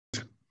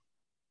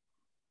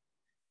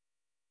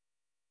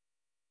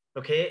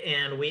Okay,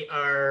 and we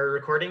are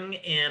recording,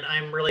 and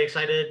I'm really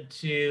excited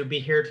to be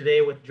here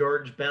today with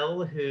George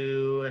Bell,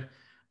 who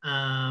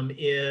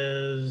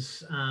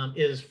is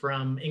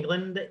from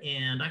England,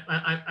 and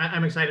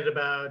I'm excited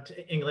about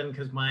England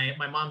because my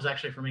mom's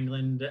actually from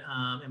England,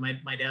 and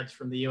my dad's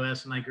from the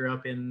U.S. and I grew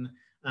up in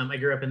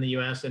the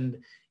U.S. and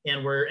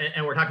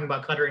we're talking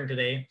about cluttering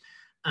today,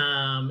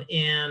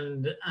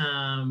 and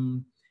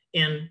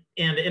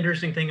the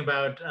interesting thing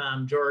about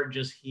George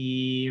is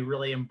he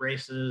really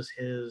embraces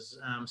his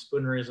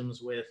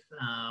spoonerisms with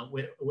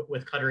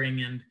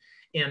cluttering and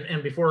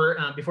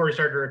before we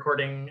started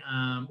recording,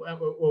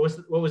 what was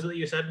it that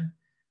you said?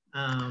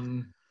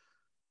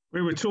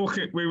 We were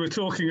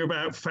talking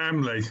about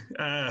family,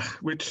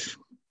 which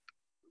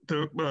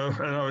and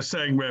I was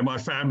saying where my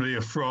family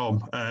are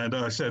from, and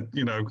I said,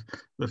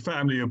 the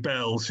family of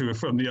Bells, who are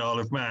from the Isle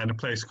of Man, a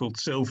place called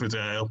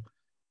Silverdale,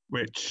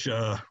 which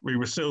we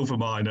were silver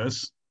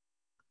miners.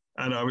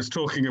 And I was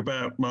talking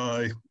about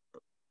my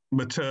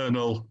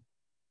maternal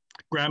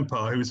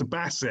grandpa, who was a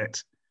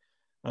Basset.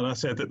 And I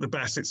said that the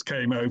Bassets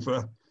came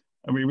over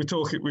and we were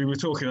talking,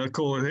 I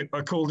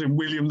called him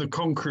William the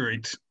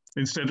Conquerate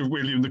instead of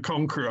William the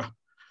Conqueror.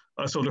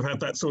 I sort of had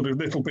that sort of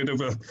little bit of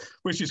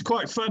which is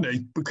quite funny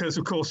because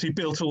of course he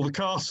built all the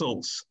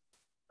castles.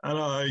 And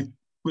I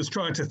was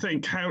trying to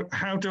think,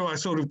 how do I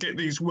sort of get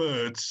these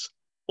words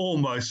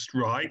almost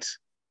right,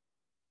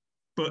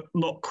 but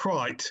not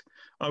quite.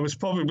 I was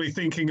probably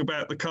thinking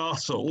about the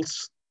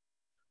castles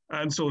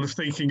and sort of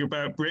thinking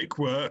about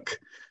brickwork,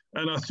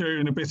 and I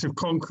threw in a bit of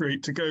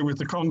concrete to go with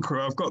the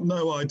conqueror. I've got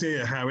no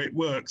idea how it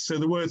works. So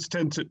the words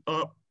tend to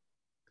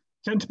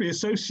be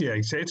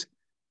associated,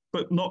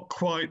 but not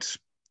quite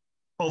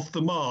off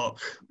the mark,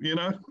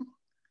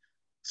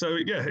 So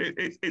yeah,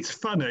 it's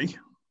funny.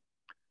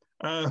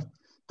 The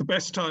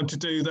best time to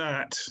do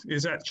that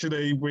is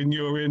actually when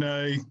you're in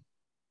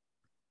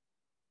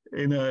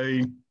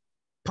a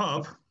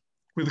pub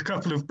with a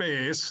couple of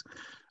beers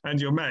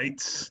and your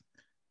mates,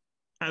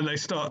 and they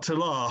start to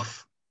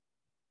laugh.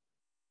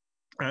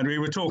 And we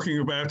were talking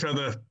about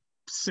other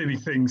silly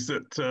things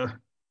that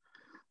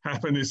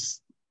happen,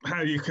 is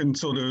how you can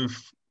sort of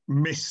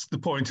miss the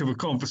point of a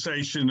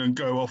conversation and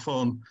go off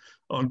on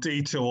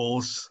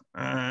detours.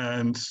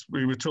 And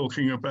we were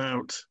talking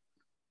about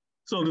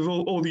sort of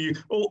all the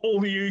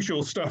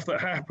usual stuff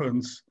that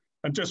happens.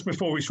 And just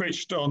before we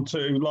switched on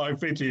to live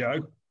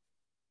video,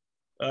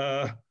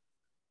 I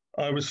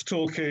was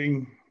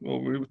talking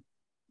about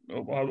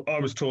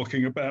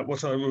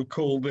what I would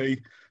call the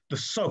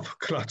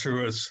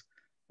sub-clutterers,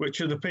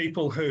 which are the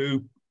people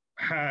who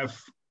have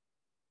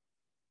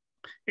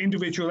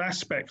individual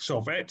aspects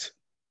of it,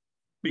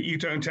 but you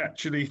don't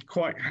actually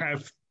quite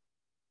have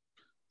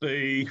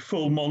the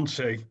full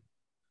Monty,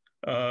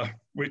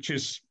 which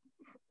is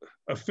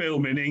a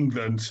film in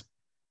England.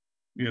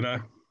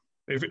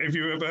 Have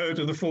you ever heard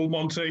of the Full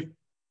Monty?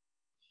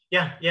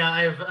 Yeah,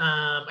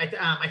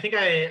 I think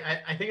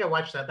I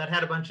watched that. That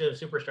had a bunch of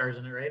superstars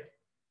in it, right?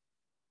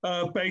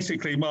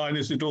 Basically,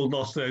 miners had all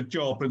lost their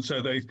job, and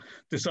so they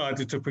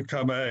decided to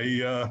become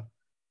a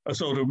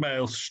sort of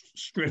male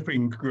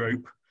stripping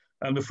group.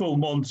 And the Full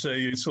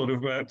Monty is sort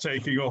of about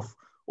taking off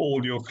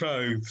all your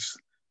clothes,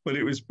 but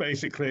it was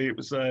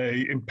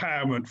a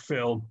empowerment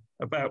film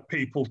about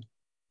people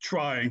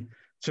trying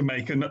to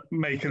make a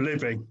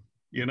living,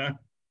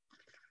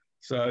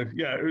 So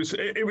yeah,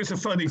 it was a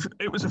funny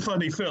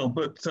film,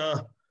 but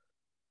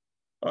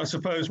I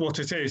suppose what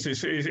it is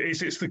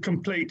it's the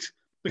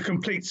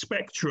complete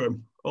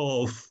spectrum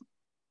of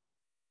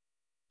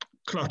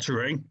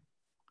cluttering,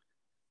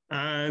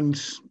 and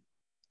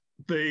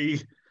the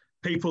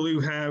people who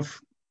have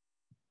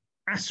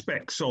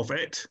aspects of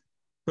it,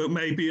 but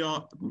maybe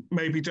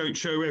don't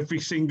show every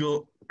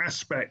single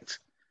aspect.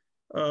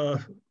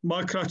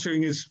 My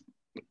cluttering,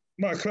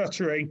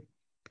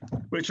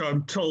 which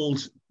I'm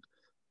told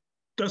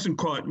doesn't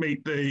quite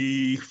meet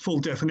the full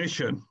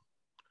definition.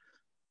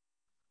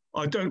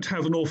 I don't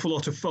have an awful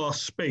lot of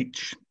fast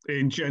speech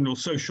in general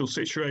social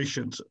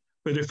situations,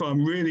 but if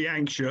I'm really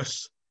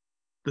anxious,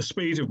 the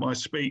speed of my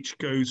speech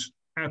goes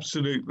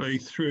absolutely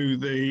through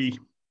the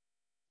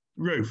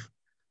roof,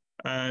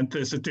 and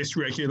there's a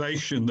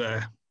dysregulation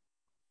there.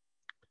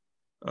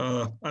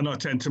 And I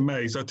tend to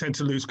maze. I tend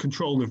to lose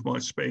control of my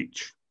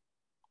speech.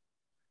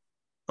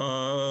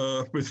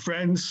 With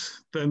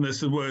friends, then there's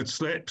the word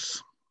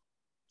slips,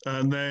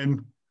 and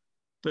then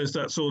there's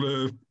that sort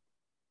of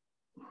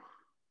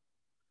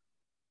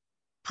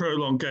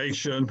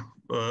prolongation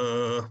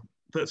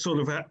that sort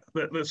of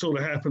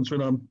happens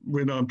when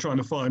I'm trying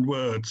to find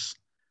words,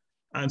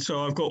 and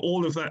so I've got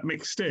all of that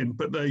mixed in.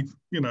 But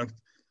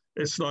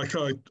it's like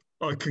I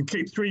can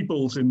keep 3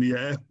 balls in the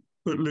air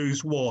but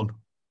lose 1,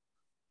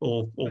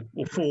 or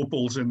 4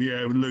 balls in the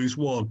air and lose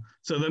 1.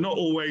 So they're not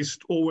always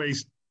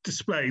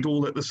displayed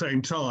all at the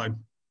same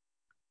time,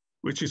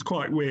 which is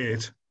quite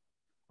weird.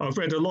 I've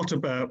read a lot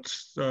about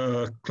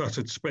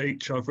cluttered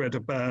speech. I've read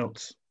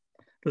about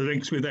the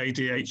links with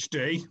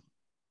ADHD.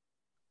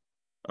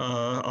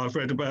 I've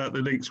read about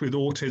the links with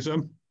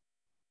autism.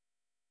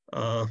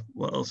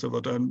 What else have I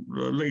done?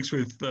 Links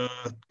with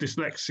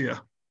dyslexia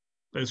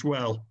as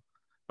well.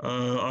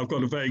 I've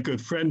got a very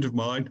good friend of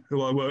mine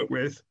who I work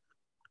with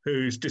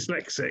who's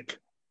dyslexic.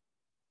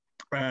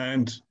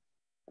 And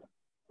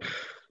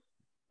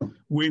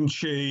when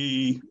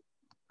she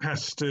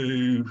has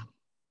to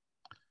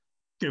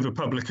give a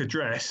public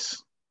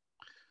address,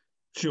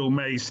 she'll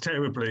maze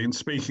terribly and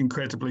speak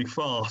incredibly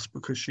fast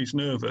because she's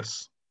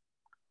nervous.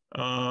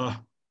 I've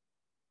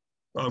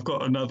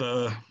got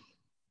another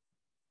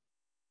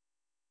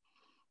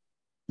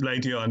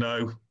lady I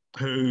know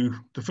who,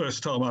 the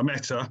first time I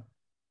met her,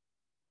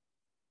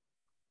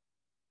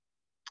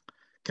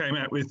 came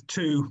out with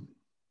two,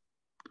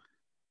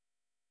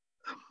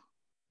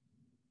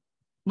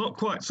 not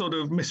quite sort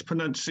of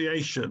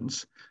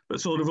mispronunciations, but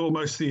sort of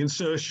almost the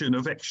insertion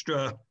of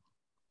extra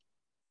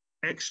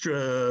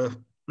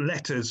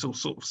letters or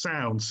sort of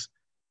sounds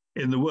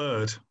in the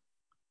word.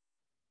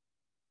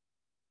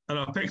 And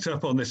I picked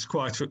up on this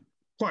quite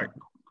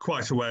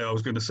away, I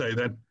was going to say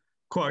then,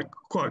 quite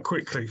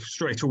quickly,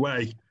 straight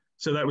away.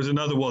 So that was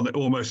another one that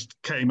almost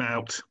came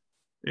out,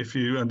 if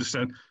you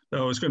understand.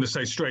 I was going to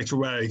say straight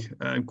away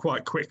and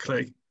quite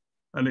quickly,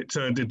 and it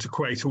turned into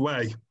quite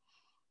away,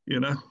 you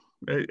know.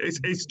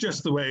 It's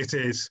just the way it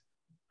is.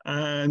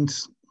 And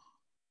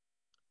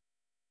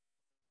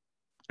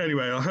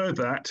anyway, I heard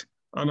that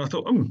and I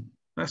thought,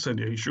 that's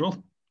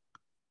unusual.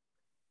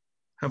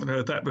 Haven't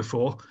heard that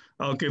before.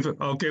 I'll give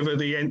her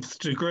the nth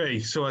degree.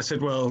 So I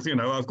said, well, you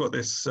know, I've got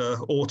this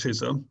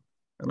autism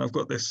and I've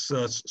got this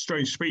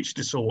strange speech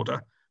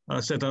disorder. I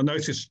said, I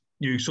noticed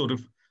you sort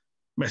of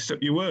messed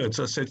up your words.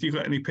 I said, you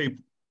got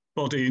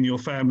anybody in your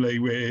family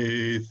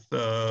with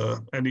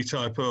any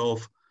type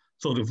of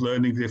sort of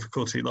learning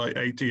difficulty like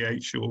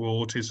ADHD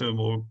or autism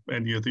or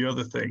any of the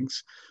other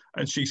things?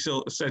 And she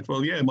sort of said,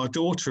 well, yeah, my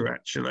daughter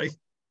actually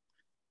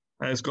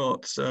has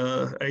got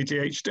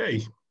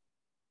ADHD,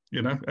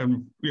 you know,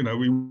 and, you know,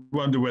 we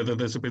wonder whether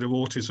there's a bit of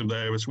autism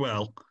there as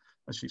well.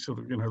 And she sort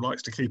of, you know,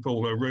 likes to keep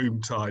all her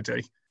room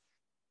tidy.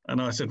 And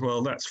I said,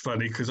 well, that's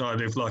funny because I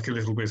live like a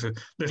little bit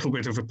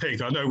of a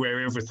pig. I know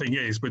where everything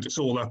is, but it's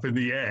all up in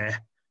the air.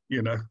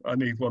 You know, I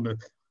need one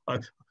of, I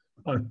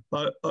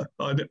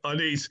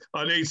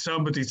need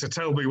somebody to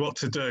tell me what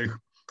to do.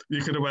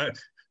 You can imagine.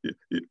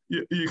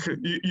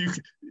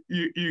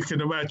 You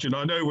can imagine.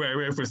 I know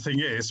where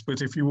everything is,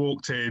 but if you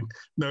walked in,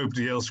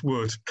 nobody else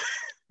would.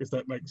 If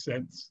that makes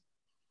sense.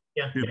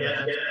 Yeah. You know?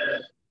 Yeah.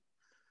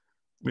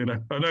 You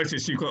know, I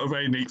noticed you've got a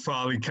very neat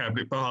filing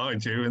cabinet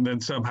behind you, and then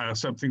somehow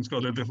something's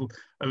got a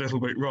little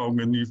bit wrong,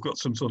 and you've got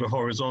some sort of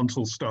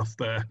horizontal stuff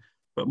there.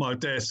 But I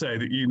dare say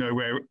that you know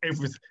where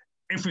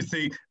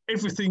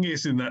everything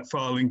is in that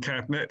filing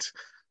cabinet,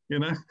 you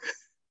know,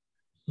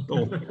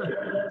 or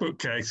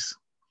bookcase.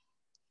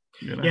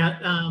 You know?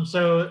 Yeah.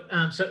 So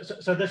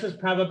this is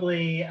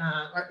probably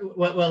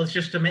well. It's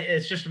just to make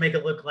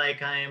it look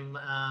like I'm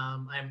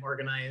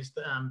organized.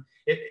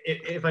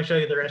 If I show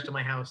you the rest of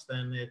my house,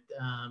 then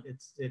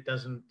it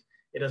doesn't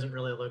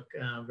really look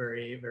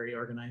very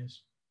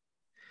organized.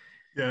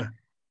 Yeah.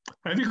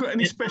 Have you got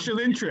any special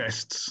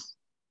interests?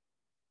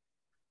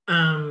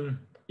 You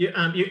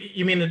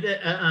mean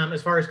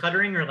as far as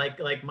cluttering, or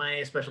like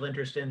my special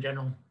interest in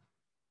general?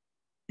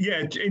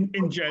 Yeah,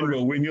 in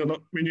general, when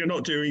you're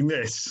not doing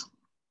this.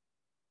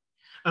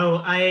 Oh,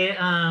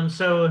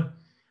 so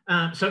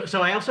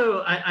I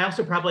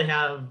also probably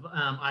have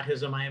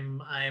autism.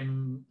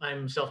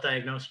 I'm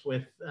self-diagnosed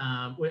with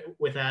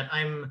that.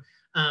 I'm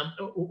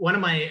one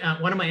of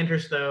my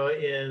interests though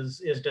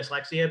is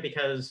dyslexia,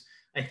 because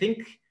I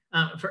think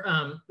for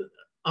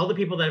all the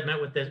people that I've met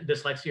with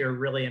dyslexia are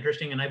really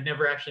interesting, and I've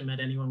never actually met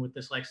anyone with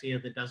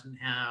dyslexia that doesn't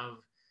have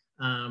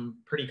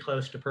pretty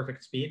close to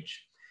perfect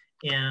speech,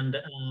 and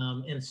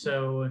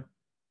so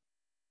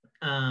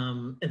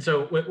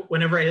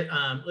whenever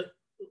I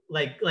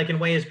like in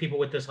ways people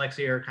with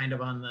dyslexia are kind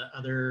of on the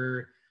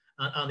other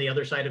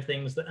side of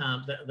things than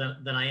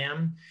I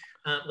am.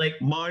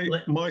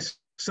 My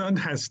son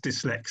has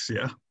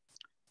dyslexia,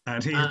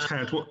 and he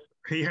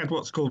had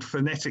what's called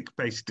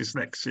phonetic-based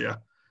dyslexia.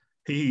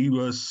 He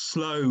was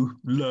slow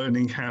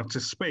learning how to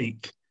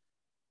speak,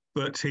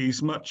 but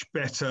he's much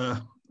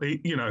better.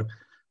 You know,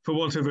 for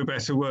want of a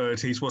better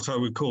word, he's what I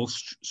would call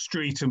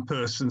street and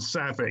person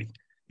savvy.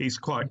 He's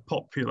quite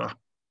popular.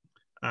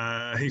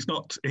 He's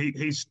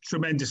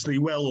tremendously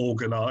well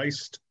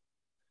organized,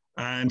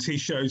 and he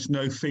shows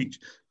no feature.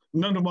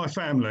 None of my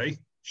family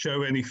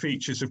show any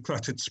features of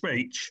cluttered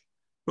speech,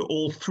 but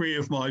all three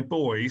of my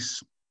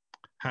boys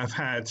have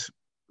had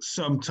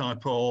some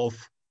type of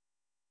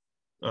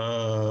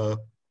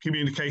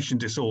communication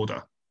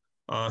disorder.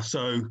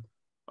 So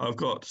I've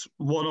got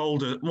one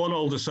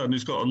older son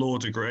who's got a law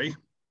degree.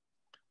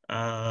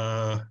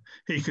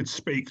 He could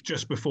speak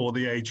just before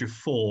the age of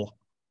 4.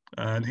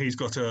 And he's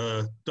got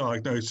a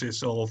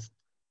diagnosis of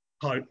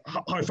high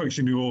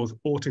functioning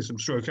autism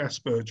stroke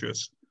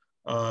Asperger's,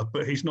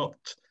 but he's not.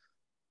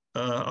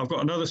 I've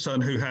got another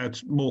son who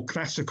had more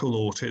classical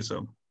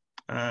autism,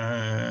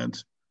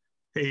 and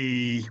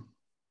he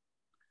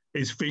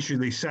is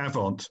visually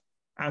savant,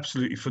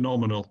 absolutely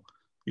phenomenal.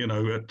 you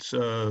know, at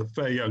a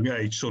very young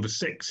age, sort of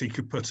 6, he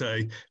could put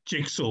a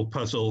jigsaw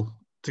puzzle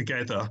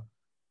together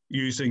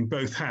using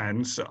both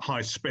hands at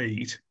high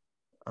speed.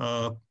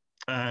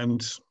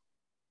 And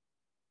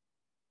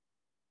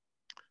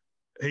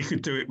he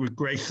could do it with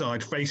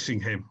Grayside facing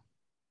him,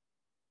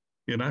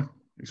 you know?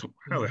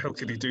 How the hell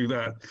could he do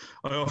that?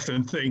 I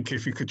often think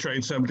if you could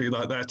train somebody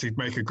like that, he'd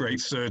make a great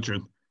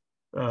surgeon.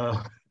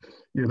 You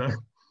know,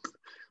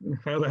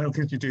 how the hell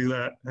could you do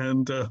that?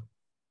 And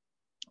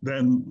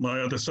then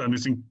my other son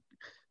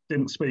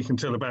didn't speak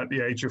until about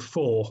the age of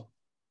 4.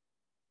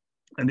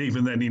 And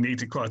even then he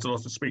needed quite a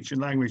lot of speech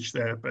and language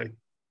therapy.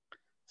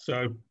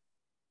 So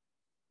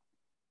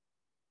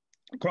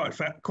quite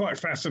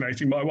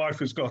fascinating. My wife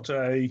has got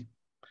a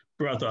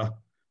brother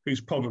who's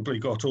probably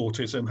got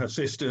autism. Her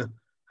sister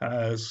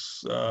has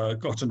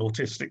got an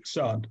autistic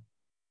son.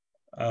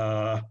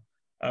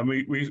 And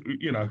we,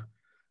 you know,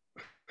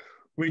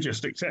 we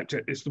just accept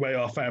it. It's the way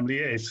our family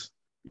is,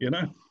 you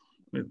know.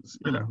 It's,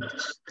 you know,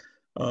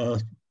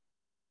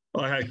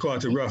 I had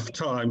quite a rough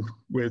time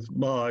with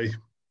my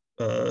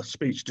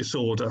speech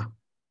disorder.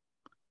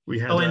 We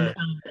had and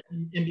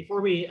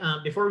before we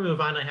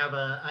move on, I have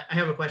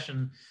a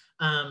question.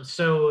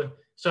 So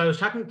I was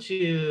talking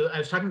to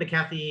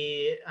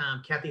Kathy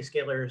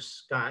Scaler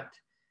Scott,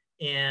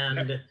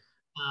 and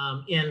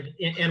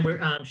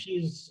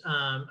she's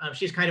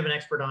kind of an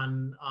expert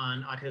on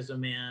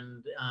autism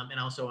and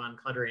also on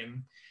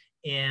cluttering,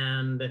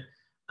 and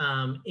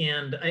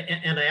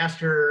I asked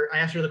her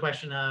the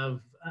question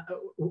of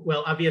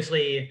well,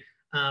 obviously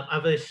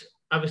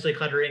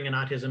cluttering and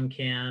autism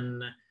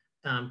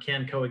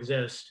can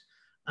coexist.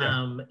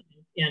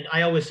 And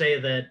I always say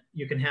that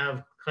you can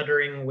have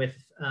cluttering with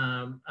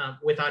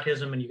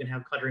autism and you can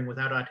have cluttering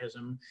without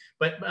autism,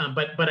 but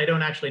I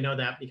don't actually know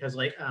that, because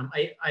like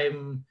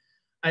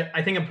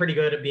I think I'm pretty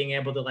good at being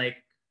able to like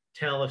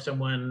tell if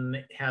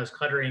someone has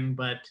cluttering,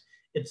 but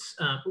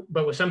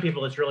with some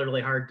people it's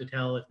really hard to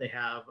tell if they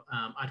have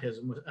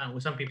autism.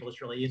 With some people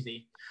it's really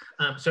easy.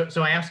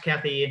 So I asked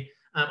Kathy.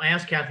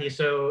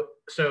 So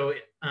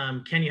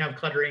can you have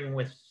cluttering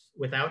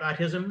without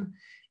autism?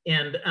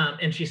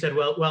 And she said,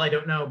 well, I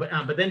don't know.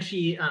 But then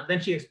she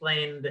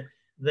explained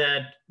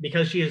that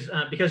because she's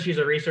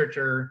a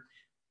researcher,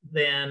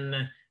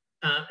 then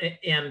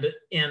and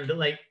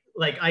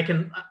like I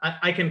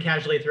can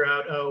casually throw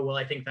out, oh well,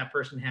 I think that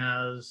person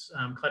has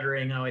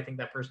cluttering. Oh, I think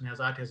that person has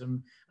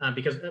autism,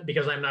 because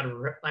I'm not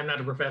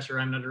a professor.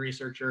 I'm not a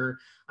researcher.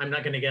 I'm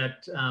not going to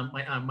get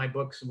my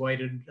books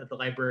voided at the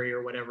library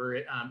or whatever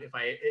if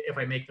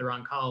I make the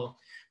wrong call.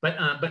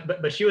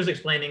 But she was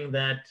explaining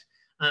that.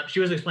 She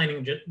was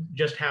explaining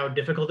just how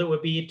difficult it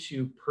would be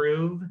to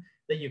prove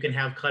that you can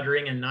have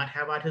cluttering and not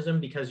have autism,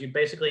 because you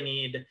basically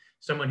need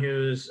someone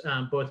who's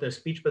both a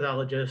speech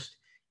pathologist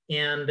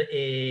and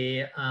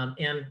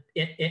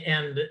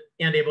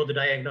able to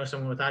diagnose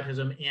someone with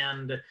autism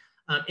and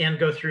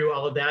go through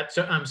all of that.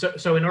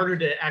 So in order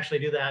to actually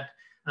do that,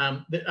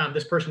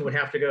 this person would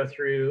have to go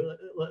through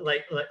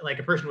like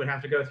a person would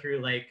have to go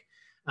through like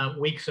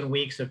weeks and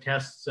weeks of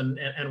tests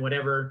and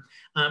whatever,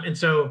 and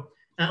so.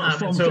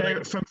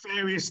 From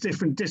various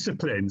different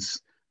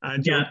disciplines,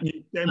 and you'll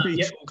then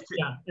be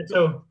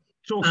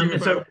talking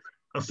about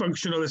a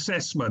functional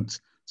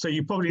assessment. So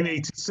you probably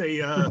need to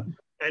see an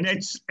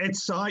ed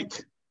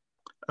psych,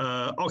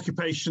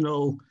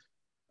 occupational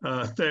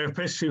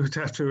therapist who would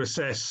have to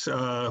assess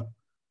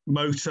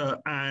motor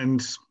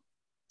and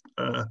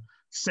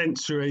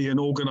sensory and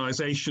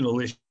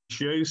organizational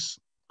issues.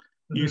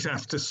 Mm-hmm. You'd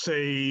have to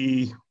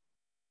see.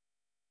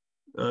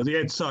 The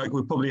ed psych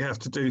would probably have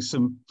to do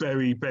some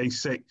very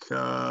basic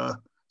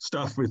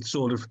stuff with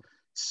sort of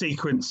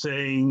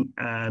sequencing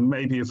and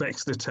maybe a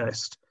Vexler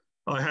test.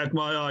 I had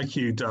my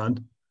IQ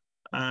done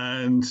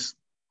and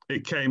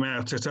it came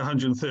out at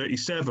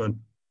 137,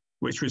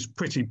 which was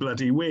pretty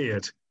bloody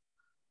weird.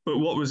 But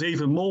what was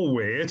even more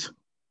weird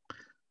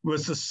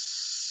was the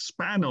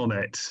span on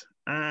it.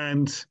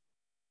 And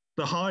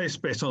the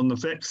highest bit on the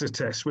Vexler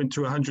test went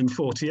to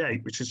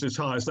 148, which is as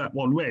high as that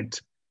one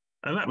went.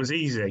 And that was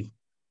easy.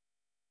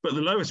 But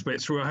the lowest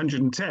bits were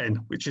 110,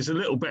 which is a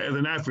little better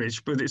than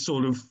average, but it's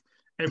sort of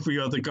every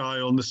other guy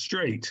on the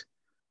street.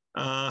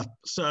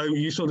 So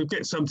you sort of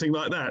get something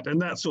like that.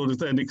 And that sort of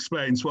then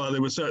explains why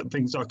there were certain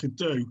things I could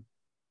do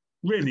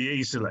really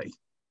easily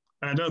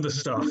and other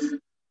stuff,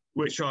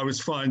 which I was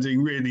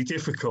finding really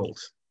difficult.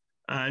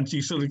 And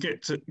you sort of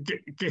get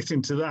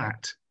into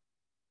that.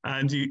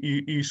 And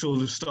you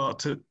sort of start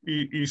to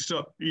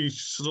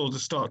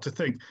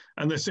think.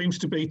 And there seems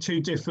to be two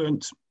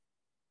different,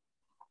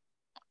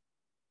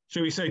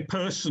 shall we say,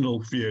 personal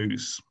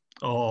views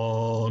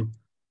on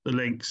the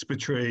links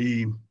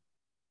between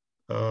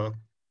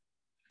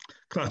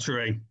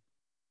cluttering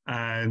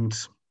and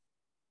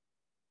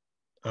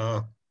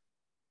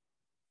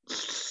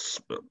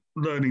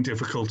learning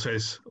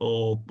difficulties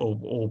or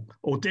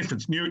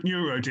difference,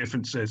 neuro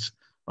differences.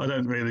 I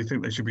don't really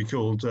think they should be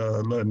called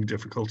learning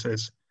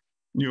difficulties,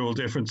 neural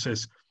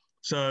differences.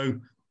 So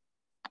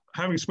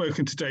having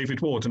spoken to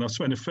David Ward, and I've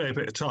spent a fair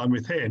bit of time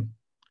with him,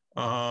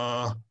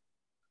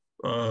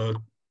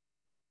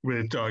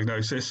 with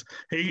diagnosis.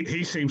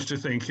 He seems to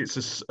think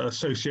it's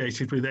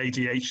associated with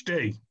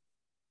ADHD,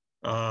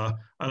 and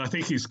I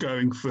think he's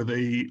going for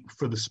the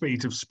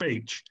speed of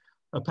speech.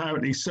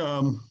 Apparently,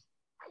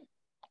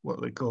 what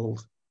are they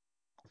called?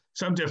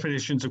 Some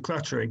definitions of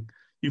cluttering,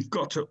 you've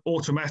got to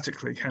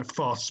automatically have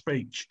fast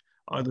speech,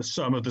 either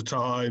some of the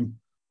time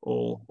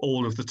or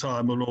all of the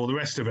time or all the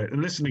rest of it.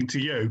 And listening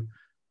to you,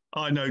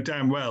 I know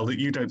damn well that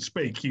you don't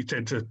speak. You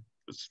tend to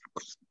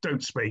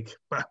don't speak.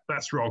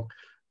 That's wrong.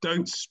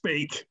 Don't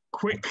speak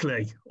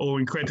quickly or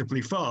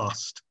incredibly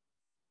fast.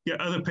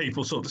 Yet other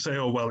people sort of say,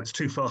 oh, well, it's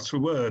too fast for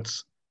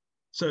words.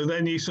 So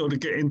then you sort of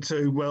get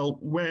into, well,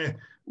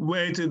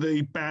 where do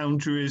the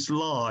boundaries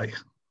lie?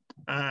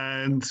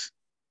 And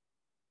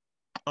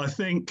I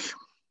think,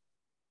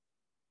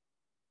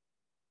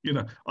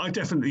 I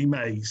definitely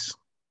maze.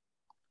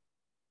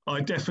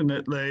 I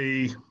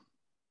definitely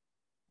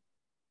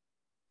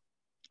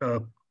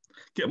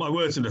get my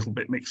words a little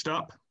bit mixed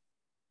up.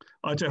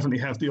 I definitely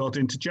have the odd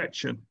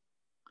interjection.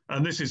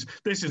 And this is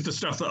the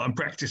stuff that I'm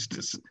practiced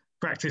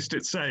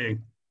at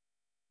saying,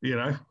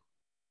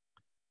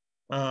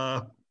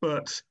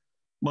 but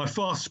my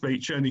fast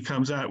speech only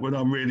comes out when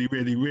I'm really,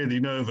 really, really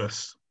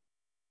nervous.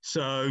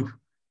 So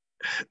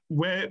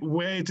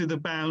where do the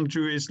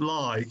boundaries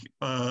lie?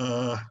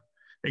 Are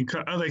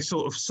they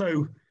sort of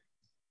so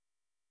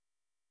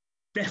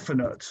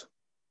definite?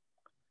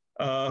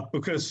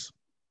 Because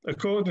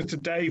according to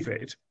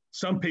David,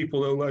 some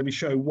people will only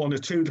show one or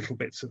two little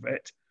bits of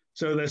it.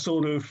 So they're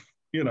sort of,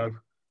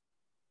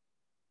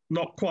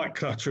 not quite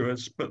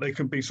clutterers, but they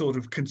can be sort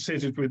of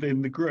considered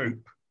within the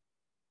group.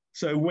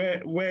 So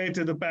where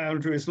do the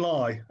boundaries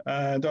lie?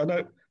 And I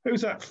know,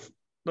 who's that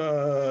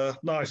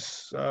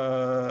nice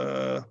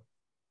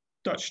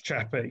Dutch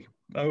chappie?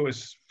 I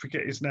always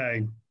forget his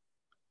name.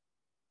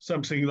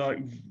 Something like...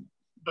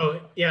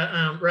 Oh,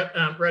 yeah,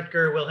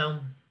 Rutger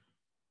Wilhelm.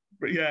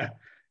 But yeah,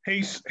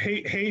 he's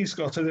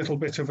got a little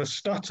bit of a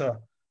stutter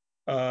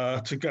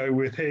to go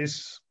with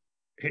his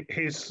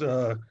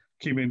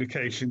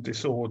communication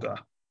disorder.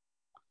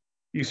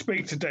 You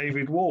speak to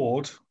David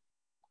Ward,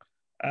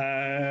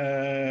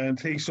 and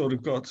he sort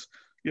of got,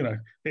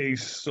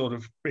 he's sort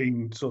of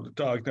been sort of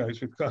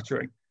diagnosed with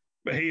cluttering,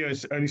 but he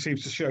only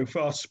seems to show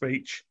fast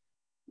speech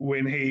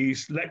when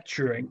he's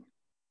lecturing.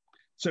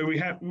 So we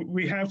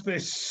have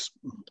this,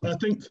 I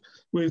think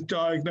with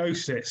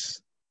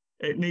diagnosis,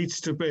 it needs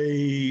to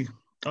be,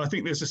 I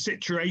think there's a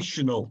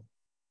situational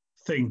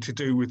thing to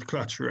do with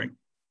cluttering,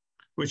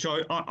 which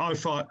I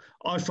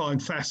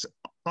find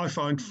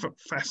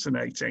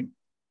fascinating.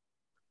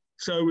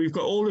 So we've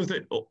got all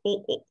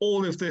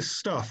of this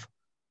stuff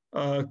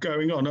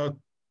going on. I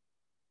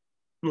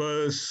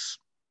was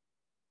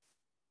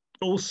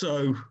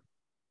also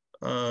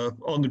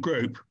on the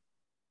group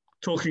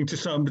talking to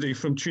somebody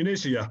from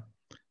Tunisia.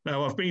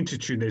 Now, I've been to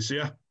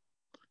Tunisia.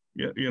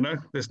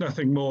 There's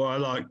nothing more I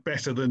like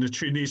better than a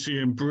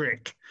Tunisian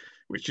brick,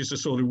 which is a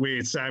sort of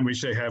weird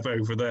sandwich they have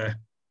over there.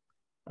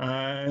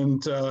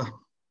 And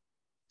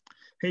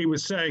he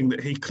was saying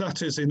that he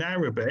clutters in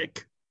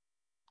Arabic,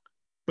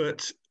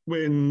 but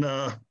when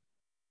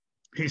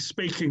he's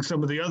speaking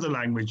some of the other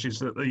languages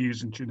that they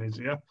use in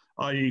Tunisia,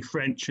 i.e.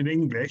 French and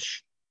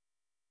English,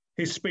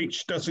 his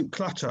speech doesn't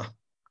clutter,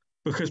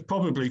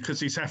 probably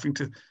because he's having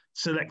to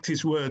select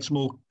his words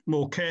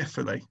more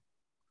carefully.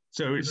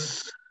 So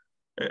it's,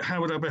 how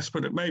would I best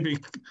put it? Maybe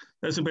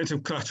there's a bit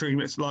of cluttering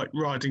that's like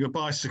riding a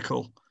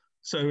bicycle.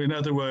 So in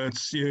other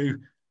words, you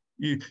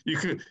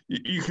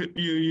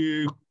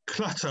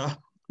clutter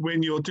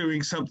when you're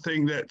doing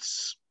something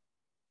that's,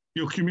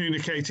 you're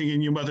communicating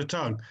in your mother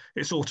tongue.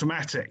 It's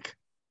automatic.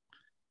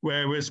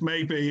 Whereas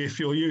maybe if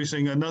you're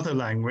using another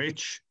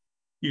language,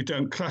 you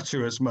don't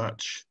clutter as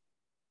much.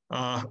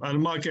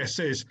 And my guess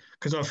is,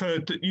 because I've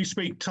heard that you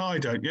speak Thai,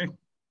 don't you?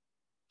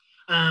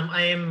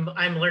 I'm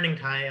learning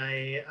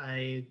Thai.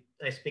 I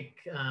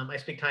speak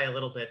Thai a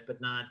little bit,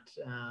 but not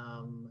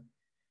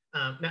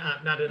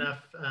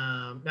enough.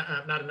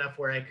 Not enough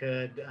where I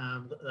could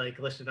like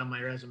list it on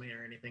my resume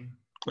or anything.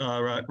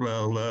 All right.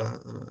 Well,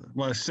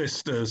 my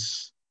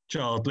sister's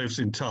child lives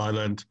in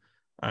Thailand,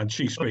 and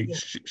she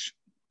speaks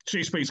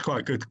she speaks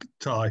quite good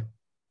Thai.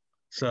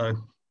 So,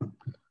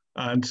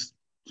 and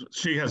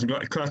she hasn't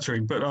got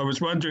cluttering. But I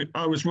was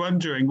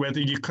wondering whether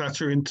you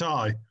clutter in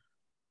Thai.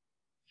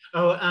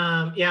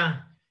 Oh, yeah.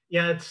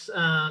 It's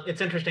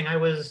interesting. I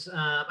was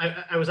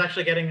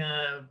actually getting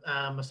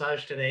a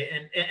massage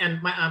today,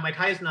 and my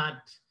Thai is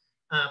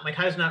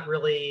not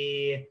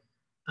really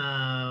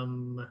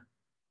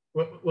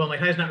well, my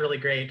Thai is not really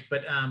great,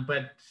 but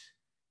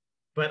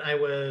I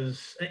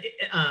was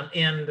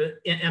and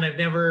I've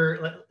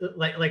never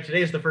like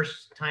today is the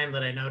first time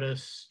that I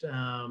noticed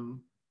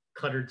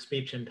cluttered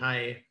speech in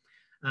Thai,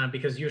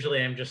 because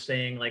usually I'm just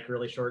saying like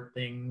really short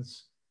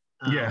things.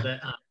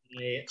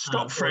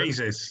 Stop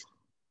phrases.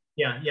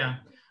 Yeah.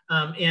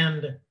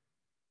 And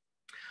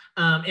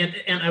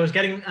I was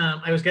getting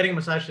a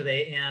massage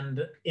today,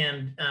 and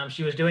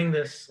she was doing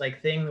this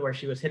like thing where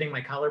she was hitting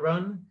my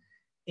collarbone,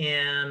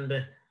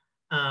 and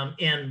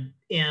and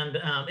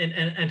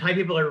Thai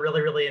people are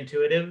really, really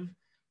intuitive.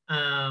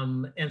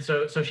 And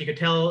so she could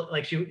tell,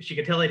 like she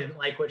could tell I didn't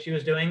like what she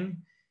was doing.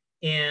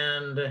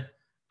 And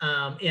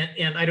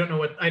I don't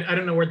know I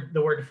don't know where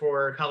the word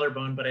for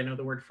collarbone, but I know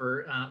the word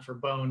for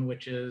bone,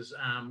 which is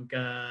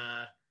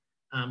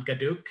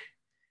gaduk,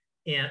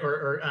 and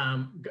or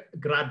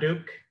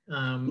graduk.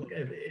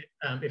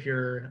 If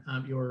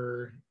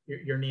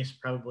your niece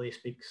probably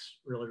speaks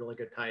really, really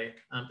good Thai,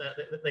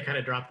 they kind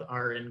of drop the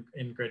R in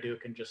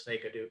graduk and just say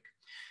gaduk.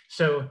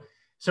 So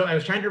I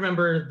was trying to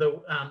remember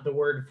the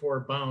word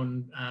for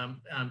bone,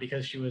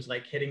 because she was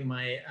like hitting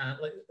my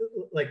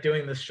like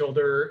doing this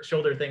shoulder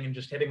thing and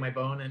just hitting my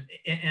bone,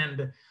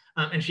 and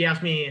she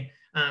asked me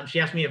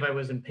if I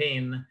was in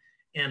pain,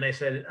 and I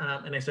said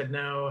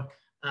no,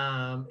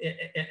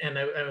 and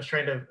I was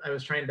trying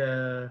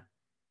to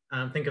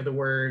think of the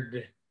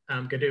word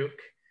gaduk,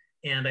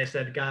 and I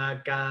said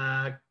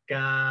ga,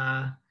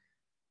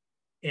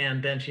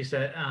 and then she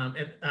said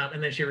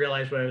and then she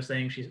realized what I was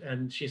saying.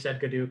 She said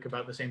gaduk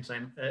about the same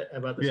time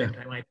same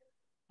time.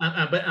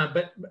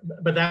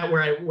 But that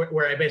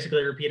where I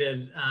basically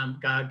repeated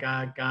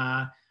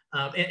ga,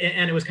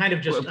 and it was kind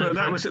of just. But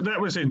that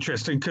was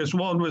interesting, because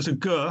one was a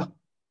g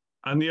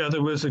and the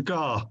other was a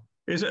ga.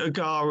 Is it a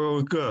ga or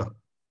a g?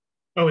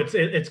 Oh,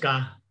 it's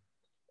ga.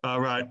 All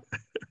right.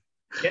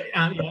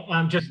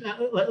 Just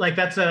like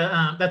that's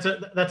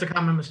a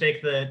common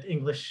mistake that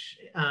English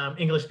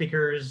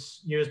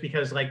speakers use,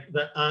 because like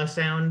the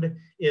sound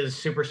is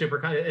super.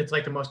 It's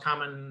like the most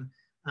common.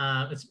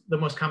 It's the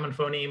most common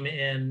phoneme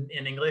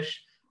in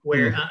English,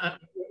 where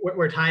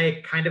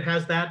Thai kind of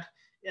has that,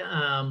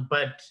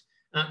 but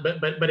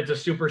it's a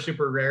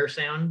super rare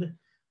sound,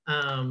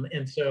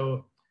 and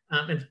so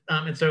the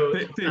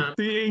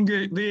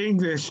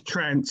English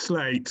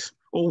translate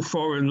all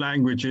foreign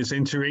languages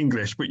into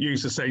English, but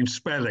use the same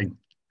spelling.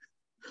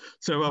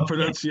 So our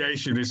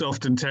pronunciation is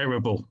often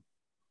terrible.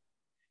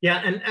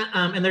 Yeah,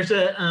 and there's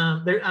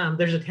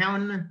a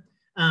town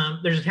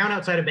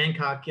outside of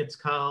Bangkok. It's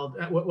called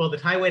the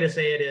Thai way to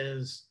say it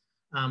is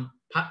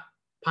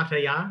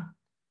Pattaya.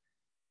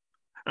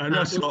 And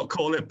let's not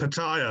call it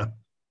Pattaya.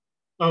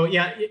 Oh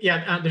yeah.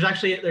 There's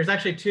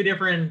actually two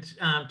different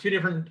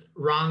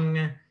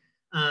wrong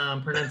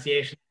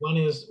pronunciations. One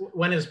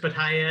is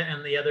Pattaya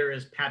and the other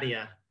is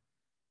Pattaya.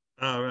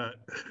 All right.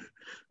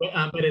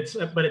 But it's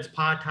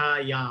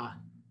Pattaya.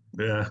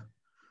 Yeah.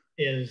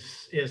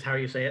 Is how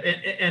you say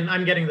it, and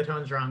I'm getting the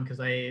tones wrong because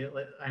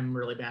I'm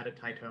really bad at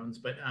Thai tones,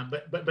 but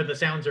the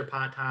sounds are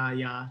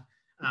Pattaya.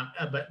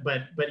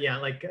 But yeah,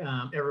 like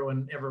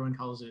everyone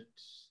calls it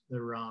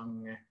the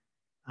wrong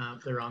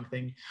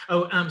thing.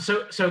 Oh,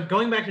 so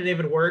going back to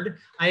David Ward,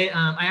 I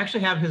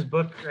actually have his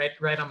book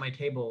right on my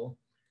table.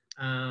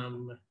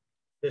 That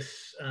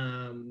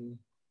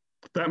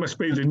must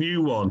be the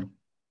new one.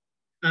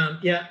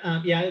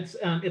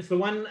 It's the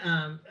one.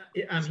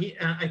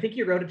 I think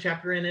he wrote a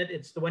chapter in it.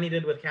 It's the one he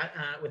did with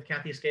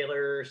Kathy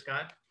Scaler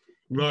Scott.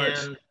 Right.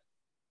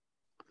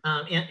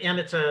 And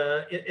it's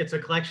a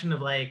collection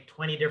of like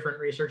 20 different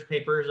research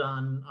papers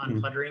on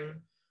cluttering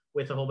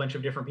with a whole bunch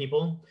of different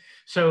people.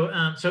 So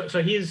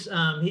he's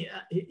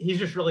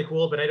just really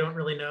cool, but I don't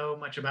really know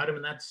much about him,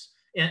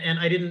 and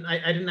I didn't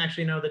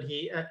actually know that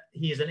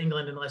he's in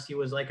England unless he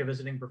was like a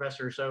visiting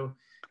professor.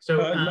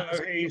 No,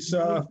 he's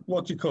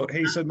what do you call it?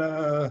 He's an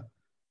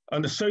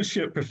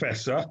associate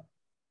professor,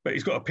 but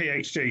he's got a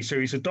PhD,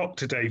 so he's a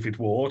Dr. David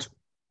Ward,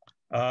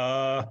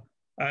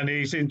 and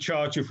he's in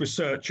charge of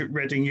research at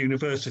Reading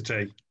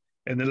University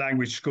in the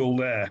language school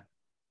there.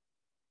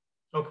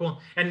 Oh, cool!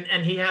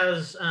 And he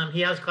has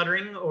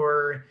cluttering,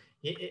 or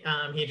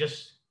he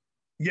just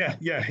he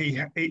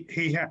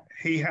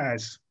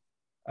has,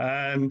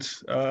 and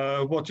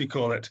what do you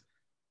call it?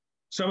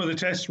 Some of the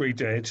tests we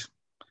did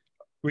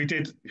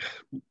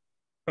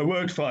a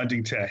word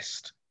finding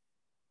test,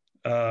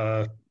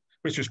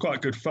 which was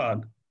quite good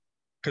fun,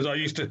 because I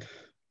used to,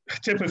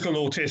 typical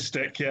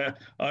autistic,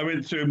 I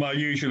went through my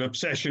usual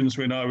obsessions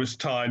when I was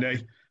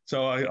tiny.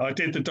 So I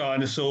did the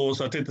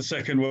dinosaurs, I did the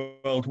Second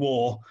World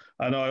War,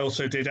 and I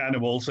also did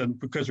animals. And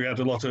because we had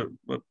a lot of,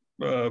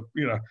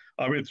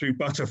 I went through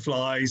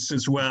butterflies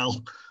as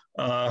well.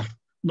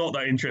 Not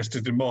that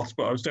interested in moths,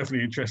 but I was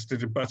definitely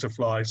interested in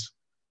butterflies.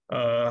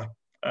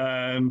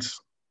 And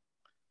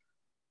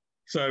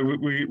so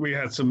we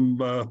had some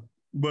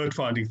word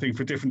finding thing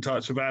for different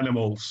types of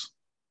animals.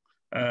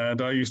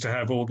 And I used to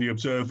have all the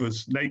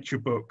observers' nature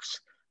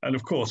books. And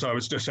of course, I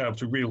was just able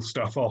to reel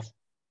stuff off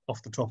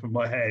the top of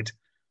my head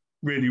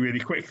really, really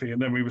quickly. And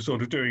then we were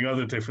sort of doing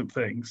other different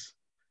things.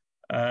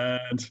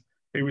 And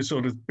he was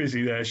sort of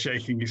busy there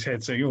shaking his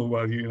head saying, oh,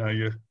 well,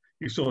 you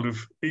sort of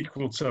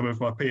equaled some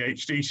of my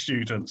PhD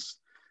students.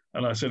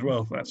 And I said,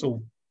 well, that's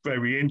all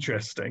very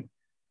interesting.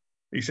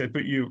 He said,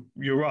 but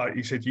you're right.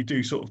 He said, you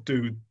do sort of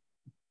do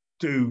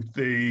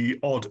the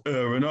odd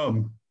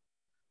and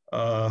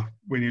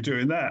when you're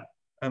doing that.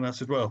 And I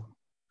said, well,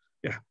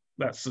 yeah,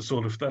 that's the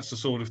sort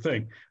of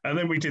thing. And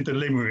then we did the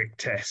limerick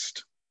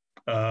test,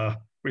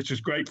 which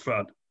was great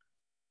fun,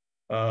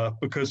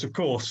 because of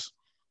course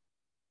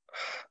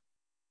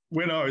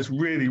when I was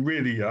really,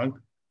 really young,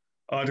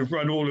 I'd have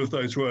run all of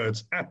those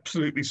words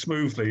absolutely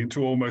smoothly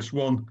into almost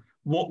one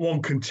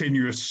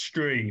continuous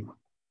stream.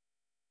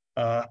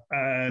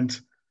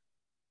 And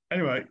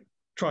anyway,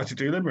 try to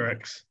do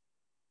limericks.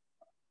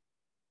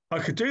 I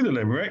could do the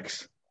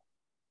limericks,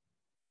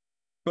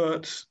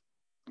 but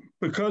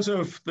because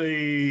of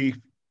the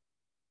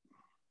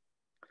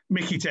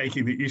Mickey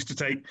taking that used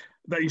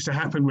to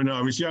happen when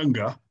I was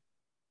younger,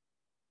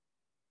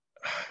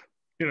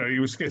 he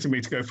was getting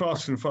me to go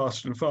faster and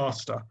faster and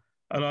faster.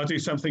 And I do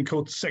something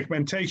called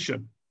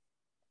segmentation,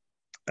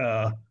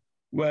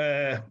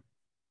 where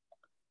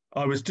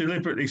I was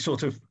deliberately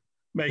sort of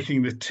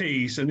making the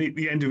T's and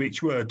the end of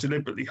each word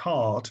deliberately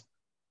hard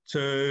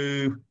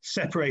to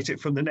separate it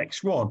from the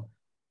next one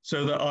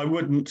so that I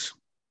wouldn't.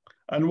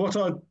 And what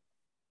I'd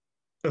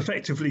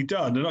effectively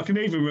done, and I can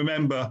even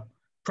remember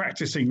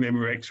practicing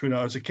limericks when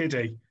I was a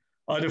kiddie,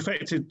 I'd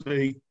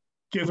effectively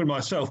given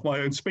myself my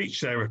own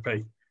speech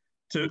therapy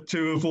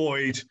to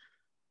avoid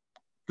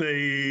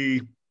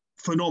the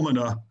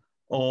phenomena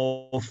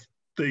of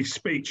the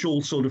speech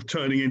all sort of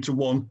turning into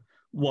one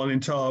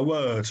entire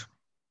word,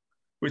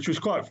 which was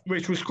quite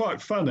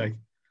funny,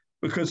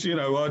 because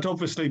I'd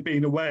obviously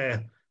been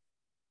aware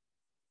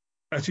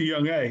at a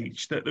young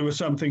age that there were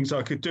some things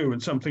I could do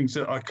and some things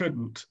that I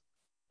couldn't.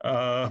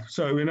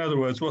 So in other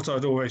words, what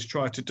I'd always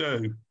try to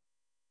do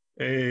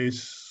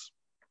is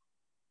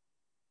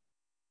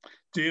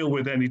deal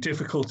with any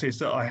difficulties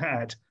that I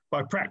had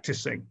by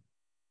practicing,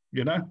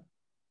 and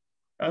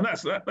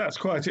that's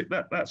quite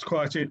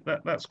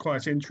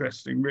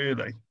interesting,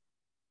 really.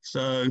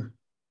 So,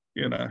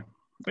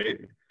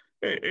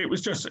 it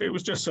was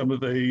just some of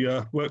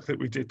the work that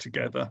we did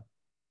together.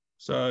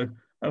 So,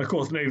 and of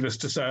course, needless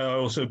to say, I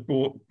also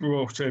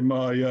brought in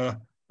my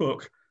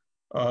book,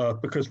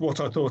 because what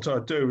I thought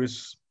I'd do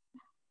is,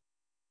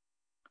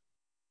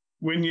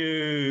 when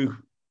you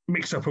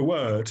mix up a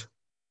word,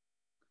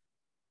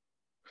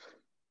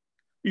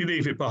 you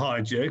leave it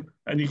behind you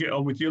and you get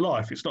on with your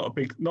life. It's not a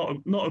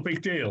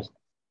big deal.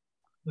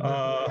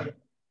 But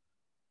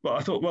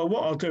I thought, well,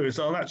 what I'll do is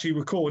I'll actually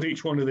record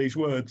each one of these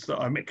words that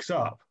I mix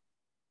up,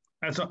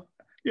 as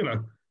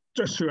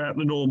just throughout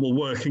the normal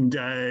working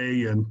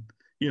day and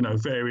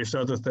various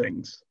other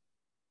things.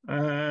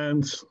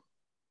 And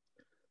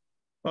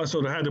I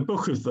sort of had a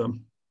book of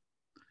them,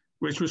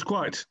 which was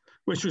quite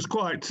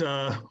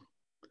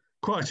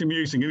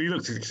amusing. And he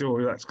looked at it and said,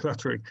 "Oh, that's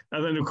cluttering."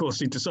 And then, of course,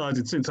 he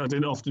decided, since I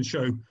didn't often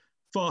show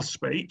fast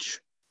speech,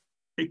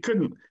 it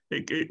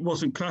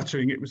wasn't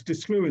cluttering, it was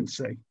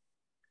disfluency.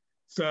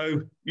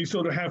 So you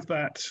sort of have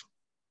that,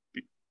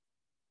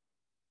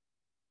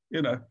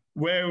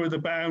 where are the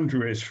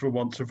boundaries, for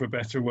want of a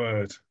better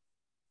word,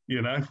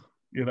 at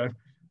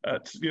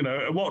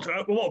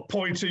what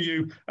point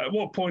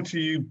are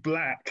you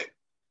black,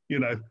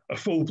 a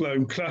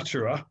full-blown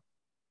clutterer?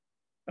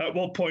 At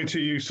what point are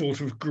you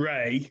sort of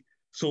grey,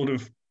 sort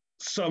of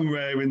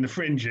somewhere in the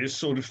fringes,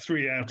 sort of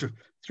 3 out of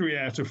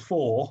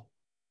 4?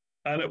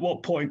 And at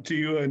what point do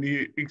you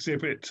only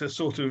exhibit a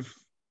sort of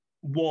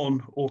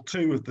 1 or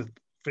 2 of the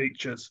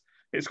features?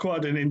 That's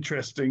quite an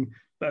interesting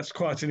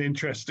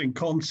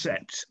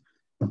concept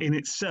in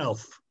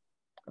itself.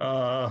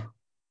 So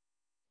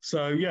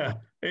yeah,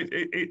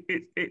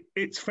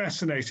 it's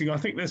fascinating. I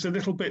think there's a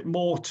little bit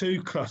more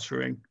to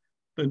cluttering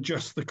than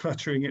just the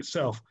cluttering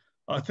itself.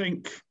 I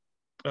think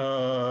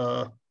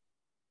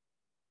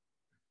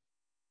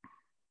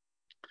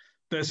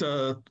there's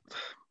an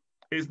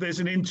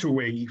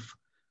interweave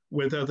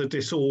with other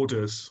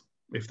disorders,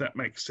 if that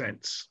makes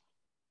sense.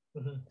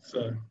 Mm-hmm.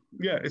 So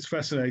yeah, it's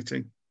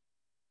fascinating.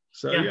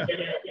 So yeah.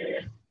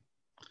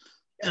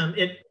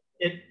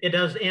 It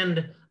does.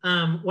 And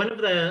one of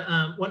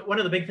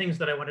the big things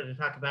that I wanted to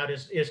talk about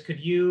is could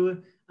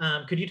you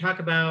talk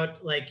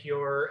about like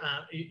your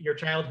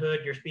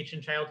childhood, your speech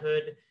in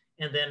childhood,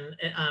 and then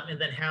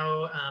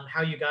how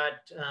you got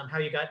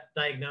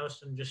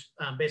diagnosed, and just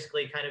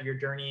basically kind of your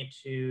journey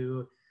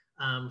to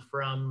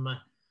from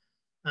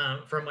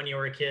when you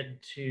were a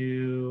kid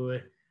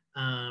to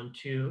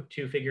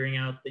figuring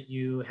out that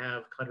you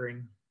have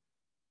cluttering.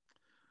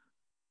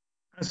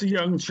 As a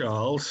young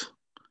child,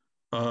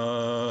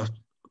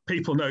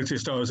 people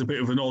noticed I was a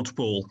bit of an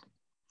oddball.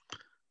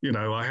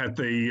 I had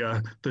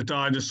the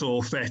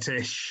dinosaur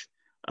fetish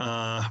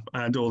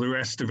and all the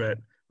rest of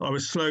it. I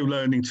was slow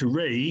learning to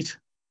read,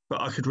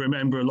 but I could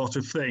remember a lot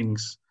of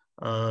things.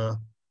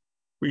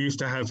 We used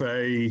to have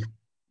a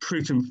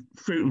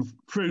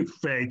fruit,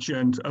 veg,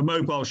 and a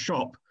mobile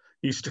shop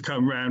used to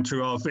come round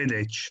to our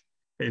village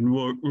in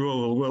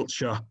rural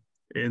Wiltshire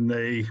in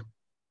the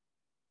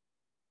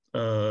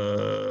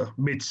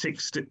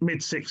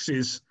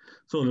mid-60s,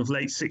 sort of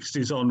late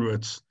 60s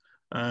onwards.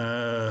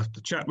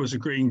 The chap was a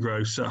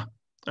greengrocer,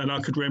 and I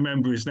could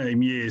remember his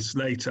name years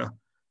later,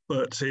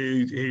 but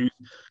he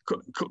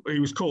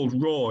was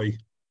called Roy,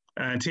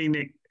 and he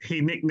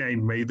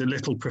nicknamed me the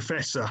Little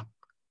Professor.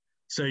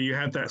 So you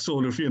had that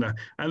sort of, and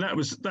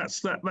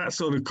that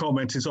sort of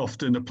comment is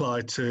often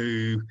applied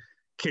to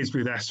kids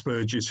with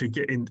Asperger's who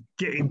get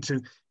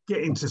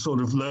get into sort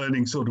of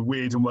learning sort of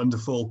weird and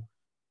wonderful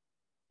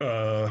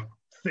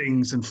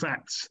things and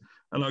facts.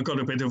 And I got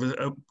a bit of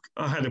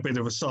I had a bit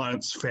of a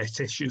science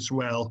fetish as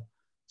well,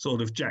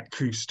 sort of Jacques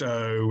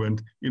Cousteau,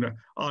 and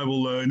I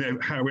will learn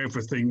how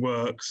everything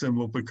works and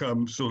will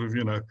become sort of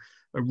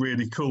a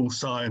really cool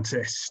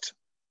scientist.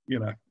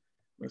 I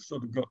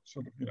sort of got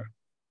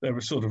there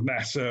was sort of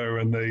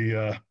NASA and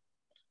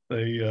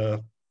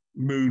the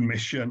moon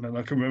mission, and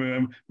I can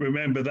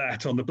remember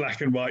that on the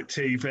black and white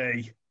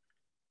TV,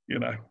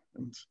 and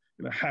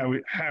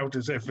how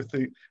does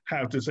everything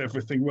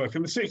work?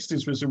 And the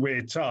 60s was a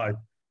weird time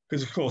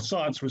because of course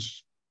science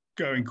was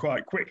going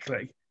quite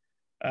quickly,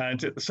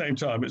 and at the same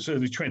time it's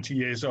only 20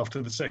 years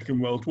after the Second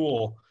World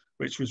War,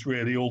 which was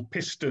really all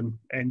piston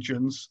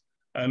engines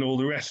and all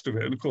the rest of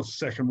it. And of course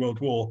the Second World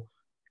War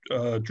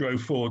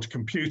drove forward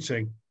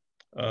computing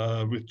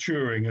with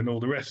Turing and all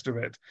the rest of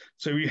it.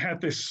 So you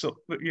had this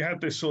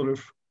sort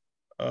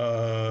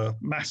of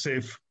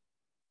massive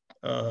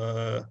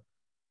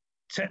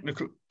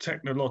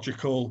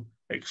technological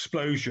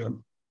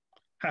explosion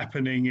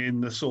happening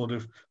in the sort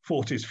of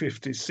 40s,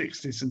 50s,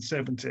 60s, and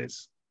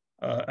 70s,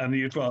 and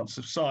the advance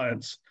of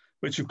science,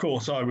 which of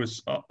course I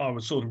was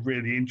sort of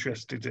really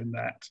interested in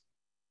that.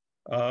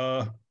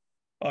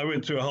 I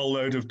went through a whole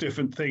load of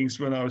different things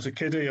when I was a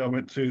kiddie. I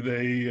went through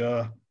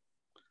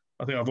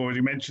I think I've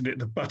already mentioned it,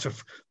 the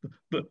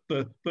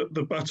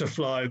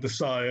butterfly, the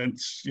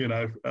science,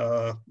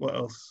 what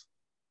else?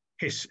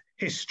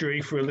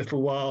 History for a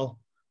little while,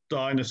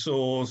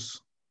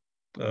 dinosaurs,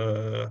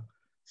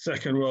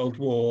 Second World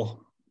War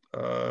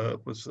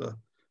was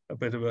a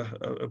bit of a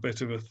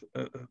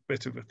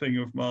thing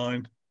of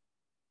mine,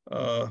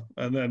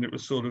 and then it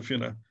was sort of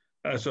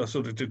as I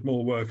sort of did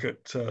more work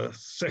at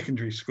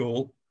secondary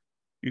school,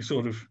 you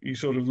sort of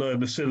learn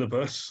the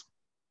syllabus.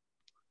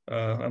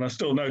 And I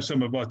still know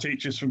some of my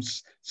teachers from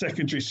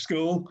secondary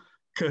school,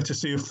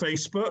 courtesy of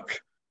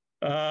Facebook.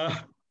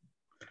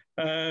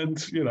 And,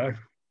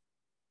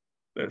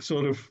 that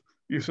sort of,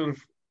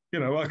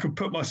 I can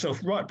put myself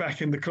right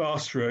back in the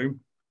classroom,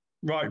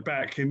 right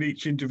back in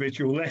each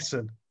individual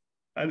lesson.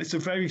 And it's a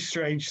very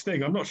strange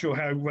thing. I'm not sure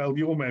how well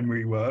your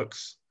memory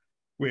works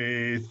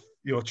with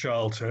your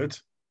childhood,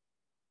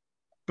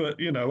 but,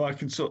 I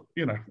can sort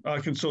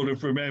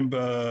of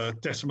remember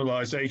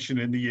decimalisation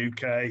in the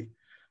UK,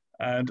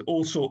 and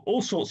all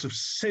sorts of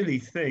silly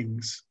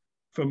things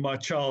from my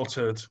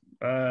childhood,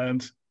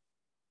 and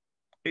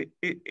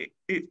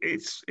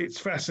it's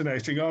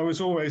fascinating. I was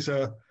always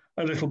a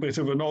little bit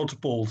of an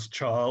oddball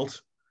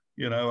child,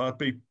 I'd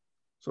be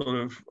sort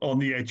of on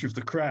the edge of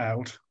the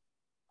crowd.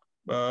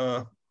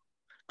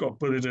 Got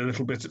bullied a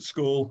little bit at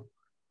school,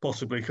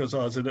 possibly because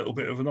I was a little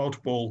bit of an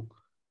oddball.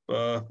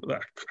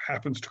 That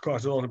happens to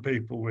quite a lot of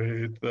people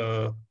with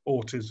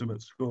autism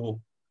at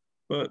school.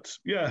 But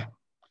yeah.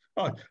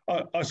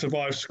 I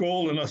survived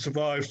school and I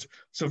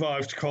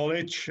survived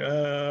college.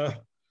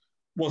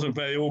 Wasn't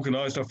very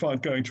organised. I find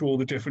going to all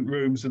the different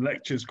rooms and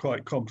lectures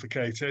quite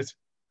complicated.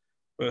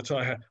 But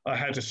I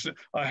had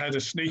a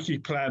sneaky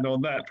plan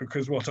on that,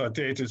 because what I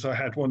did is I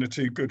had one or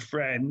two good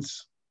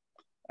friends,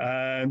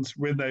 and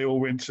when they all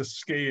went to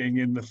skiing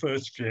in the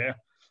first year,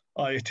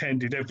 I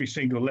attended every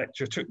single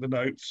lecture, took the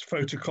notes,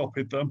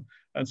 photocopied them,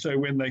 and so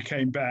when they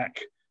came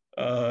back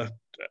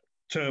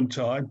term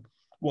time,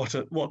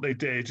 what they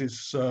did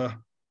is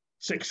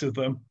 6 of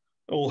them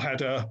all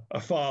had a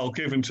file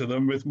given to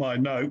them with my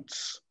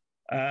notes,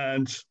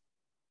 and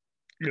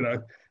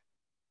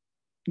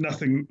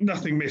nothing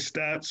missed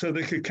out, so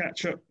they could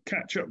catch up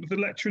with the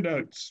lecture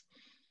notes.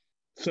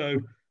 So,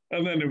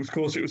 and then of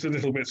course it was a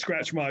little bit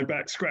scratch my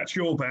back, scratch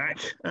your back,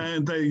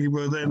 and they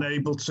were then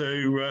able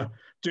to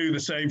do the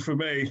same for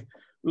me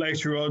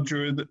later on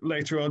during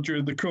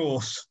the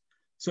course.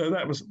 So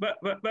that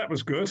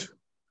was good.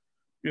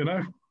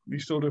 You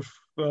sort of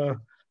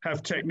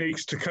have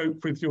techniques to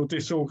cope with your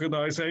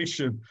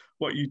disorganization.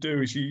 What you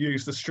do is you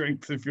use the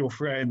strength of your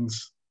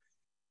friends.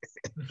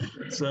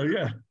 So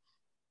yeah,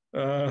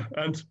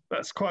 and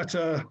that's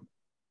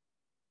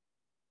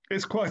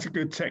it's quite a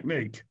good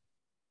technique.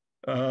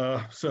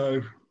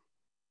 So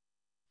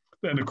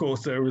then of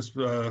course there was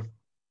my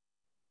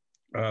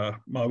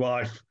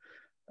wife,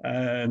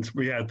 and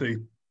we had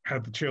the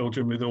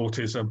children with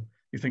autism.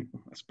 You think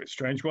that's a bit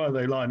strange. Why are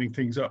they lining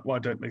things up? Why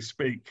don't they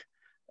speak?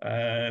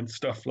 And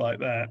stuff like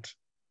that,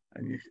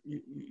 and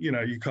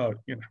you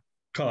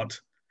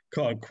can't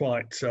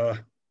quite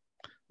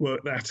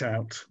work that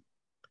out.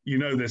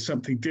 There's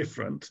something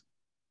different,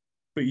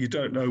 but you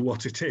don't know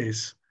what it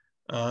is.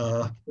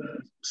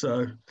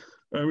 So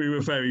we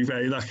were very,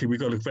 very lucky. We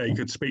got a very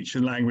good speech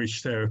and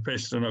language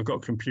therapist, and I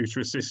got computer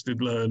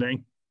assisted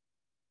learning,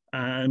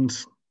 and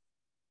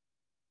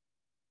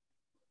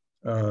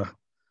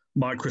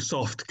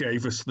Microsoft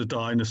gave us the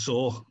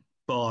dinosaur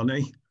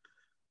Barney,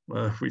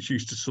 which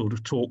used to sort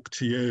of talk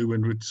to you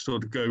and would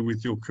sort of go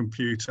with your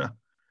computer.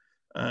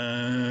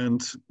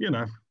 And,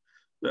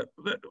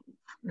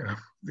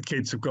 the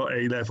kids have got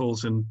A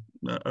levels and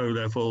O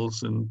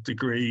levels and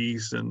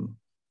degrees, and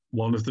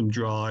one of them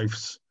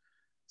drives.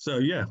 So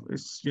yeah,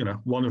 it's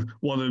one of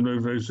them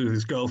was with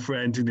his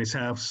girlfriend in his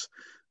house,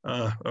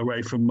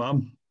 away from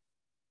mum.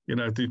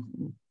 The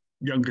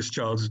youngest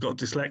child has got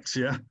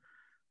dyslexia,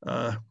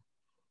 uh,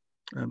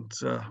 and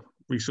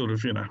we sort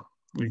of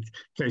we, in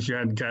case you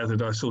hadn't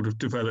gathered, I sort of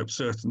developed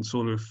certain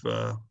sort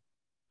of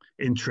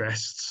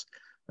interests,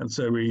 and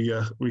so we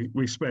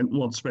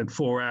spent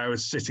 4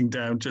 hours sitting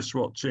down just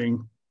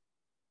watching.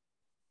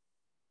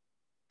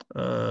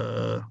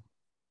 What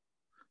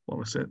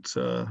was it?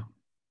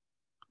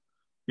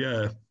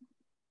 Yeah,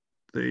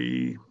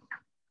 the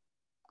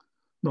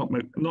not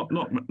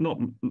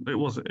it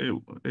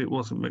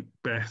wasn't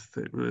Macbeth.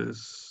 It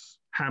was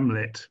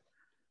Hamlet.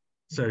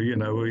 So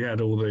we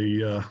had all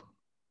the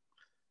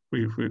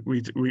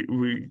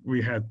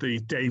we had the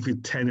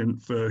David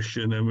Tennant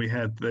version, and we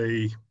had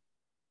the,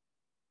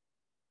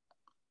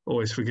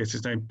 always forget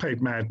his name,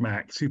 played Mad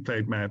Max. Who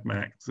played Mad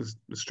Max? The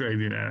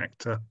Australian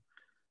actor.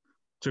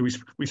 So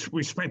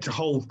we spent a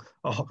whole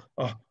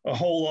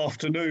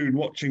afternoon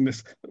watching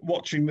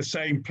the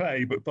same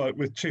play, but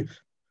with two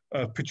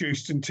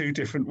produced in two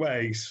different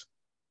ways,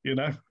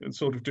 and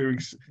sort of doing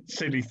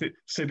silly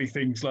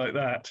things like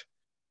that.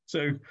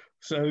 So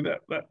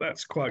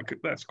that's quite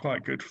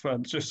good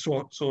fun. Just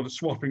sort of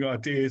swapping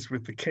ideas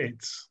with the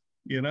kids,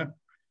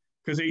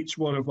 because each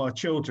one of my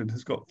children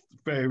has got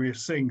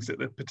various things that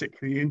they're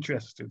particularly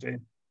interested in.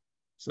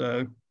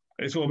 So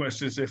it's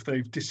almost as if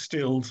they've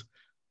distilled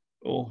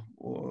or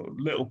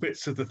little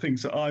bits of the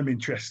things that I'm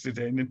interested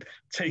in and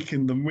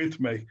taken them with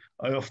me.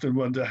 I often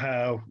wonder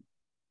how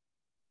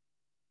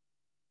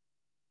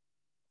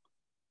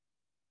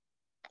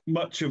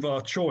much of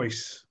our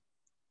choice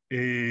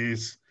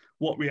is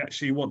what we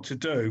actually want to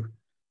do,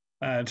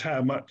 and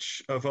how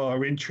much of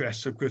our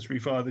interests are because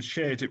we've either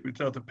shared it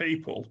with other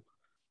people,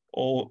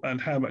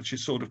 and how much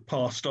is sort of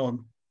passed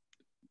on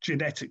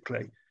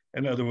genetically.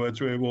 In other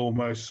words, we're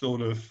almost sort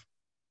of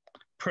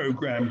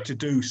programmed to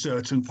do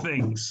certain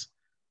things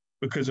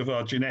because of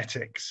our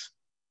genetics.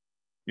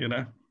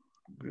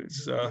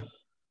 It's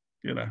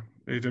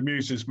it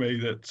amuses me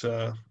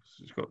that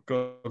she's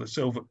got a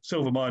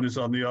silver miners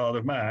on the Isle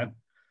of Man,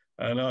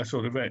 and I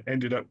sort of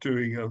ended up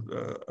doing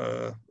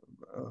a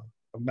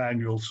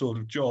manual sort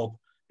of job,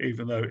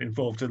 even though it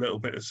involved a little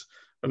bit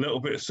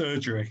of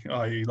surgery,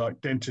 i.e.,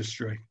 like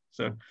dentistry.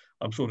 So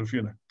I'm sort of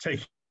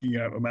taking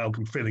out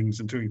amalgam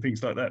fillings and doing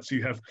things like that. So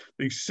you have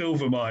these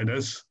silver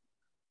miners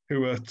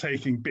who are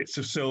taking bits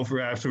of silver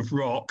out of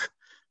rock,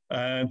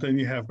 and then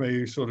you have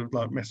me sort of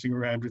like messing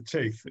around with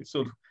teeth. It's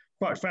sort of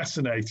quite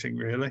fascinating,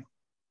 really.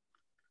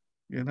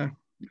 So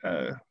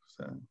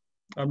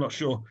I'm not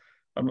sure.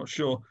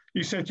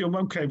 You said your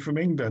mum came from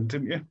England,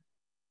 didn't you?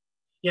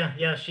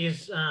 Yeah.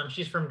 She's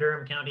from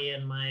Durham County,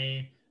 and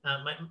my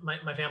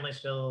family's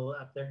still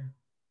up there.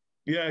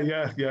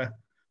 Yeah.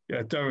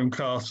 Durham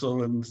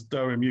Castle and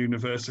Durham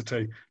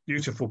University,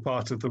 beautiful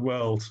part of the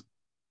world,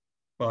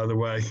 by the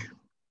way.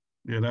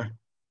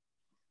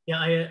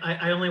 Yeah,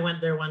 I only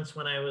went there once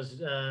when I was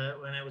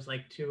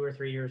like 2 or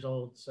 3 years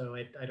old, so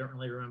I don't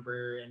really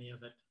remember any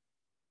of it.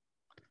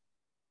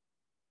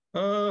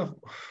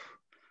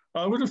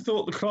 I would have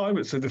thought the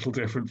climate's a little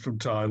different from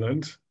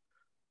Thailand,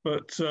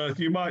 but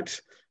you might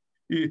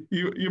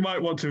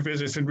want to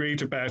visit and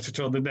read about it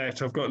on the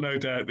net. I've got no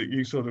doubt that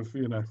you sort of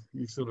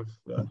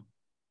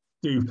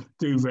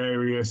do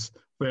various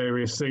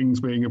things,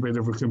 being a bit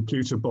of a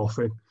computer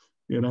boffin.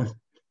 Yeah.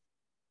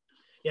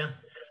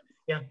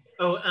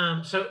 Oh,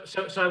 so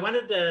I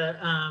wanted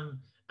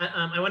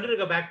to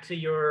go back to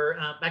your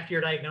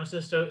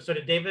diagnosis. So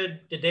did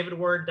David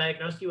Ward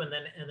diagnose you, and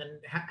then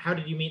how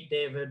did you meet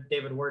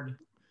David Ward?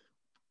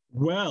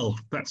 Well,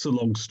 that's a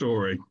long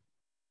story.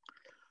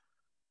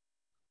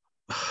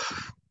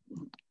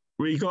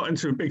 We got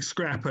into a big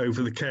scrap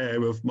over the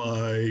care of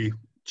my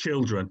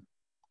children.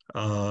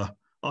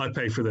 I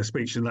paid for their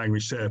speech and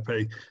language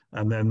therapy,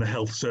 and then the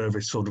health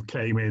service sort of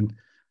came in,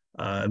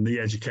 and the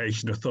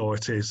education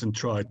authorities, and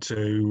tried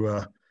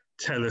to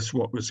tell us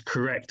what was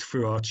correct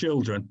for our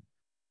children.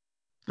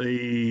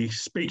 The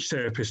speech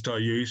therapist I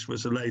used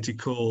was a lady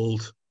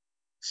called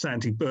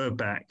Sandy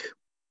Burback,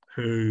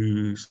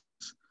 who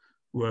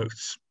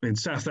worked in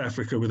South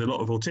Africa with a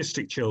lot of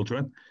autistic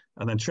children,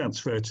 and then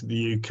transferred to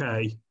the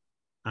UK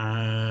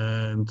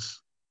and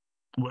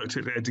worked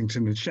at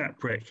Eddington and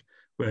Shatrick,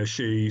 where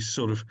she's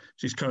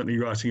currently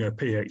writing her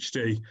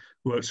PhD,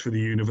 works for the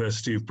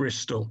University of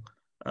Bristol,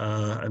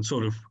 and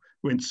sort of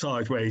went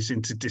sideways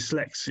into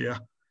dyslexia,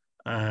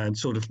 and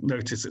sort of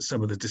noticed that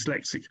some of the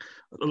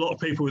a lot of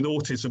people with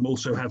autism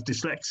also have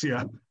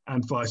dyslexia,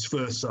 and vice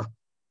versa.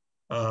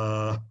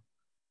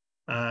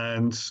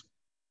 And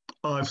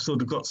I've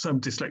sort of got some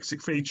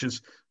dyslexic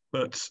features,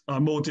 but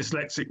I'm more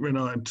dyslexic when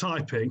I'm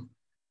typing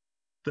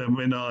than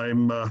when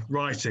I'm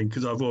writing,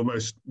 because I've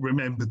almost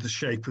remembered the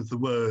shape of the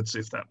words,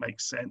 if that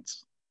makes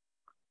sense.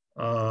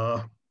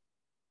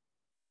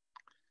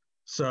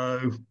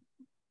 So,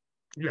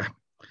 yeah,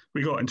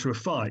 we got into a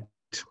fight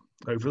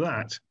over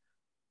that.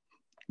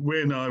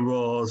 When I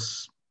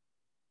was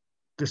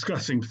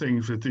discussing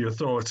things with the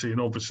authority, and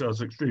obviously I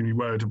was extremely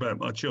worried about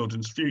my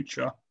children's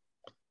future,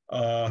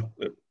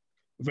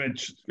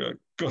 Eventually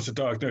got a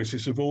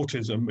diagnosis of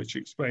autism, which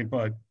explained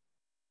my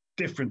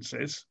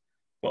differences,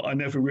 but I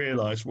never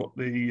realized what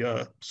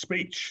the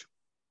speech,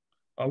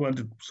 I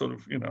wondered sort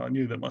of, I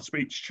knew that my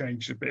speech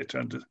changed a bit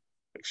under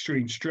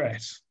extreme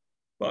stress,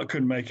 but I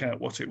couldn't make out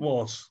what it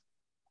was.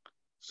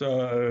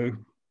 So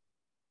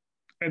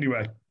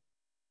anyway,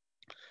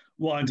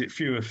 wind it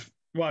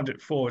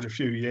forward a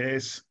few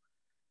years,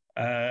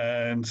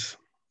 and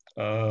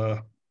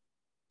I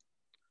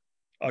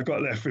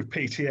got left with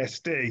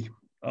PTSD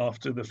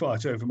after the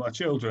fight over my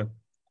children.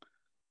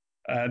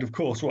 And of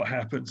course, what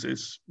happens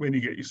is when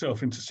you get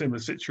yourself into similar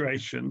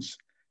situations,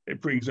 it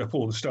brings up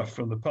all the stuff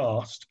from the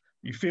past.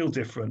 You feel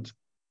different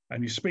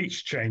and your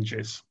speech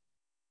changes.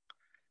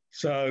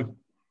 So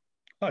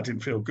I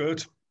didn't feel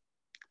good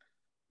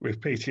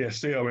with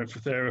PTSD. I went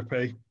for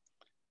therapy.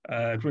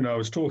 And when I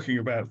was talking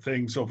about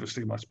things,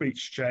 obviously my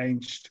speech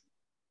changed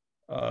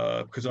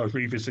because I was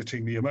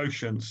revisiting the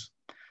emotions.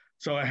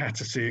 So I had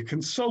to see a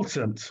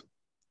consultant,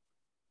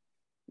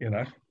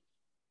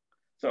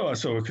 So I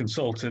saw a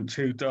consultant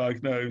who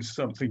diagnosed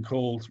something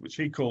which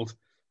he called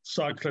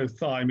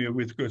cyclothymia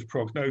with good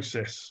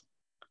prognosis.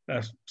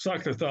 Now,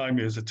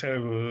 cyclothymia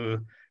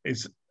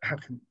is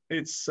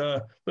it's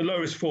the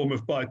lowest form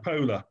of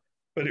bipolar,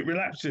 but it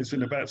relapses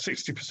in about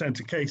 60%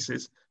 of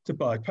cases to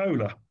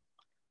bipolar.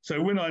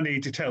 So when I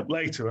needed help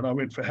later and I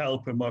went for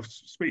help and my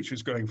speech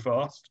was going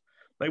fast,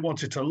 they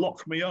wanted to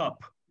lock me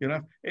up.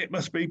 It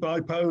must be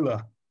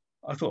bipolar.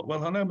 I thought,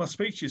 well, I know my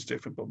speech is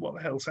different, but what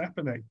the hell's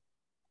happening?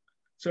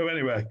 So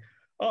anyway,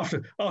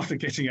 after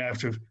getting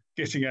out of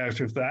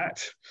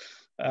that,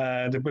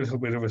 and a little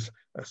bit of a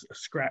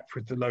scrap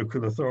with the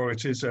local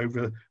authorities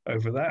over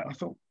that, I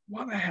thought,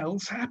 what the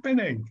hell's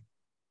happening?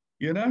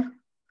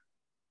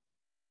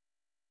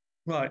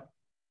 Right,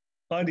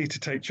 I need to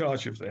take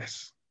charge of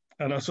this.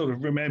 And I sort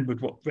of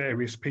remembered what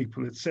various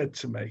people had said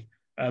to me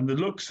and the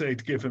looks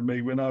they'd given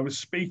me when I was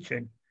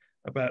speaking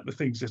about the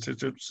things that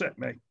had upset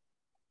me,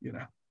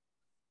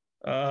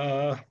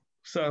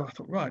 So I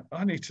thought, right,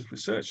 I need to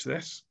research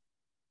this,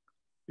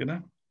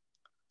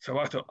 So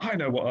I thought, I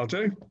know what I'll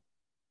do.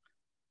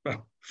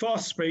 Well,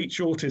 fast speech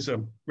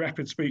autism,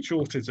 rapid speech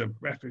autism,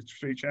 rapid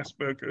speech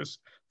Asperger's,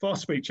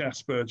 fast speech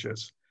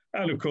Asperger's.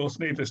 And of course,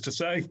 needless to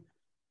say,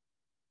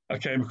 I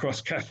came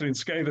across Kathleen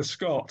Scaler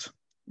Scott,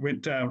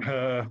 went down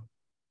her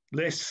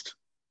list.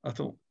 I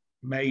thought,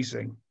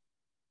 amazing,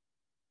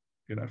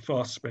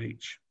 fast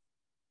speech,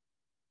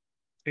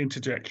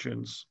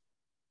 interjections,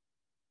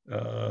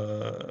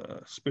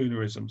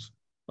 spoonerisms.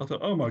 I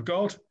thought, oh my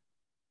God,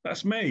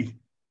 that's me.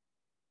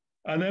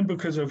 And then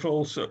because of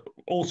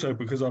also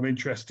because I'm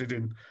interested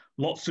in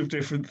lots of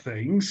different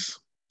things,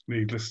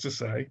 needless to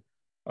say,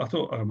 I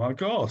thought, oh my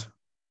God,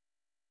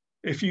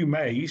 if you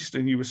mazed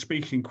and you were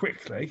speaking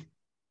quickly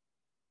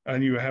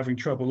and you were having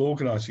trouble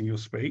organizing your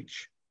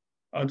speech,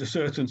 under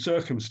certain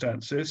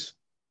circumstances,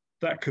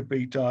 that could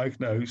be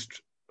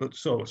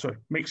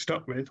mixed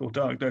up with or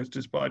diagnosed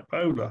as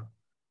bipolar,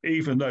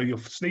 even though your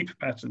sleep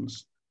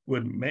patterns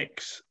wouldn't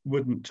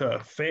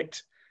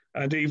fit,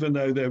 and even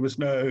though there was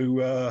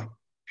no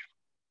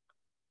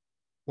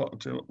what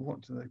do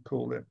they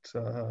call it?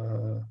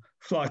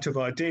 Flight of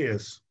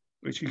ideas,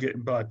 which you get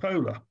in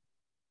bipolar.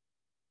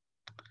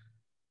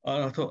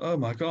 And I thought, oh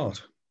my God.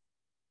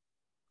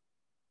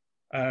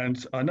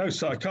 And I know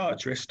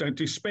psychiatrists don't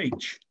do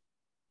speech.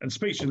 And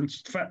speech and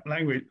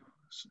language,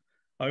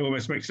 I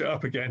almost mixed it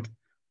up again.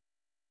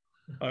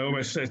 I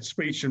almost said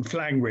speech and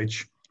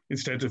language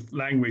instead of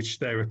language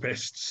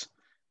therapists.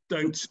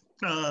 Don't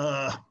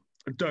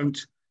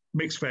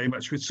mix very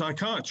much with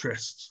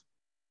psychiatrists.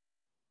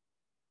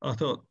 I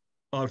thought,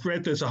 I've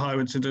read there's a higher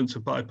incidence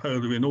of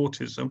bipolar in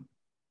autism.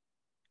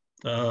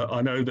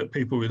 I know that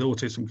people with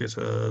autism get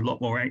a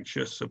lot more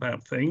anxious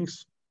about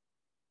things.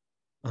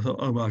 I thought,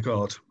 oh my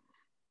God,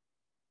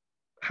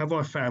 have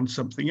I found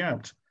something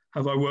out?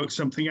 Have I worked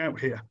something out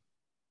here?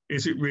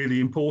 Is it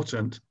really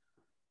important?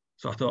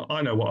 So I thought,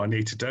 I know what I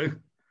need to do.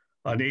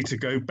 I need to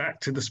go back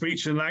to the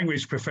speech and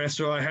language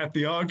professor I had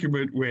the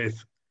argument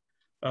with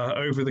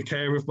over the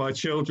care of my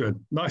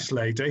children. Nice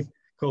lady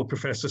called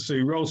Professor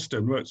Sue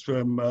Ralston, works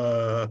from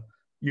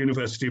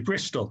University of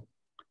Bristol.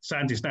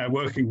 Sandy's now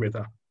working with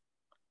her.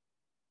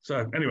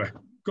 So anyway,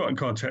 got in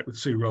contact with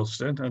Sue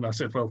Ralston and I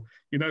said, well,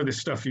 this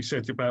stuff you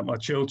said about my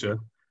children,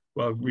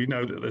 well, we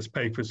know that there's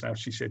papers now.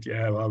 She said,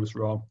 yeah, I was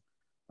wrong.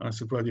 And I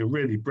said, well, you're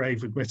really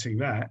brave admitting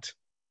that.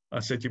 I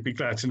said, you'd be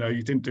glad to know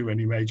you didn't do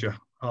any major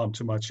harm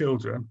to my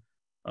children.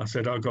 I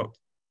said, I got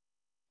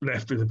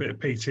left with a bit of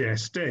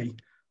PTSD.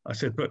 I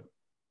said, but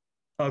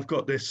I've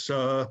got this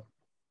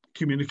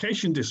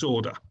communication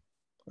disorder.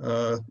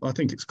 I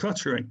think it's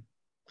cluttering.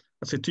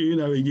 I said, do you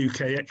know a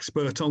UK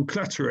expert on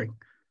cluttering?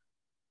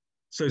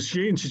 So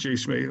she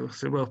introduced me. I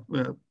said, well,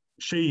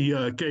 she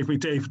gave me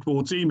David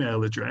Ward's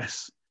email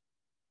address.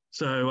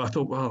 So I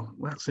thought, well,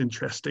 that's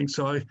interesting.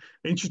 So I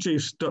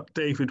introduced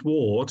David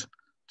Ward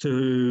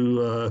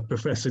to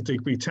Professor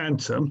Digby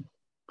Tantum,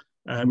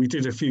 and we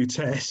did a few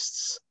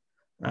tests.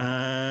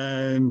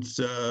 And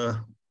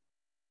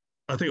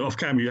I think off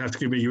camera, you have to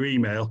give me your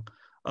email.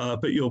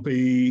 but you'll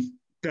be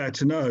glad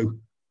to know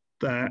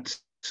that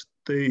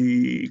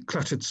the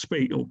cluttered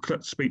speech or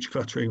speech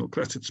cluttering or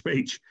cluttered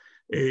speech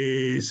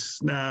is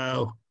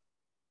now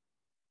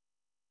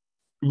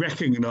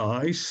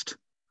recognised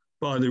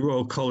by the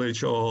Royal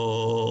College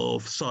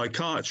of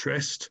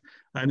Psychiatrists,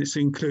 and it's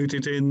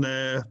included in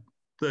their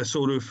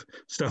sort of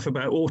stuff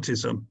about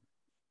autism.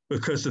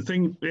 Because the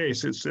thing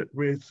is that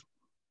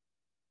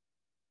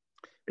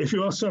if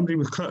you ask somebody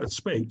with cluttered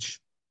speech,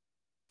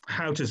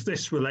 how does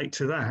this relate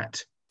to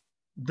that?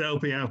 They'll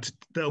be able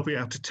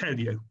to tell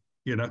you.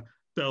 You know,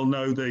 they'll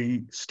know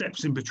the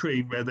steps in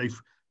between where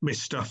they've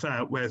missed stuff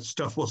out, where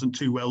stuff wasn't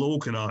too well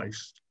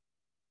organised.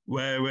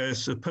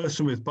 Whereas a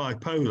person with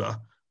bipolar,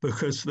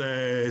 because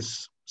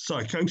there's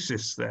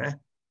psychosis there,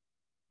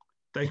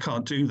 they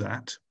can't do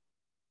that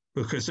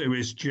because there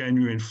is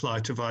genuine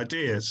flight of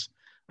ideas.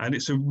 And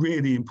it's a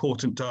really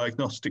important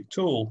diagnostic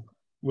tool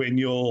when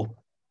you're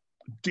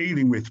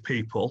dealing with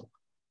people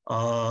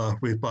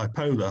with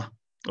bipolar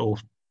or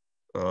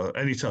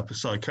any type of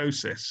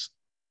psychosis,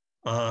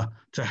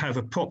 to have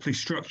a properly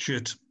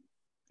structured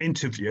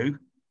interview,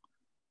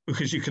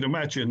 because you can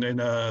imagine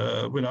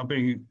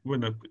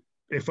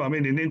if I'm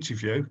in an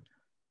interview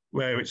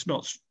where it's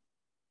not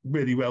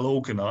really well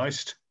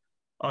organised,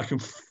 I can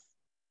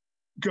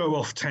go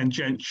off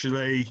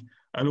tangentially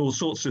and all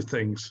sorts of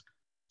things.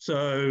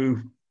 So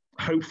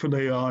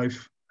hopefully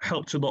I've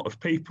helped a lot of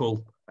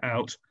people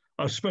out.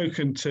 I've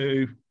spoken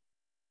to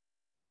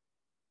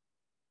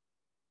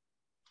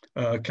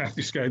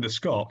Kathy Scaler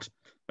Scott,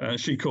 and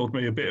she called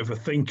me a bit of a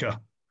thinker,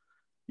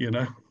 you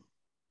know.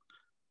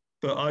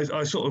 But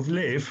I sort of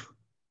live,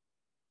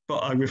 but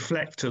I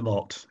reflect a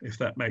lot, if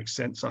that makes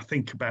sense. I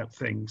think about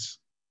things,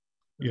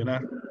 you know,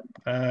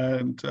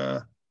 and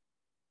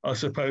I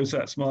suppose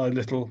that's my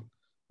little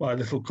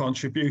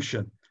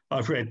contribution.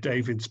 I've read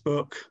David's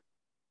book.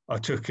 I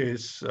took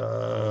his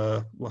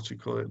what do you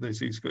call it?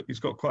 He's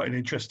got quite an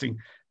interesting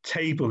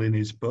table in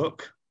his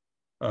book,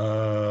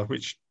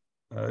 which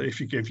if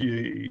you give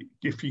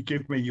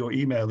me your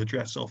email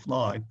address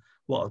offline,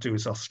 what I'll do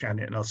is I'll scan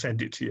it and I'll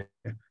send it to you.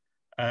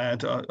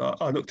 And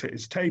I looked at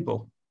his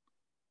table,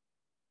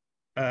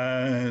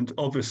 and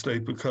obviously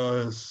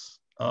because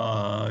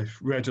I've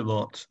read a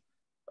lot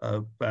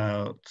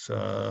about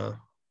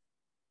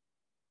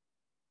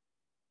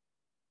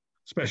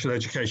special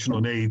educational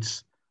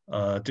needs,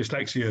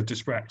 dyslexia,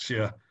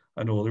 dyspraxia,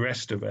 and all the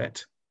rest of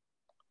it,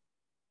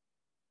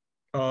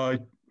 I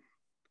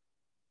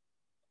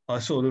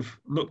sort of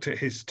looked at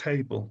his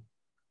table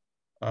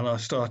and I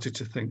started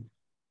to think,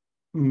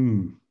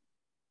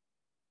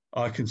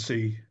 I can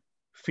see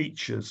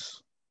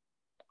features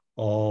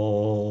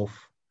of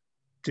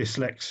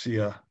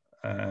dyslexia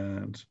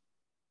and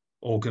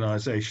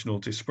organizational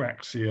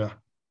dyspraxia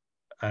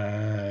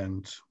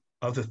and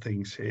other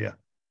things here.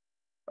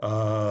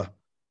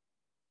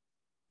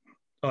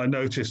 I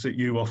noticed that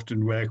you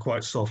often wear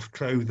quite soft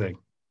clothing,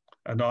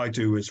 and I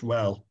do as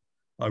well.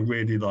 I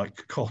really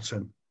like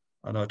cotton,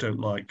 and I don't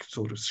like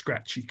sort of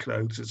scratchy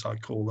clothes, as I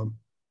call them.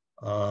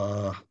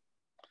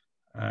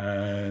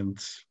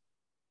 And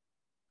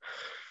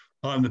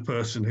I'm the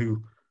person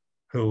who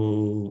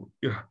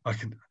you know,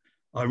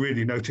 I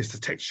really notice the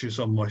textures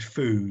on my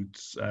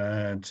foods,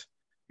 and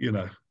you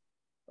know,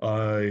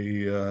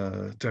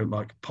 I don't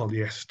like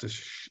polyester.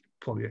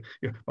 You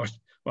know,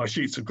 my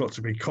sheets have got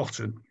to be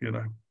cotton, you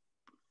know,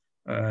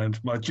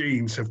 and my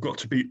jeans have got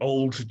to be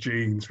old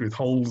jeans with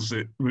holes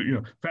in, you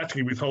know,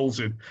 practically with holes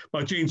in.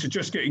 My jeans are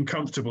just getting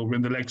comfortable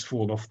when the legs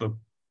fall off them,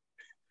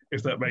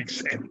 if that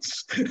makes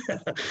sense.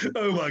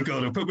 Oh my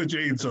God, I put my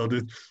jeans on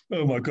and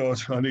oh my God,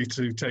 I need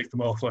to take them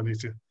off. I need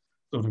to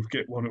sort of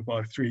get one of my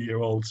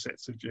 3-year-old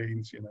sets of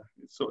jeans, you know.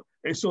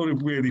 It's sort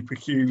of really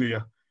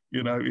peculiar,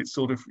 you know. It's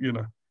sort of, you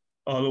know,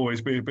 I'll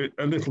always be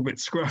a little bit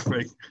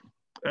scruffy,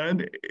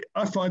 and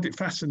I find it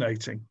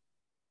fascinating.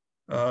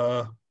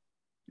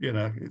 You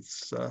know,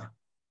 it's.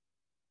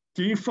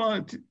 Do you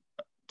find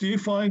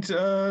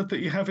that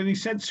you have any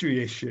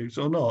sensory issues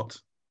or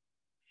not?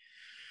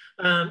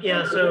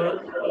 Yeah, so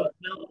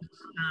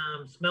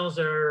smells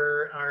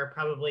are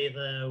probably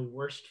the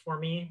worst for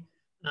me,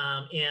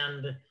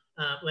 and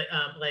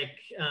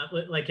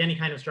like any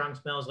kind of strong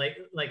smells,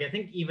 like I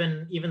think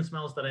even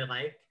smells that I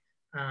like,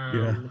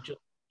 Yeah.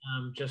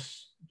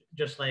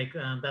 just like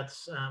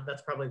that's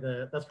probably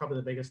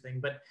the biggest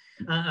thing. But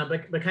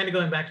kind of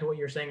going back to what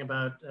you're saying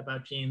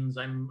about jeans,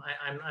 I'm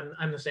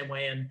the same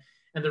way, and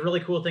the really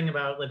cool thing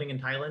about living in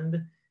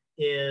Thailand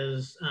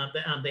is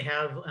they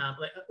have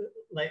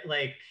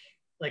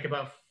like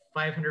about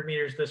 500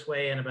 meters this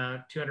way and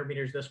about 200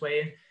 meters this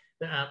way.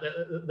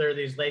 There are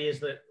these ladies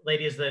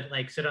that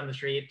like sit on the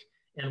street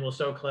and will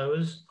sew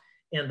clothes,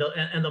 and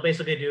they'll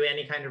basically do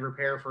any kind of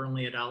repair for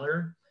only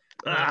 $1.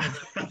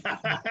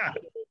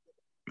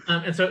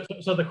 And so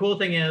the cool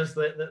thing is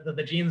that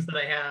the jeans that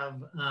I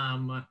have,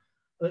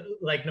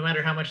 like no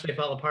matter how much they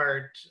fall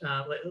apart,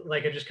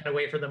 like I just kind of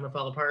wait for them to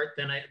fall apart.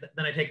 Then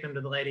I take them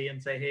to the lady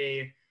and say,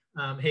 hey,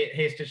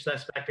 stitch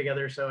that back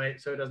together so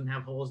it doesn't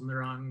have holes in the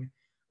wrong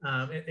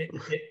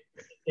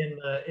in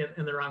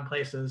the wrong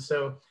places.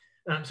 So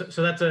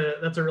so that's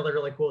a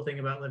really cool thing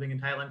about living in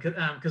Thailand,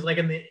 because like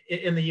in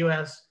the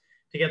U.S.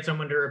 to get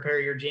someone to repair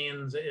your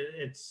jeans,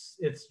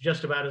 it's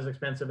just about as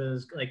expensive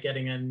as like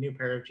getting a new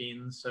pair of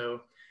jeans.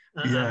 So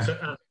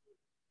Yeah.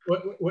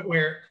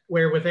 where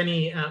with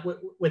any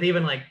with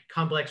even like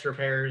complex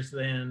repairs,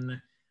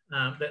 then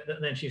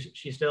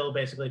she's still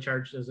basically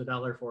charged as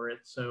 $1 for it.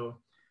 So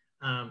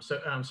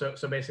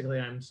basically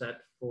I'm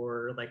set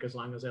for like as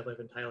long as I live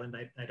in Thailand,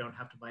 I don't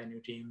have to buy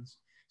new jeans.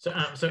 So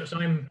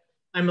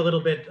I'm a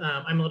little bit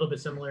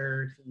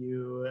similar to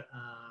you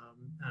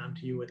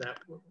with that.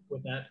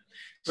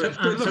 So,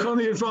 But look, on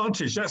the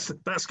advantage, that's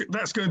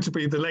going to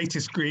be the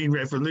latest green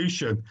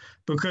revolution,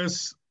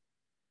 because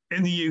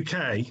in the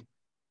UK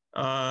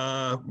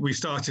we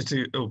started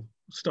to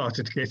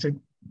get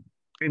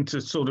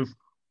into sort of,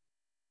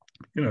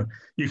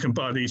 you can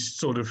buy these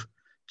sort of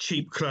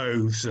cheap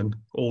clothes and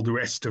all the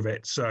rest of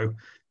it. So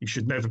you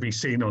should never be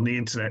seen on the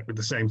internet with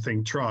the same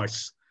thing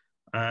twice.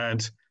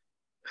 And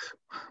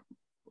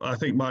I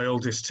think my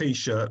oldest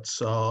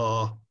T-shirts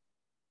are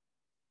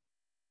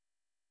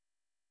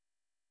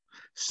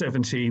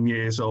 17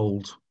 years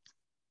old.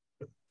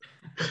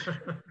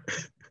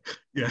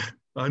 Yeah,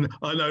 I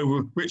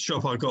know which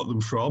shop I got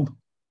them from,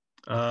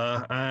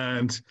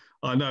 and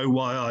I know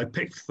why I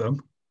picked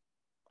them.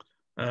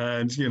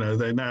 And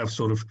they're now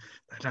sort of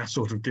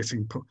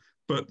getting,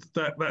 but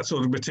that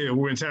sort of material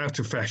went out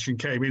of fashion,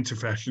 came into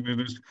fashion,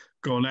 and has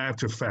gone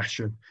out of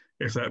fashion,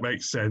 if that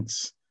makes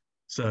sense.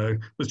 So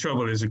the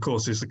trouble is, of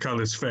course, is the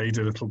colours fade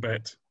a little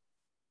bit,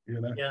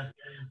 Yeah.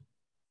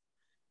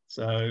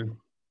 So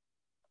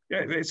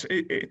yeah,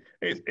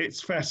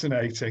 it's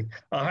fascinating.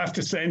 I'll have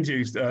to send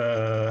you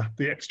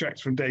the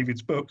extracts from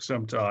David's book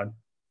sometime,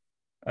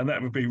 and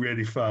that would be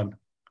really fun.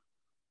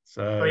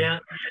 So. Oh yeah,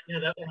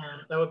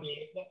 that would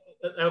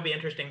be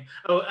interesting.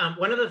 Oh,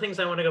 one of the things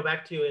I want to go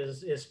back to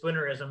is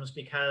spoonerisms,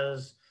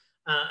 because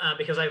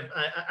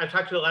I've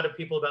talked to a lot of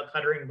people about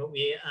cluttering, but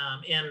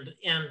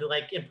and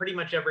like in pretty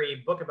much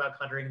every book about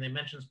cluttering they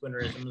mention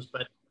spoonerisms,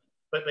 but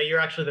you're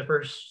actually the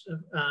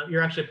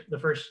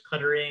first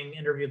cluttering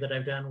interview that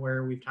I've done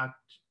where we've talked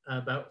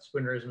about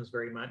spoonerisms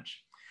very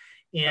much,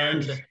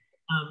 and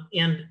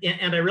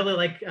I really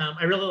like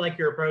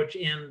your approach,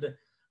 and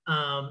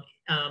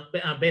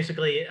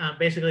basically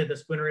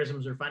the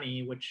spoonerisms are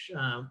funny,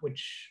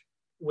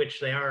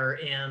 which they are,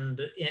 and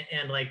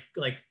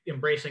like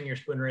embracing your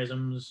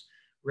spoonerisms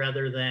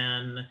rather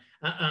than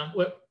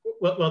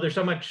well there's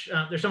so much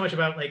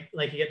about like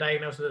you get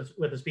diagnosed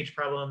with a speech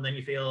problem, then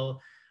you feel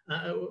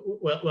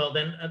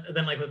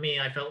then like with me,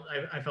 I felt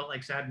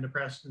like sad and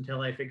depressed until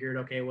I figured,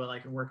 okay, well I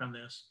can work on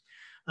this,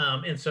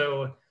 and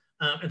so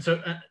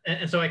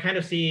I kind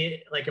of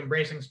see like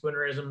embracing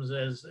spoonerisms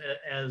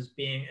as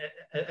being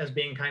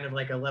kind of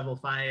like a level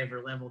 5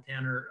 or level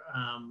 10 or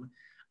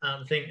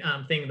thing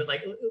that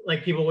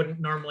like people wouldn't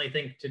normally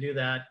think to do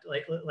that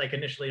like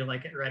initially,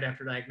 like right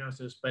after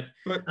diagnosis, but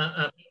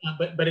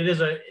it is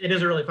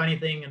a really funny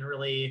thing, and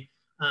really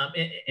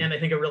and I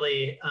think a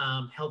really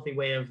healthy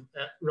way of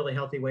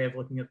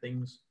looking at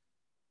things.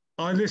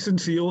 I listen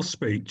to your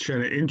speech,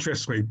 and it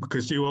interests me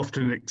because you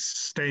often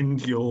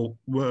extend your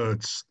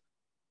words,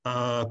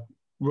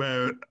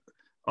 where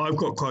I've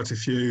got quite a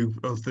few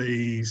of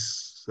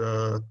these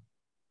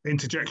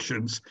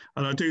interjections,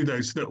 and I do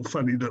those little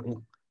funny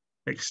little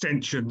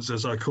extensions,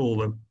 as I call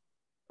them.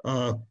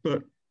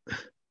 But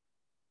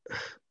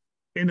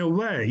in a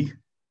way,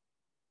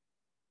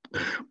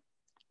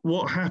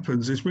 what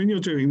happens is when you're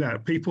doing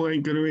that, people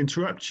ain't going to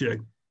interrupt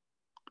you.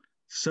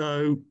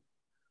 So,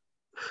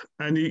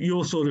 and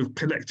you're sort of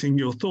collecting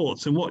your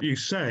thoughts, and what you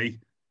say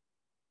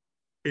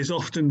is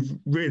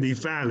often really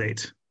valid.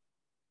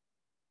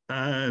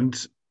 And,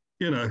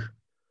 how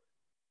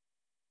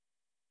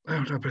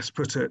would I best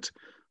put it?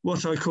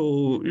 What I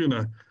call,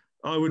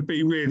 I would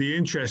be really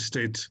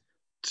interested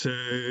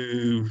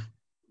to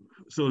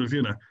sort of,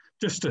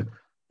 just to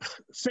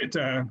sit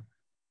down,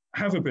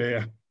 have a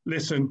beer,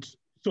 listen,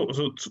 talk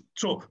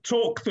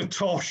the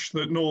tosh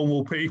that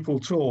normal people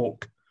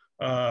talk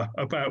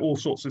about all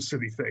sorts of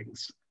silly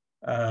things,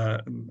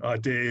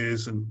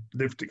 ideas and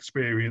lived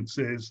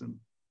experiences and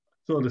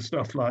sort of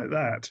stuff like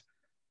that.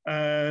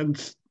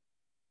 And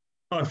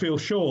I feel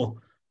sure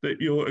that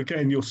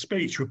your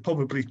speech would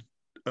probably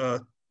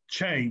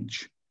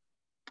change.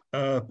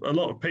 A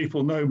lot of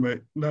people know me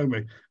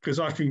because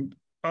I can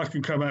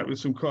come out with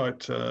some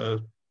quite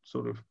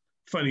sort of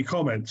funny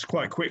comments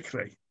quite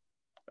quickly.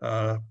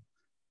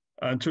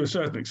 And to a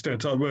certain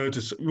extent, I word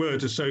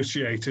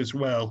associate as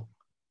well.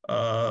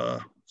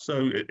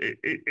 So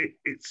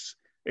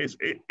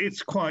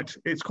it's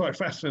quite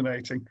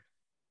fascinating.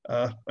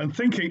 And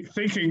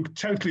thinking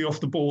totally off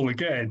the ball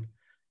again,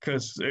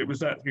 because it was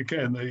that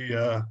again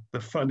the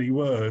funny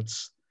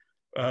words.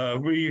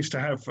 We used to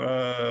have what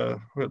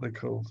are they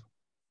called?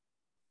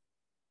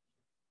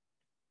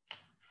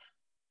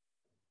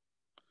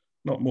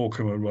 Not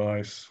Morecambe and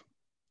Rice.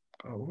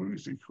 Oh, what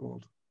is he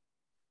called? I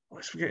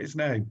always forget his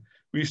name.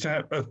 We used to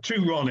have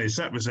two Ronnies,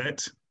 that was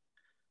it.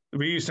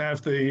 We used to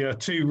have the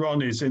two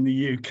Ronnies in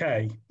the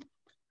UK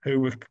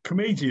who were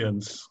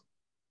comedians.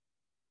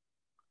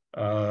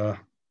 Uh,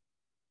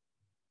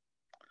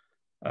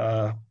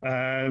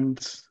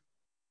 and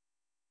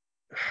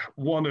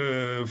one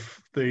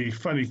of the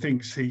funny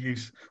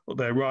things what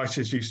their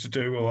writers used to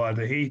do, or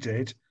either he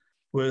did,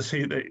 was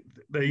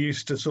they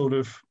used to sort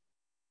of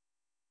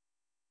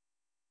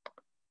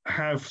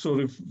have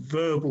sort of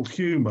verbal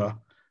humour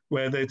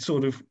where they'd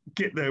sort of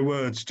get their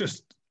words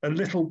just a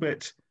little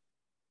bit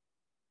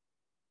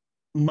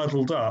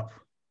muddled up.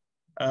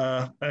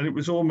 And it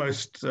was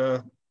almost,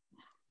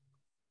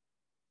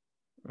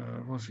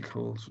 what's he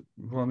called?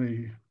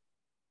 Ronnie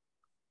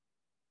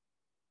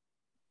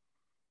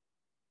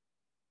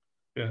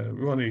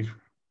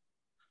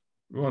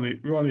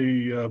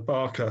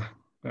Barker,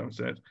 that was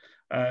it.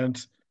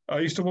 And I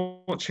used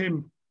to watch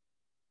him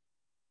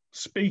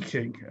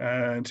speaking,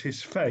 and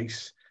his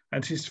face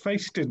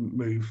didn't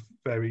move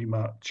very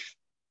much.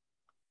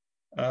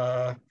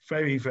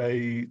 Very,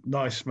 very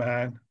nice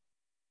man.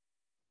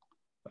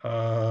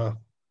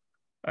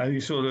 And he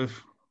sort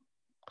of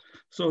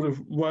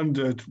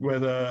wondered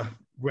whether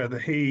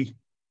he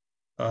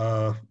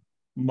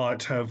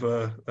might have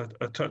a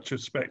touch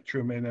of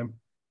spectrum in him.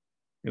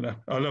 You know,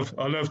 I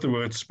love the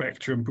word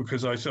spectrum,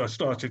 because I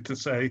started to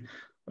say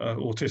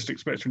autistic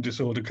spectrum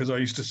disorder, because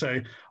I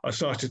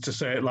started to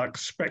say it like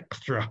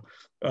Spectra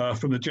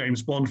from the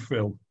James Bond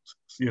film.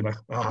 You know,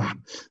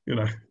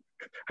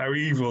 how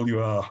evil you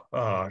are.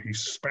 He's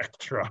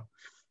Spectra.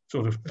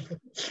 Sort of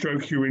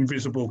stroke your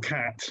invisible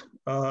cat.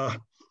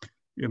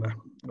 You know,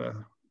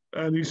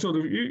 and you sort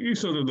of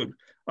look.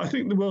 I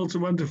think the world's a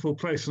wonderful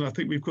place, and I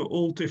think we've got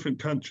all different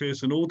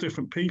countries and all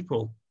different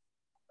people,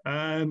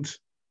 and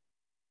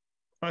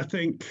I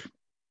think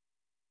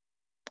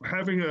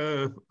having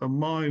a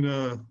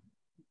minor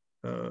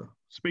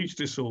speech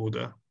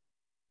disorder,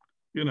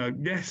 you know,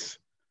 yes,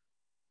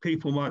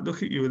 people might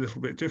look at you a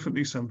little bit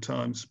differently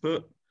sometimes,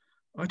 but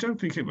I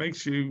don't think it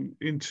makes you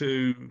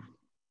into.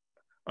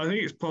 I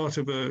think it's part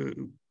of a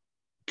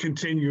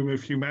continuum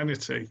of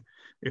humanity,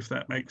 if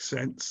that makes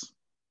sense.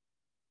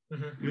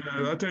 Mm-hmm. You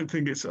know, I don't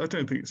think it's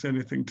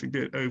anything to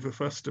get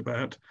overfussed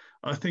about.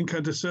 I think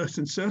under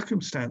certain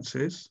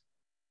circumstances,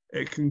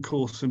 it can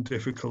cause some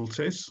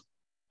difficulties,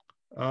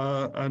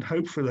 and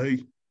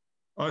hopefully,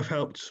 I've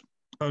helped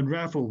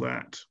unravel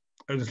that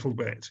a little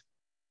bit.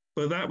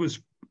 But that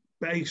was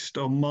based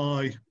on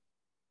my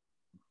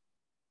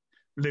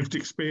lived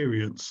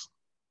experience.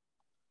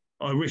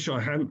 I wish I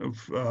hadn't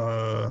have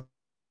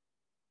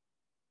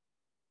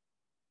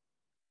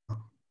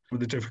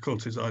the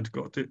difficulties I'd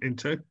got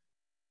into.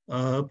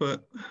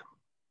 But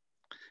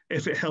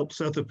if it helps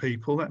other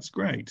people, that's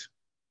great.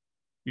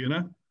 You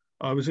know,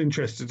 I was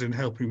interested in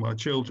helping my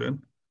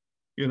children.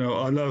 You know,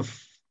 I love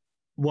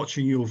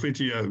watching your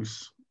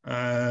videos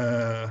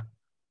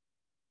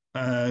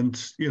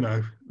and, you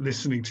know,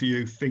 listening to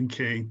you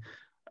thinking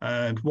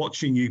and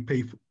watching you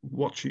people,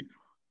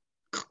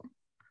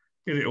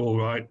 get it all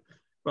right.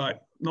 Right,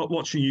 not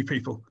watching you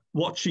people,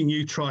 watching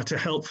you try to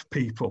help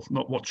people,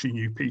 not watching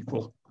you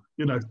people.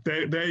 You know,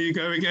 there you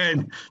go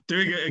again,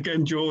 doing it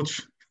again,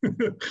 George.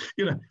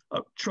 You know,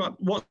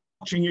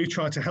 watching you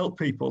try to help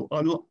people.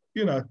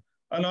 You know,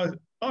 and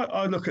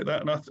I look at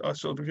that and I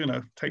sort of, you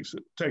know, take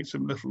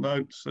some little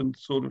notes and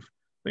sort of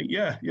think,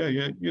 yeah,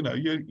 you know,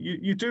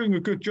 you're doing a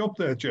good job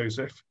there,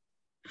 Joseph.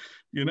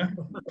 You know,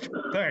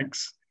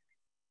 thanks.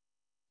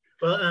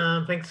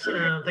 Well, thanks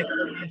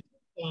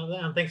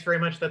very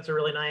much. That's a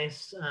really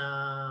nice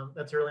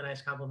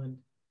compliment.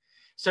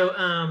 So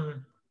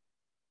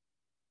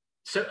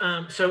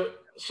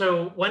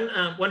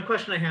one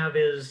question I have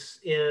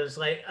is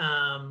like,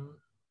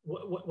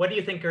 what do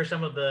you think are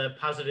some of the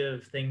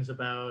positive things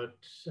about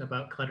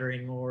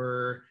cluttering,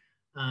 or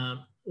like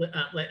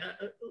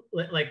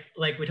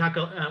we talk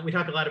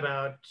a lot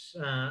about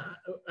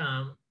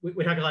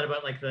we talk a lot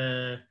about like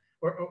the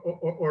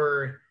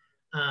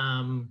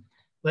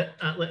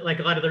like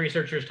a lot of the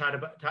researchers talk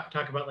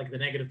about like the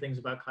negative things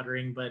about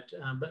cluttering, but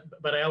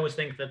I always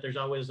think that there's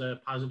always a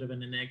positive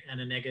and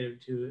a negative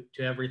to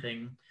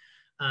everything.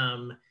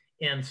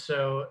 And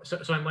so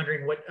I'm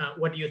wondering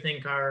what do you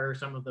think are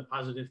some of the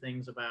positive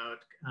things about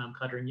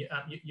cluttering?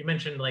 You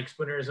mentioned like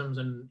spoonerisms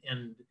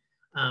and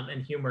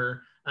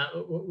humor.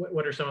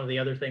 What are some of the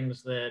other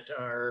things that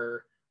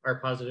are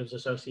positives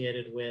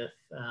associated with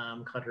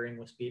cluttering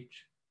with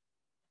speech?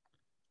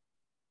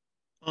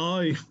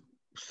 I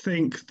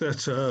think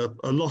that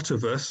a lot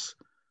of us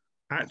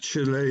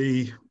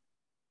actually,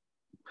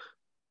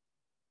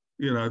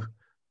 you know,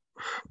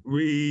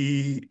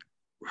 we're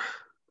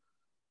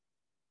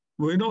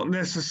not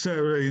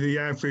necessarily the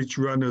average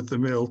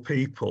run-of-the-mill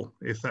people,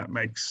 if that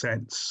makes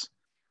sense.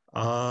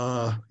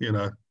 You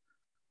know,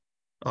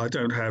 I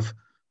don't have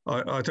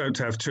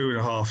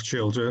 2.5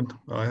 children.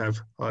 I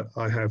have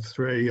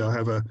 3. I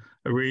have a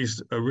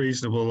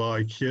reasonable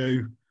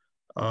IQ.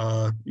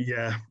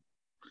 Yeah,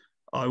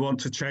 I want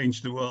to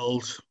change the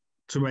world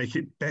to make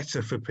it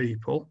better for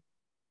people,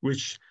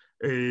 which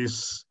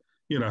is,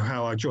 you know,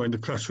 how I joined the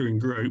cluttering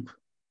group.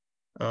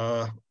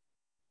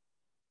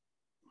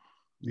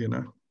 You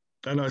know,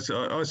 and I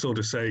sort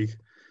of say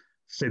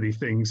silly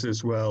things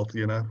as well,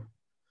 you know.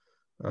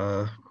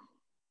 Uh,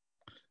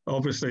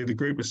 Obviously, the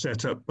group was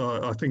set up by,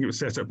 I think it was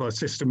set up by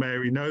Sister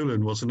Mary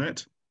Nolan, wasn't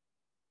it?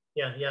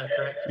 Yeah, yeah,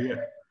 correct.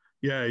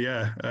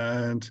 Yeah.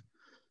 And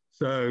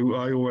so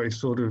I always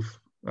sort of,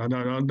 I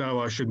know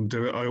I shouldn't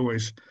do it. I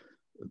always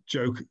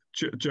joke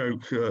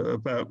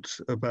about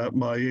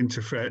my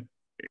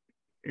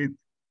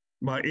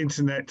my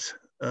internet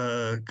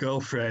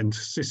girlfriend,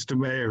 Sister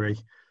Mary,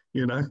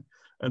 you know,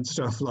 and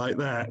stuff like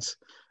that.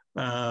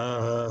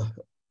 Uh,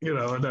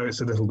 I know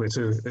it's a little bit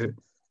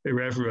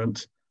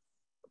irreverent,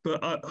 but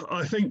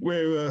I think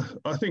we're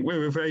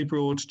a very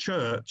broad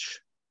church.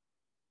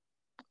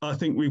 I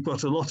think we've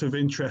got a lot of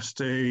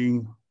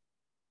interesting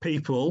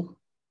people,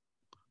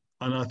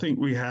 and I think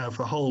we have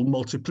a whole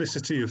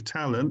multiplicity of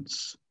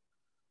talents.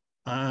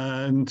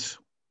 And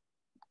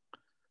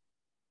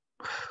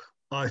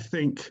I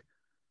think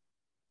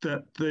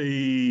that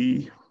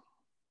the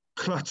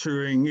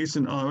cluttering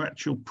isn't our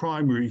actual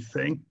primary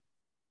thing.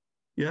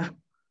 Yeah.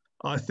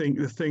 I think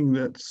the thing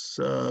that's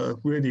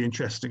really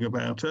interesting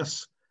about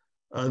us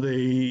are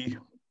the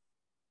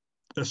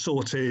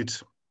assorted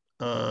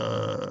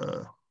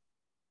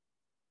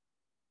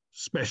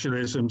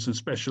specialisms and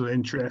special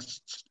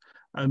interests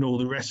and all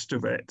the rest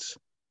of it.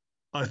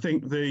 I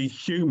think the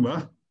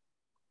humour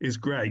is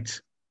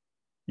great.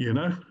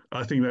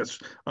 I think that's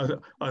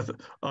the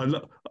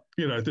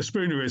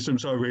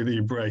spoonerisms I really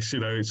embrace.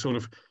 It's sort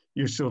of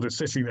you're sort of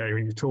sitting there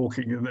and you're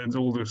talking, and then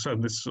all of a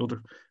sudden this sort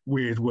of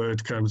weird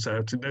word comes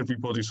out, and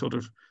everybody sort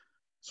of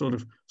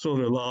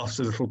laughs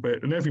a little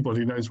bit, and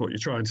everybody knows what you're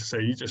trying to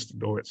say. You just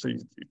ignore it. So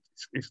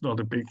it's not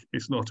a big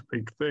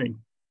thing.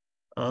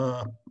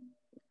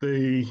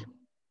 The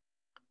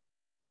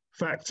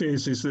fact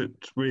is that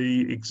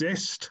we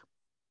exist,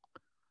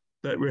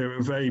 that we're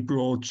a very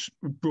broad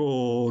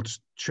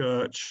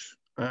church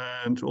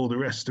and all the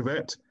rest of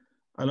it.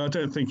 And I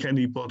don't think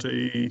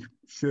anybody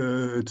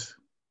should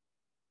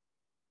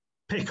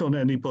pick on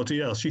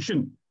anybody else. You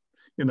shouldn't,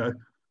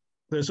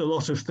 there's a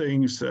lot of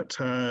things that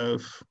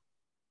have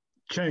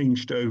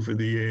changed over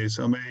the years.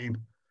 I mean,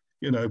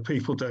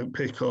 people don't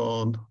pick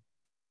on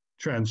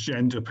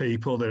transgender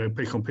people, they don't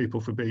pick on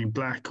people for being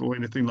black or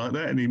anything like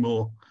that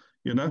anymore,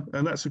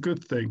 and that's a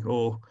good thing.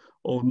 Or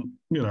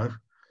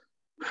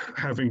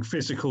having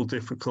physical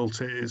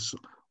difficulties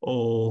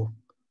or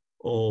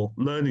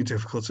learning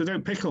difficulties. They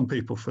don't pick on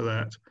people for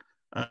that.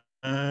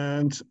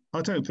 And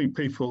I don't think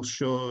people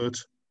should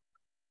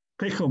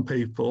pick on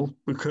people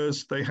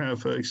because they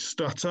have a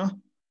stutter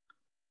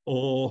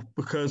or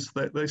because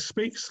they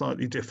speak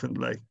slightly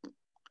differently.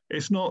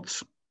 It's not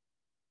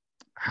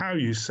how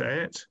you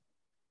say it,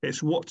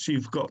 it's what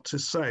you've got to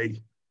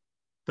say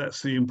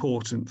that's the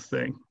important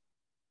thing.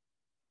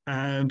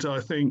 And I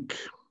think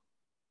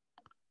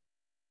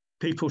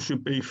people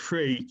should be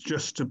free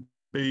just to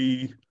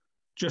be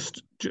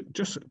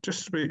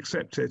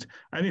accepted.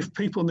 And if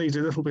people need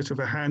a little bit of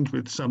a hand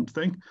with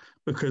something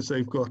because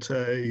they've got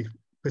a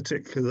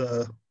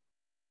particular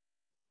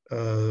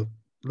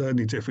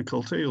learning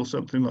difficulty or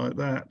something like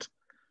that,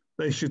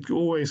 they should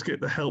always get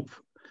the help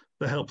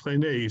they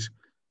need.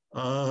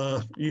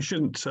 You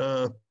shouldn't.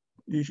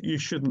 You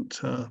shouldn't.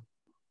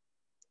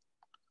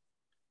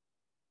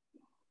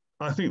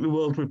 I think the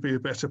world would be a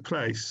better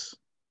place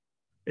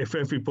if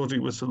everybody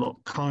was a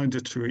lot kinder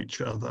to each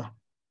other.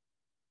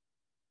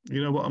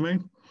 You know what I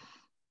mean?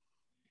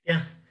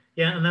 Yeah,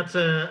 and that's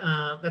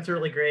a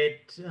really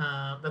great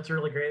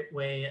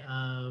way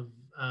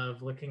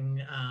of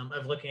looking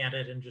at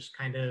it and just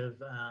kind of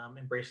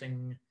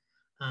embracing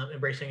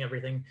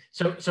everything.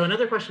 So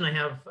another question I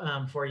have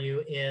for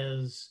you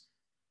is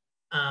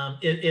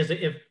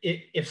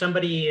if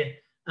somebody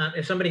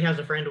has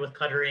a friend with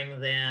cluttering,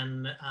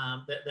 then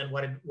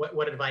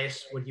what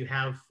advice would you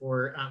have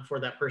for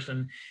that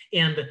person?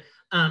 And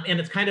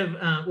it's kind of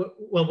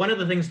well, one of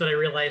the things that I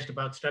realized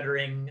about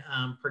stuttering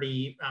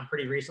pretty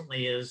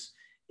recently is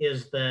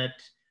that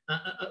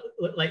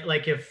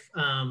like if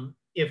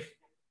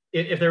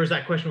there was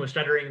that question with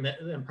stuttering,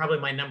 then probably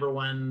my number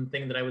one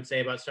thing that I would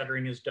say about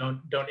stuttering is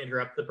don't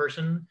interrupt the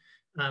person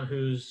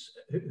who's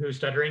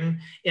stuttering,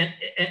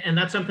 and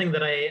that's something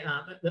that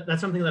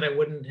I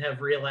wouldn't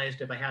have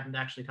realized if I hadn't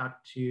actually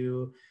talked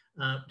to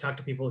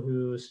people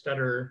who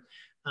stutter,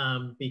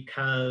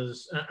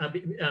 because I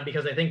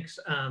think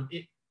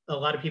a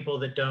lot of people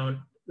that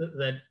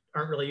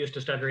aren't really used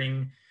to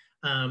stuttering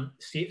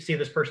see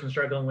this person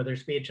struggling with their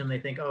speech, and they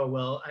think, oh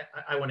well,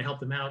 I want to help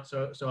them out,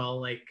 so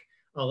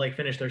I'll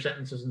finish their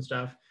sentences and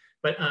stuff.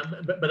 But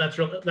that's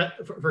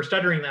for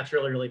stuttering, that's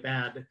really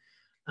bad.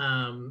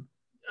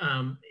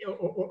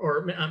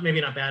 Or maybe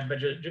not bad, but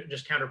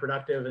just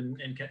counterproductive,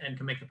 and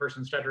can make the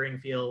person stuttering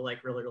feel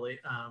like really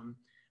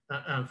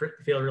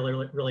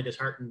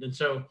disheartened. And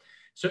so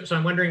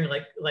I'm wondering,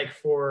 like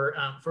for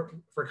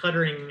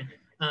cluttering,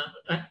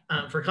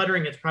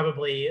 it's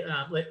probably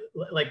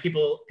like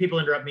people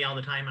interrupt me all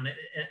the time,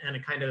 and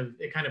it kind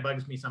of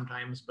bugs me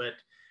sometimes, but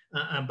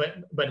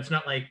it's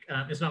not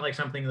like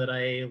something that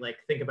I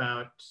think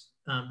about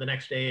the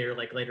next day or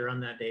later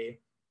on that day.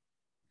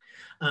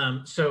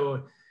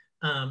 So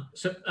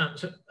So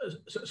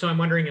I'm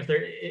wondering if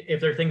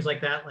there are things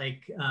like that,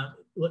 like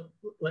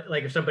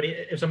if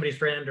somebody's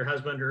friend or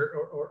husband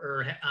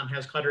or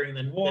has cluttering,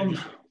 then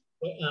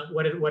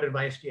what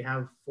advice do you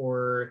have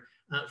for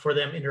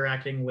them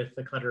interacting with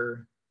the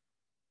clutter?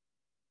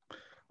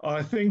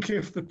 I think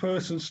if the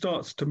person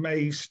starts to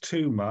maze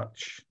too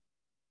much,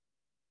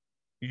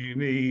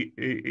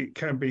 it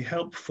can be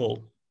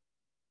helpful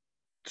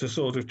to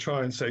sort of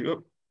try and say,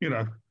 oh, you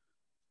know,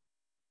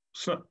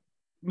 so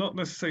not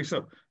necessarily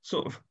so,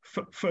 sort of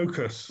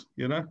focus,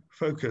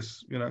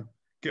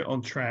 get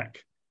on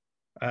track.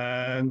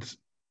 And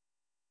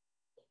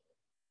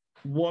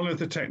one of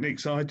the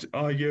techniques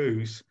I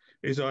use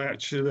is I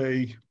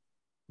actually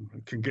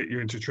can get you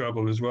into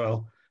trouble as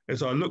well,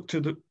 is I look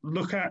at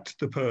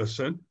the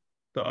person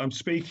that I'm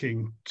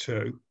speaking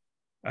to,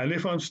 and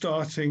if I'm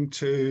starting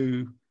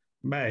to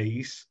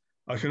maze,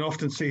 I can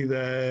often see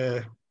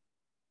their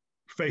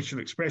facial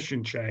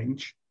expression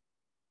change,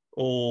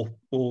 or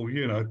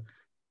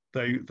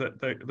they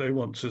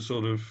want to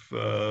sort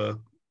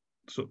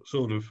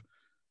of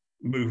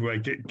move away,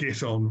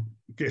 get on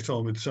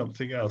with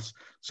something else.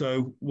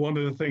 So one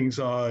of the things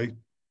I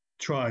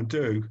try and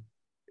do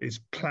is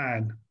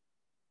plan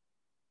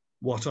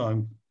what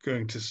I'm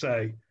going to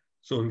say,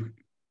 sort of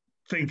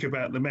think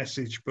about the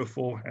message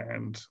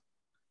beforehand,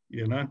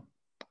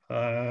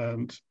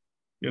 and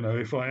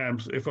if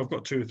I've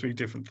got two or three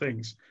different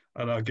things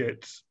and I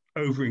get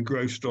over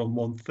engrossed on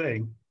one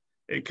thing,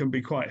 it can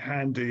be quite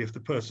handy if the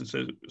person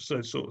says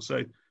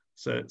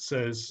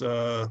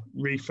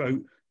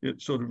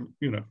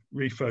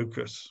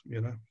refocus,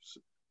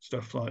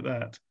 stuff like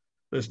that.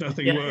 There's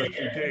nothing worse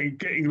than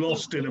getting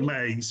lost in a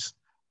maze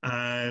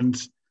and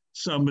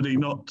somebody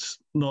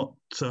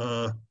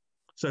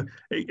so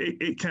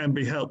it can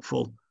be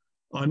helpful.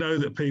 I know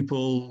that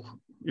people,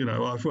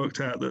 I've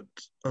worked out that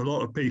a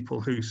lot of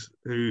people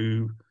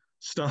who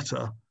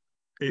stutter,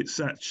 it's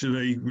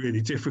actually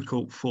really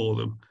difficult for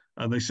them,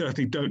 and they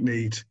certainly don't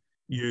need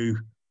you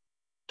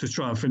to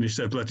try and finish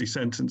their bloody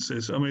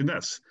sentences. I mean,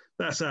 that's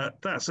out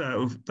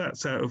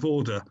of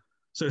order.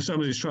 So if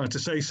somebody's trying to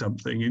say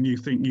something and you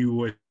think you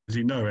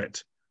already know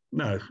it,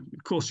 no,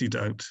 of course you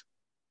don't.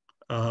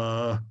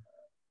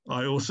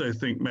 I also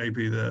think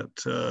maybe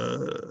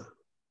that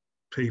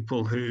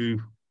people who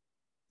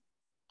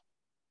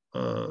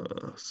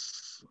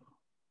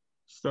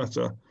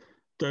stutter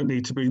don't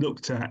need to be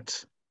looked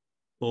at,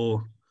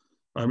 or,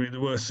 I mean, the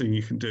worst thing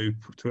you can do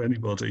to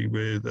anybody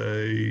with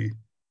a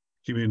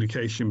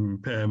communication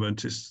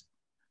impairment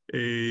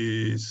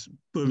is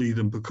bully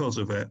them because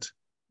of it.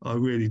 I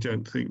really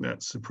don't think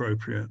that's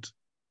appropriate.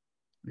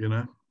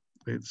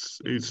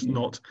 It's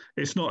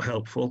not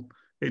helpful.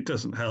 It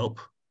doesn't help,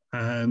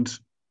 and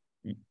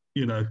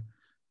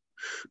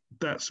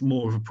that's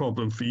more of a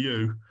problem for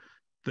you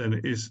than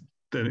it is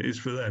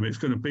for them. It's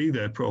going to be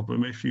their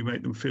problem if you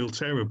make them feel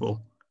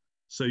terrible.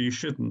 So you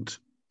shouldn't.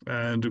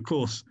 And of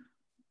course,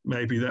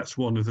 maybe that's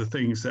one of the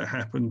things that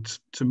happened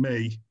to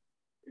me,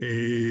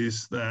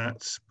 is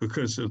that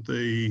because of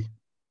the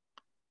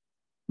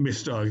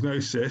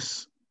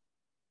misdiagnosis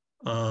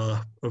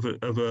of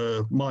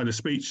a minor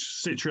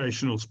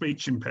situational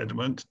speech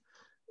impediment,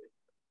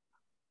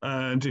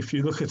 and if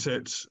you look at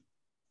it,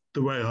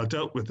 the way I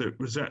dealt with it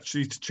was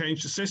actually to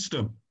change the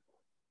system.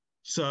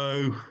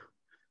 So,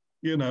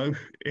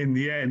 in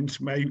the end,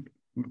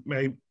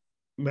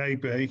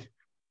 maybe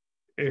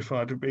if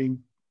I'd have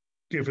been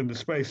given the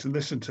space and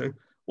listened to,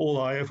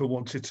 all I ever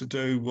wanted to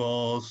do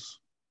was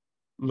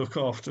make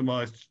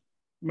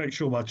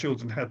sure my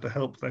children had the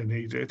help they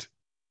needed.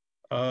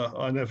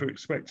 I never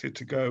expected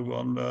to go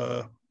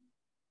on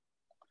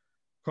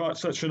quite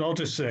such an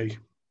odyssey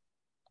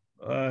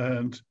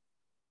and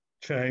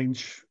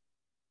change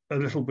a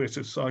little bit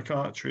of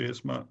psychiatry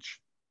as much.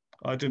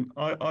 I didn't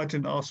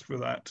ask for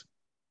that.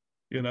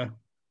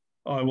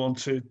 I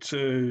wanted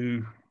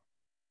to,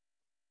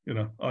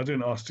 I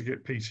didn't ask to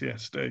get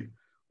PTSD.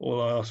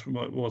 All I asked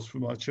was for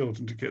my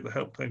children to get the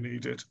help they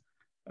needed.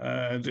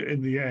 And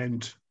in the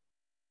end,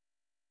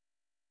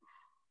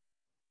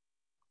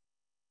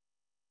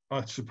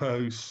 I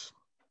suppose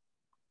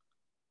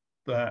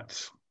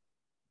that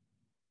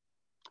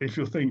if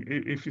you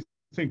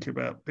think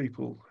about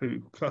people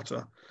who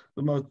clutter,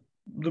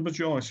 the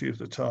majority of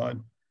the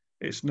time,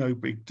 it's no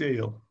big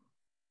deal.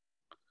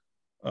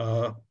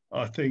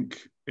 I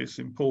think it's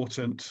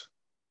important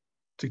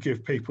to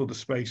give people the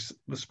space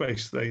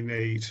they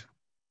need,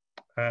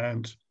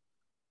 and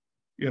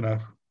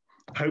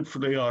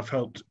hopefully I've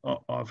helped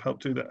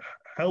do that.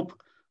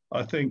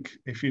 I think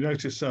if you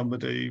notice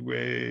somebody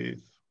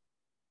with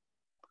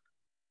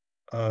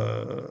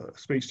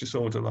speech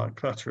disorder like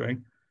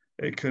cluttering,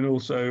 it can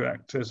also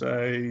act as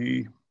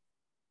a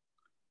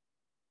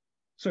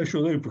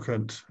social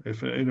lubricant,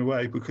 if in a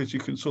way, because you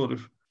can sort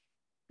of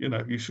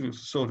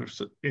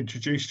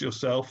introduce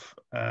yourself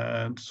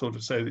and sort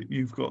of say that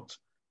you've got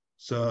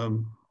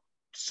some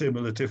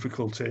similar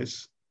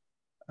difficulties,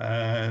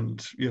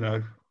 and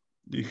you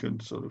can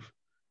sort of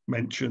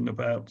mention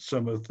about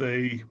some of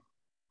the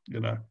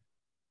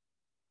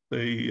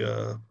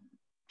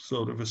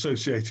sort of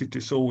associated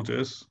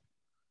disorders.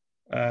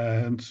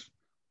 And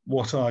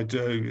what I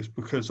do is,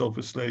 because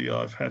obviously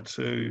I've had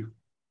to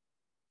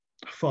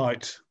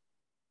fight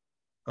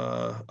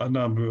a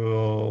number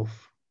of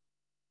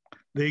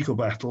legal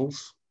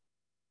battles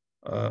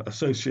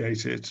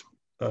associated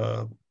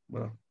well,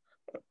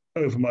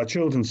 over my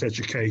children's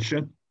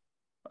education.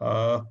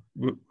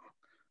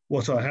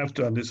 What I have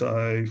done is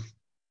I've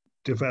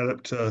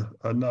developed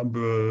a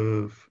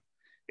number of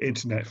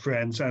internet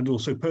friends and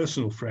also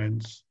personal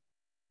friends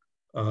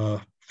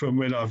from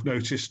when I've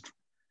noticed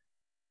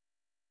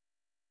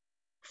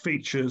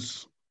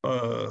features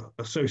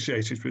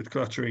associated with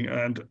cluttering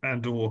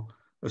and or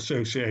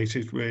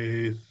associated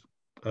with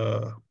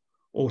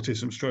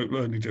autism stroke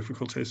learning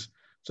difficulties.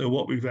 So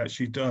what we've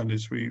actually done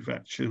is we've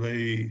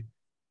actually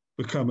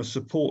become a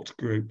support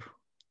group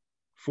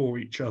for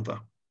each other,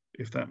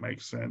 if that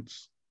makes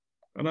sense.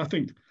 And I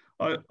think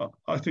that's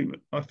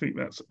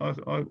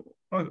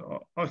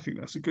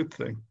a good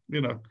thing.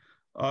 You know,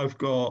 I've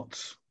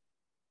got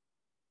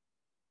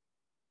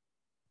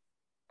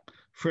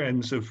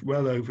friends of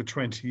well over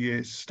 20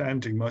 years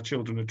standing. My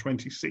children are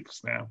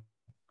 26 now,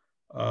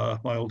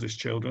 my oldest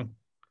children.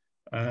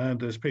 And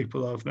there's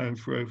people I've known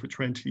for over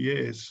 20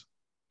 years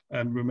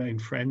and remain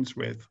friends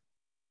with.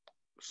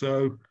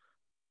 So,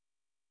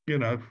 you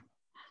know,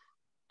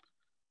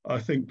 I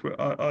think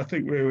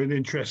we're an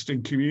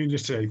interesting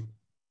community,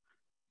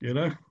 you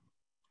know,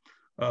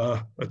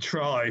 a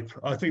tribe.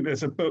 I think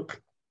there's a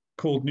book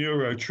called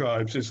Neuro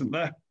Tribes, isn't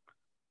there?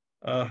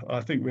 I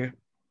think we're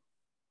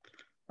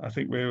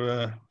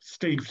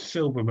Steve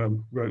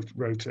Silberman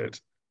wrote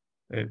it.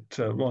 It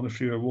won a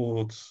few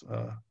awards.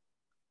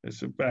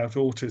 It's about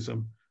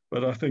autism,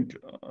 but I think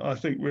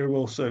we're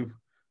also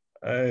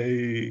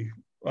a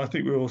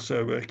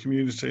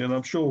community, and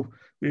I'm sure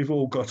we've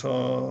all got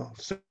our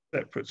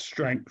separate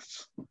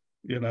strengths.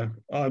 You know,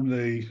 I'm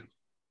the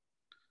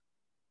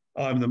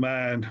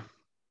man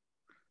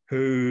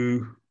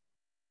who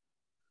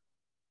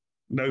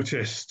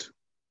noticed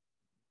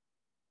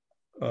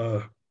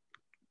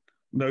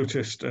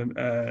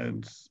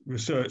and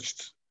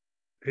researched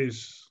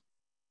his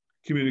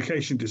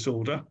communication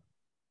disorder,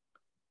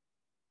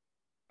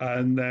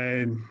 and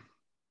then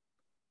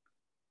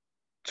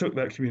took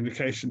that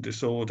communication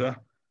disorder,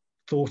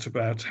 thought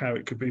about how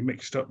it could be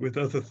mixed up with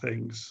other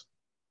things.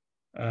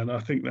 And I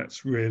think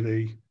that's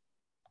really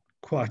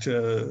quite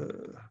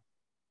an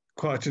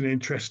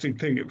interesting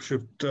thing. It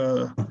should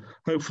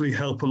hopefully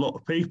help a lot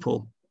of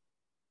people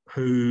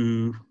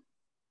who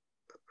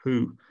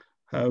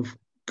have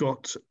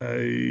got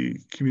a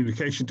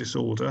communication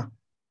disorder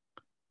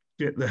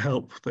get the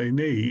help they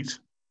need,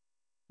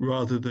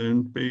 rather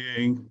than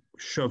being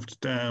shoved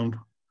down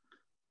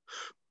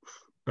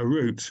a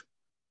route,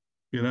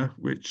 you know,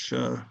 which,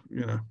 you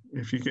know,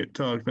 if you get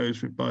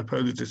diagnosed with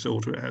bipolar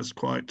disorder, it has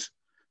quite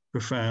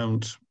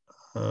profound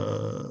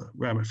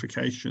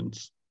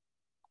ramifications.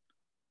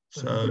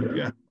 So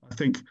yeah, I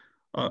think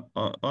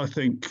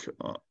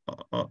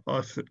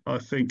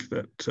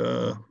that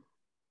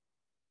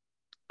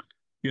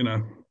you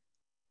know,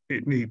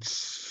 it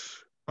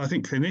needs. I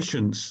think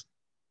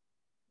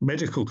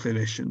medical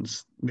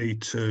clinicians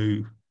need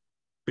to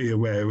be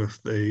aware of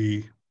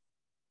the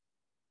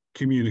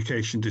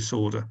communication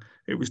disorder.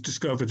 It was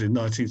discovered in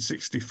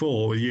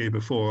 1964, a year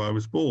before I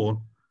was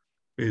born,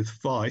 with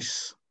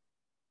Vice.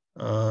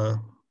 It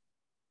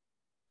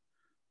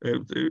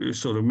was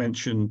sort of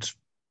mentioned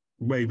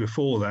way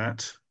before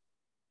that.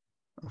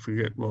 I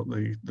forget what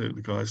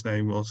the guy's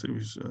name was. It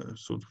was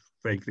sort of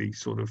vaguely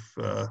sort of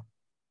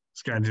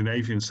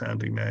Scandinavian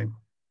sounding name.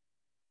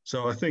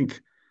 So I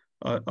think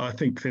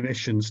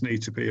clinicians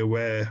need to be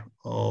aware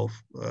of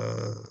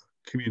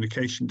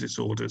communication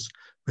disorders,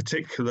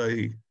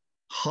 particularly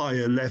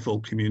higher level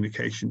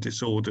communication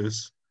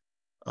disorders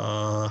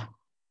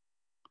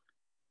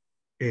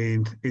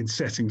in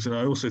settings. And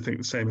I also think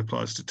the same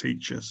applies to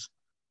teachers,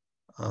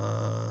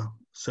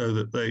 so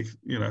that they,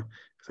 you know,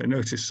 if they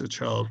notice a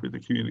child with a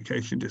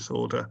communication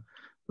disorder,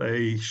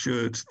 they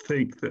should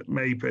think that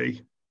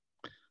maybe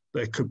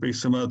there could be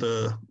some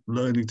other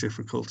learning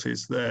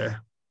difficulties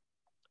there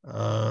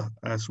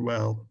as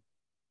well.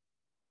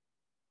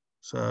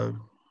 So,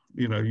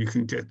 you know, you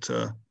can get,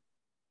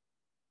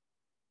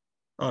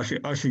 I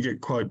can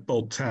get quite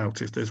bogged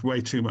out if there's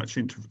way too much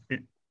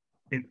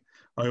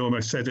I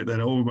almost said it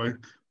then,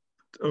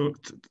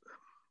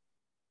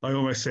 I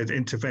almost said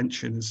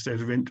intervention instead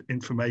of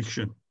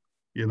information.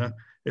 You know,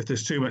 if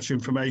there's too much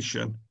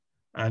information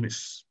and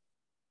it's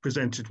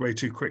presented way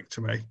too quick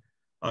to me,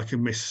 I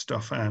can miss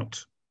stuff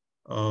out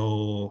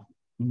or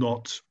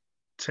not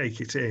take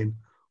it in,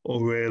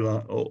 or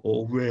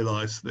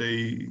realize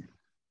the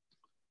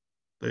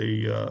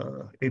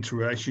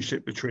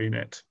interrelationship between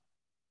it,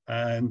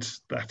 and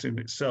that in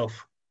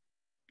itself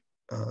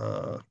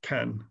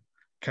can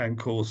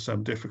cause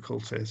some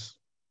difficulties.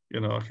 You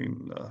know, I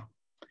can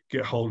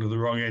get hold of the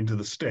wrong end of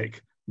the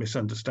stick,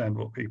 misunderstand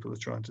what people are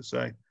trying to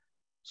say.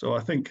 So I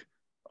think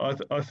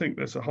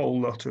there's a whole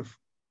lot of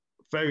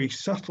very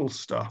subtle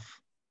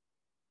stuff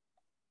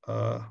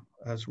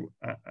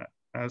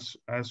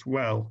as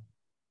well,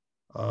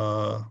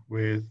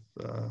 with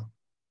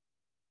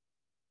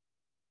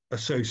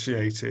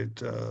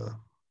associated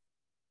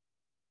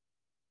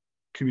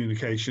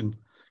communication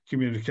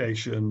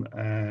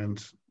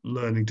and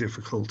learning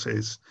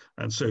difficulties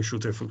and social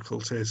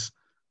difficulties.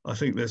 I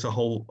think there's a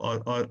whole.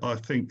 I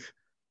think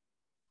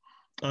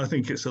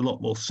it's a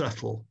lot more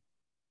subtle.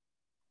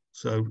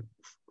 So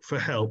for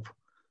help,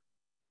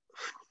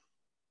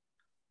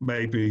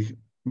 maybe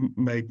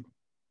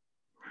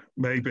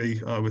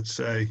I would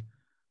say,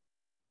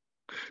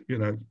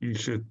 you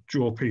should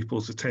draw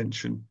people's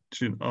attention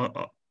to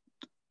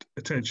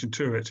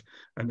it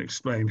and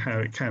explain how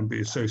it can be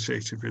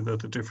associated with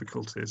other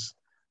difficulties,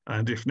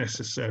 and if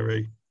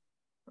necessary,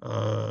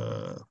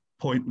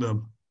 point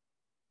them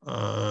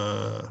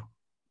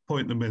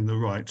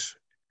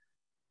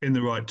in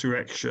the right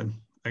direction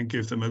and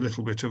give them a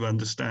little bit of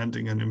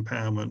understanding and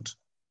empowerment.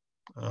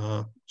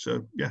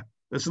 So yeah,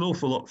 there's an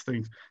awful lot of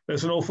things.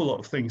 There's an awful lot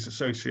of things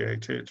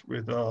associated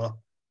with our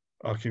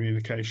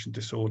communication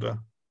disorder.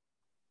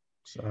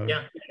 So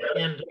yeah,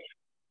 and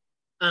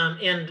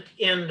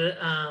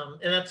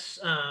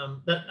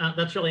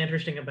that's really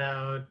interesting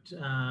about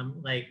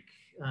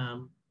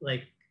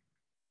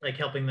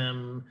helping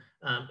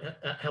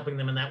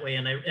them in that way.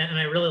 And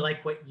I really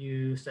like what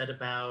you said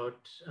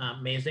about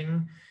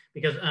mazing,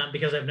 because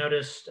I've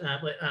noticed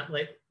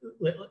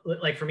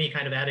like for me,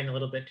 kind of adding a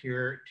little bit to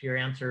your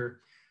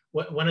answer.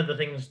 One of the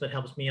things that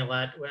helps me a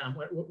lot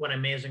when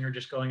I'm mazing or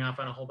just going off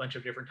on a whole bunch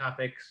of different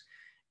topics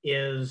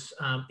is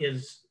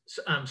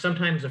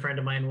sometimes a friend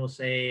of mine will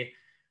say,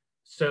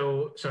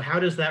 so how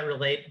does that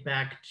relate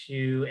back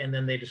to, and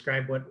then they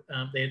describe what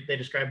they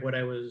describe what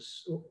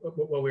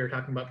we were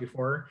talking about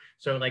before.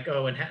 So like,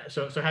 oh, and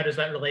so how does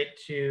that relate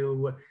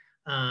to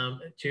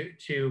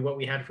what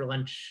we had for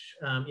lunch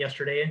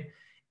yesterday?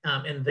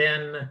 And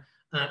then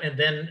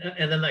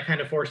that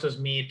kind of forces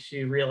me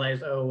to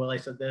realize, oh, well, I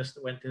said this,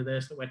 that went to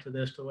this, that went to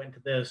this, that went to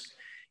this,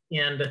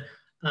 and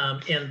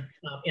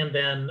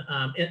then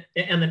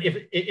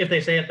if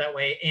they say it that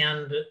way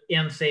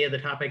and say the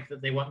topic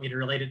that they want me to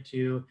relate it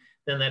to,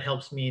 then that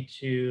helps me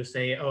to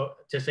say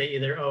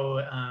either,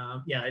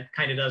 yeah, it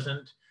kind of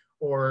doesn't,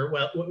 or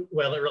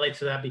well, it relates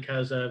to that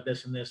because of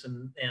this and this,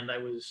 and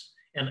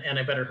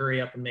I better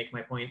hurry up and make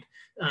my point.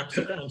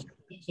 So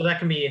that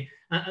can be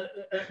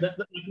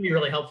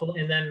really helpful.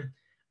 And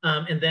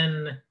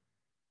then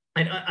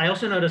I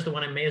also notice that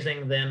when I'm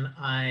mazing, then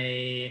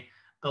I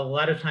a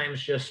lot of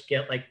times just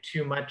get like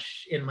too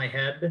much in my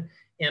head,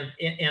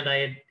 and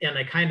I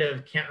kind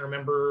of can't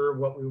remember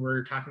what we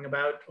were talking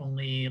about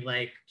only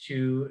like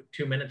two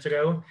minutes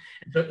ago.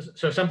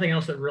 So something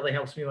else that really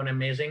helps me when I'm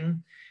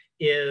mazing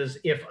is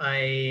if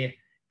I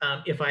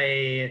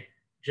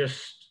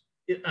just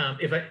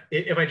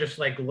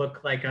like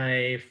look like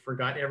I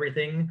forgot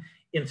everything,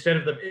 instead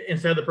of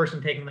the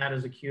person taking that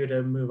as a cue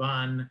to move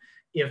on.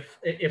 If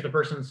the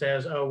person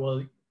says, oh,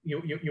 well,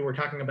 you were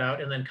talking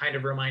about, and then kind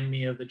of remind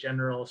me of the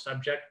general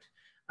subject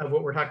of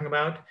what we're talking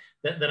about,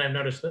 then I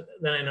noticed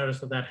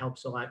that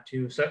helps a lot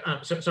too. So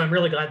I'm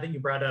really glad that you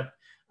brought up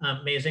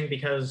mazing,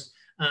 because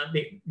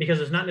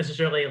it's not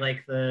necessarily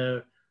like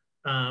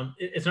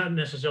it's not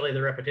necessarily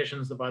the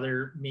repetitions that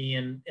bother me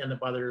and that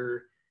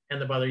bother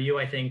you.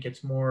 I think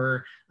it's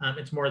more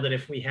that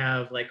if we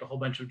have like a whole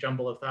bunch of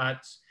jumble of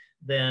thoughts,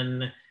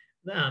 then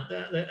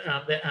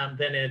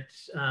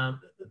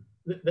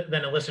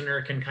then a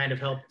listener can kind of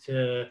help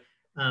to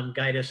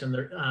guide us in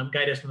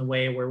the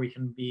way where we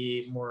can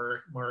be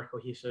more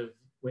cohesive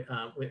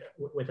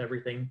with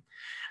everything.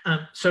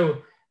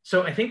 So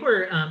I think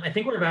we're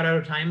about out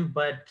of time.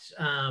 But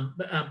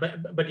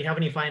do you have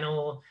any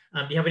final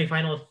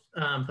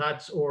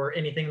thoughts or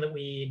anything that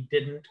we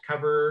didn't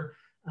cover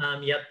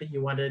yet that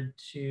you wanted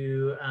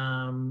to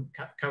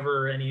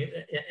cover?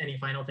 Any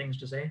final things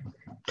to say?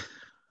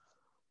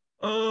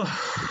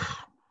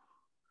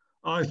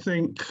 I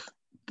think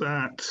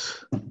that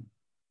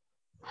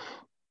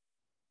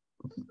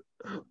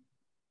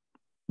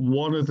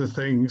one of the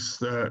things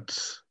that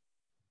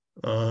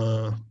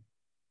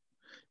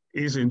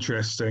is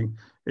interesting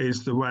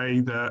is the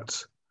way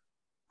that,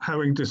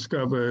 having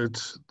discovered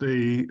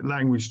the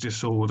language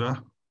disorder,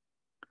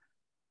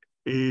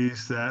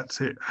 is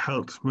that it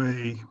helped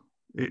me.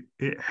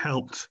 It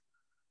helped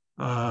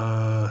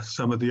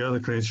some of the other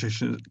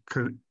clinicians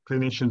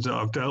that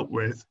I've dealt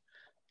with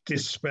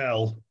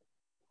dispel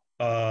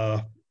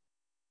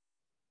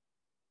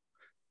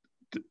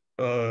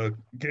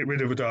get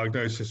rid of a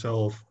diagnosis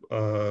of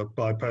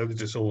bipolar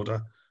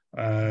disorder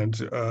and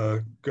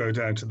go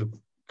down to the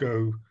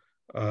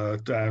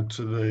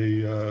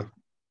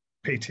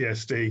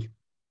PTSD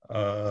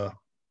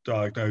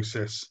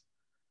diagnosis,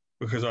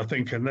 because I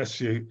think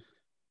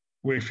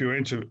if you're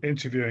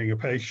interviewing a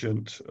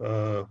patient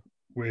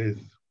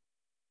with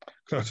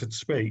cluttered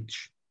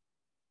speech,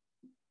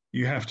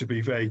 you have to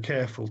be very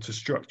careful to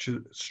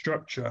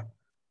structure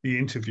the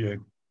interview,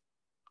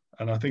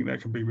 and I think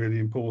that can be really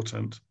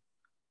important.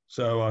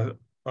 So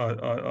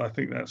I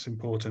think that's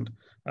important,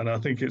 and I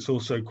think it's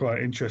also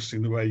quite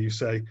interesting the way you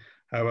say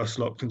how us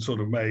lot can sort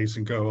of maze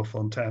and go off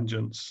on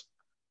tangents.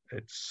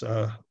 It's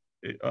I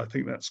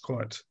think that's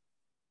quite,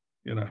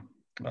 you know,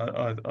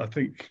 I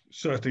think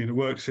certainly in a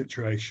work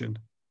situation,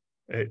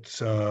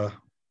 it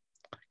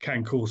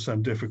can cause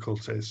some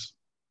difficulties,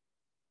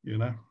 you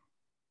know.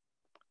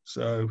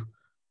 So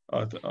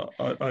I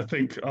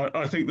think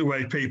the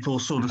way people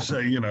sort of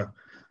say, you know,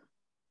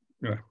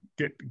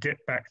 get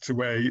back to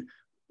where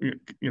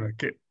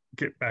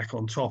get back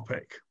on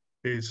topic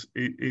is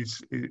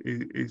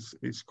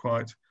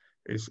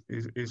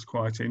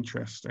quite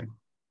interesting.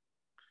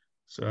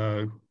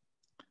 So,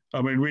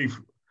 I mean,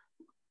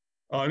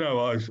 I know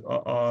I've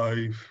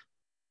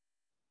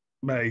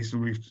mazed,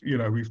 and we've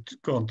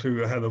gone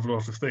through a hell of a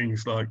lot of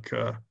things like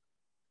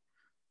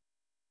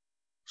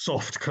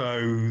soft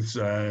clothes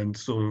and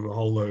sort of a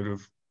whole load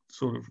of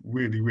sort of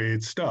really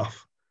weird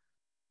stuff.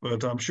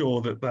 But I'm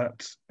sure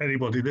that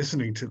anybody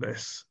listening to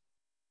this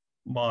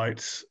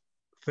might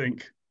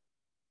think,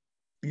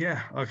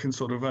 yeah, I can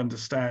sort of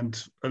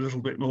understand a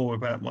little bit more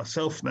about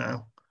myself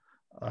now.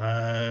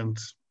 And,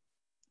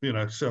 you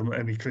know,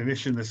 any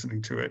clinician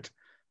listening to it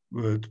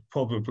would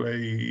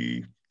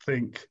probably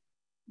think,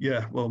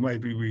 yeah, well,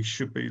 maybe we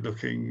should be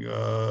looking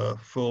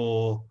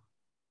for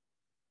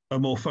a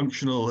more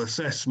functional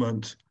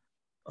assessment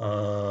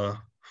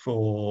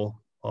for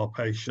our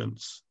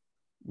patients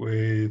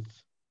with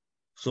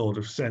sort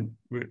of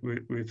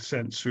with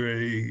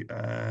sensory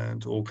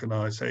and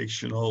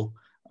organizational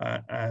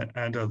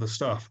and other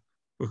stuff,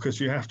 because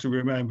you have to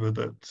remember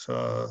that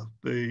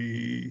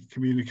the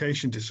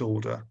communication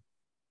disorder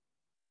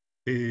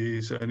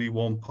is only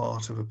one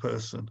part of a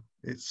person.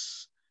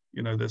 It's,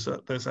 you know, there's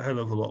a hell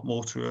of a lot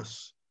more to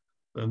us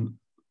than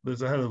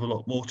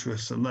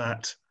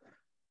that.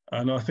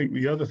 And I think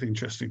the other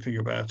interesting thing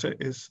about it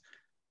is,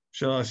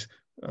 I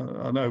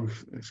know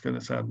it's going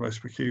to sound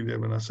most peculiar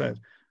when I said,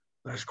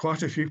 there's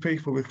quite a few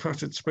people with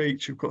cluttered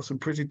speech who've got some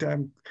pretty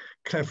damn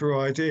clever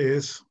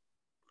ideas.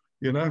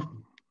 You know,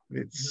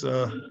 it's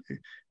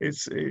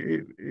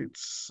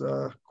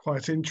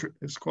quite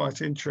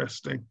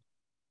interesting.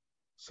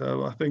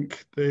 So I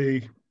think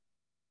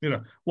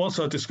once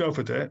I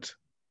discovered it,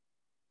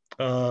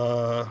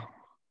 and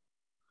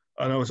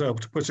I was able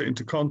to put it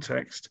into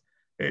context,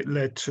 it's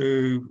led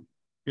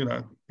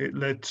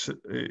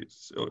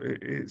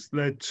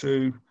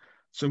to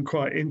some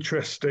quite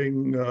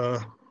interesting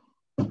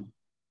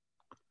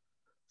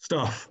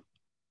stuff,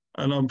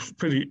 and I'm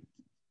pretty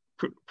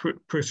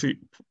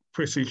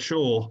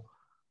sure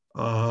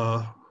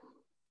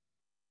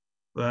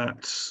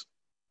that,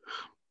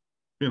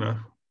 you know,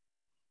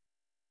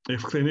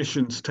 if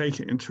clinicians take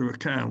it into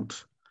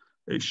account,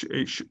 it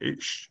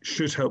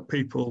should help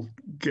people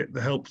get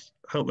the help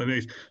they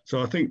need.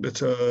 So I think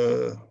that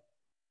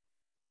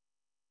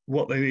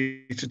what they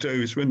need to do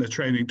is, when they're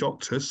training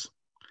doctors,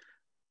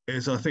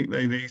 is I think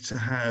they need to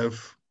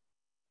have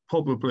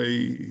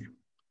probably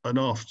an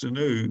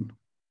afternoon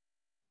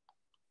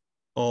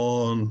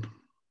on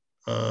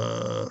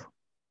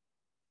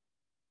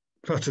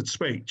cluttered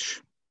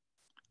speech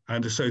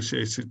and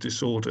associated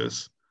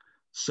disorders,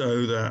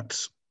 so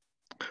that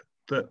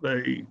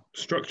they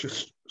structure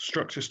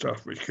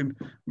stuff which can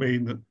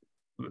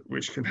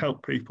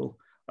help people.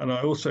 And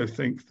I also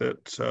think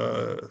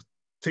that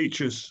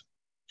teachers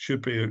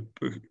should be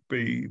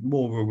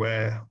more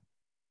aware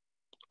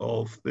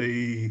of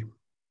the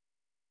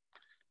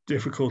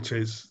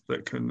difficulties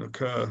that can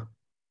occur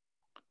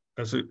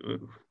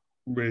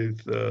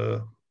with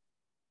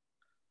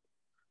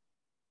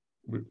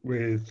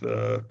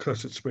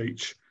cluttered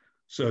speech,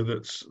 so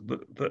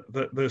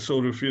that they're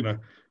sort of, you know,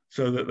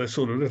 so that there's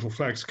sort of little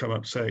flags come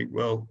up saying,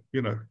 well,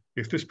 you know,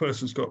 if this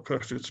person's got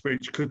cluttered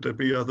speech, could there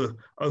be other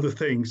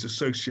things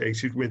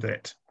associated with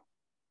it,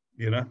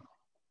 you know,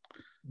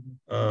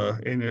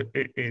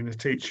 in a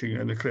teaching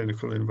and a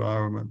clinical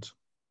environment,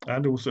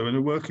 and also in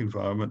a work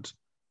environment,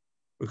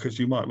 because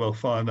you might well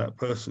find that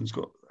person's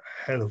got a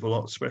hell of a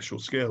lot of special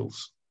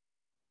skills,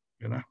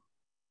 you know.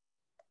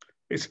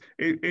 It's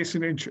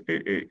an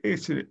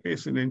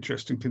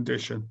interesting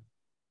condition,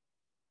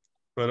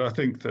 but I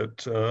think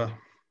that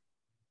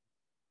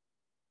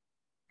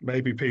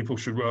maybe people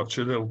should watch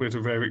a little bit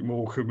of Eric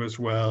Morecambe as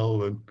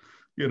well, and,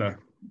 you know,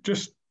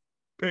 just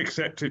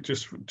accept it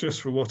just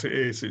for what it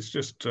is. It's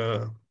just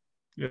you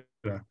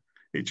know,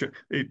 it's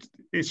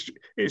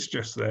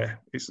just there.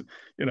 It's,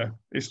 you know,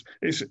 it's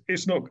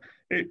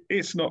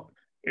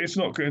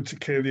not going to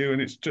kill you,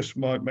 and it just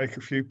might make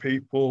a few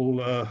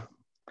people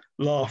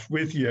laugh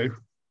with you.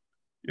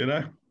 You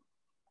know,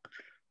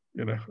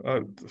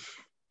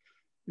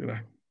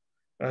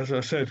 as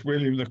I said,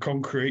 William the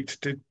Concrete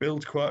did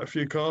build quite a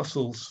few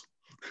castles.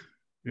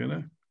 You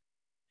know.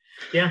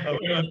 Yeah.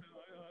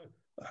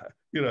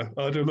 You know,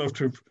 I'd have loved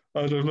to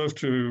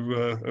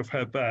have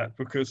had that,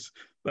 because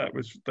that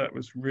was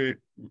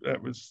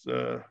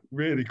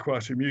really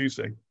quite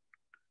amusing.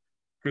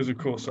 Because of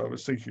course I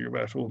was thinking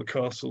about all the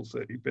castles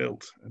that he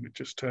built, and it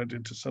just turned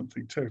into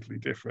something totally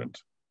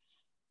different.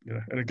 You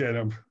know, and again,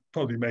 I'm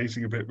probably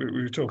amazing a bit, but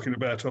we were talking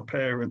about our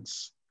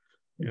parents.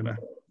 You know,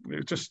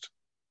 it was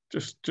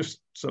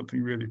just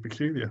something really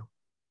peculiar.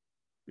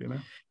 you know.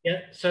 Yeah.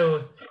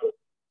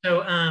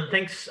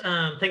 Thanks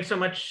so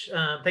much.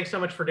 Thanks so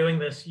much for doing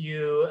this.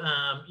 You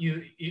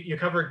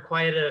covered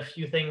quite a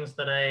few things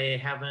that I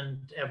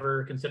haven't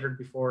ever considered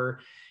before,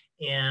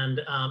 and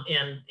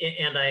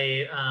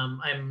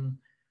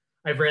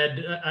I've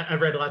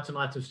read lots and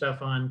lots of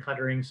stuff on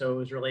cluttering. So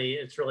it's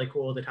really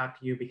cool to talk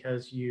to you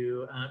because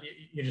you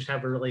just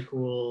have a really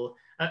cool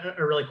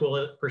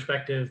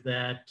perspective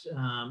that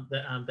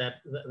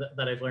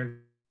I've learned,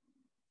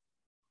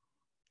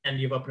 and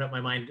you've opened up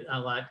my mind a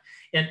lot.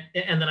 And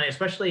then I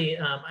especially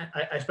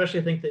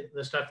think that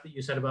the stuff that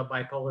you said about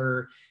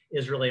bipolar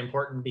is really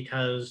important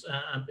because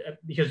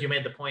you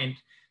made the point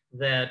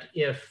that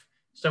if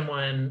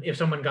someone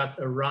got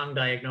the wrong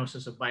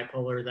diagnosis of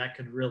bipolar, that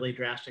could really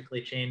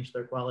drastically change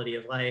their quality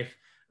of life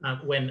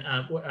when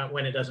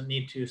it doesn't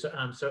need to.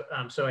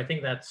 So I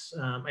think that's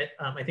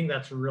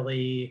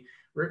really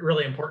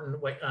important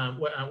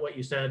what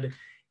you said.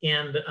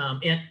 And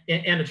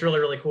it's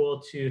really cool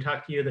to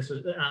talk to you. This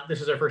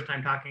is our first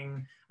time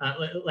talking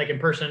like in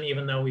person,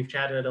 even though we've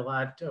chatted a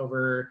lot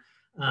over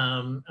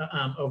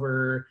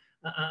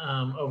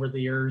the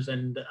years,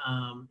 and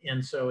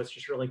so it's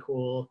just really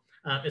cool.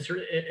 It's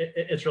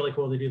really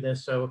cool to do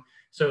this. So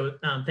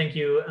thank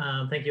you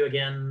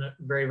again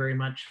very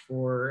much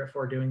for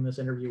doing this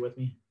interview with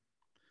me.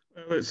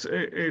 Well,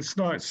 it's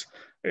nice.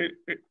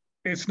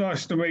 It's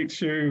nice to meet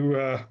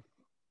you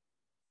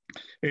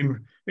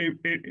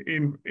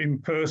in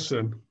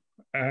person,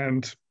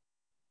 and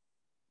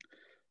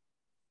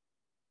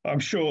I'm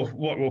sure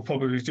what we'll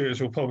probably do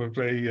is we'll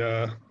probably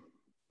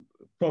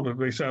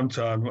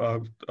sometime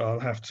I'll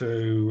have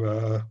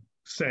to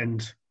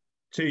send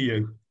to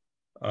you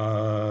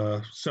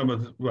some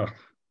of the, well,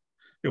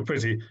 you're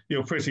pretty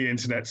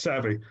internet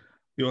savvy.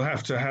 You'll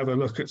have to have a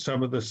look at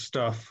some of the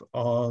stuff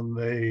on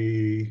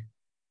the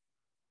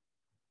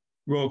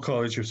Royal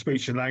College of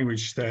Speech and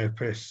Language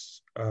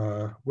Therapists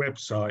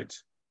website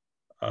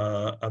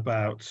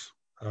about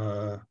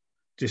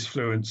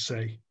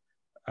disfluency.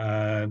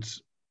 And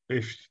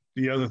if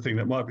the other thing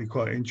that might be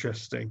quite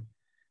interesting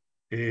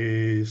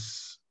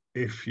is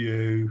if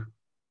you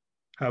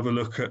have a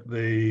look at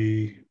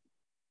the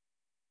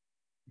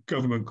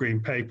government green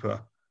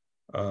paper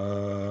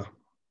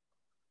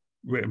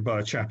written by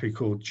a chappie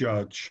called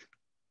Judge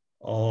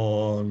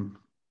on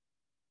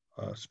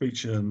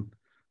speech and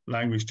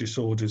language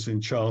disorders in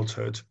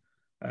childhood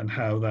and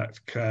how that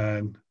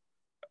can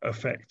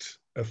affect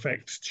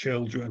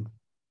children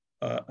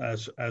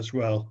as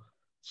well.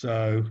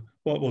 So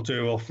what we'll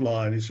do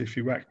offline is if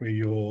you whack me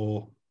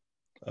your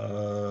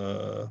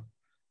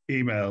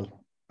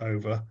email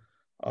over,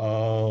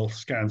 I'll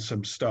scan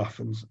some stuff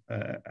and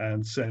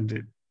send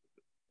it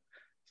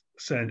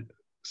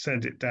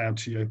down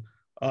to you.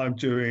 I'm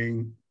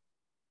doing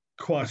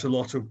quite a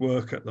lot of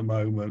work at the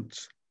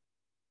moment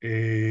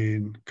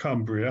in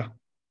Cumbria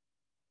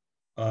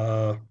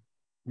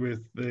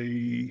with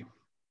the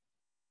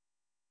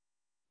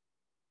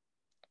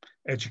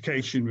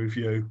education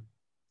review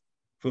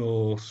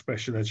for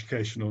special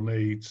educational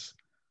needs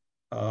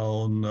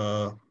on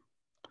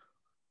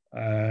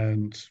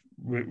and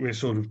we're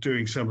sort of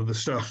doing some of the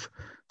stuff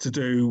to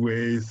do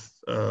with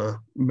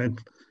mental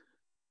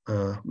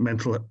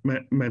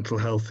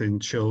health in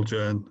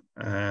children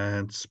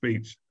and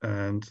speech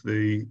and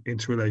the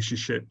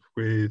interrelationship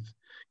with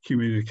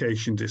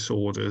communication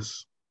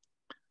disorders.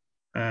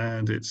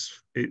 And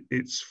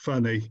it's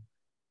funny,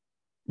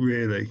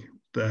 really,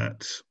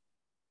 that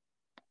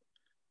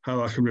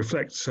how I can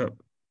reflect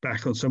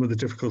back on some of the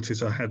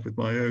difficulties I had with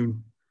my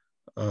own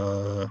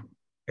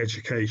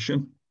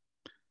education,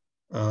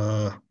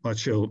 my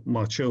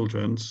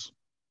children's,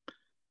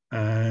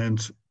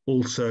 and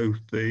also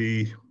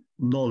the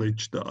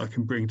knowledge that I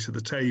can bring to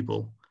the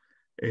table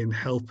in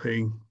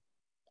helping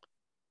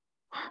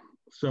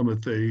some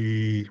of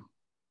the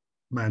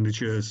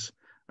managers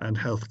and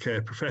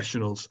healthcare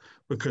professionals,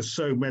 because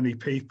so many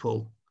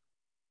people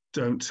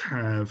don't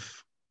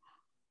have,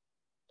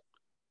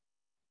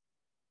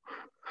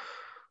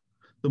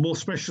 the more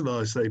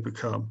specialized they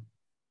become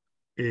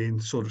in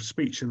sort of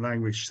speech and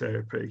language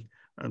therapy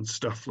and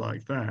stuff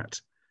like that,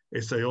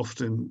 is they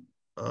often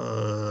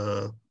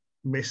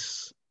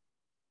miss,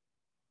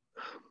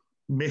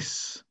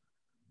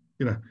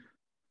 you know,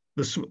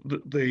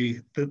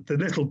 the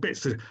little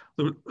bits that,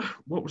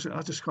 what was it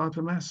I described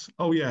them as?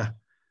 Oh yeah,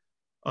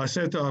 I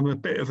said that I'm a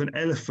bit of an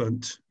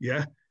elephant,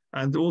 yeah,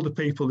 and all the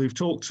people who've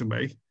talked to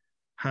me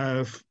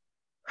have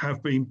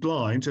been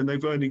blind and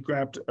they've only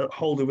grabbed a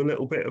hold of a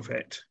little bit of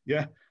it,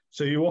 yeah.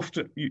 So you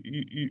often,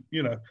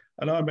 you know,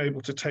 and I'm able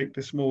to take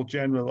this more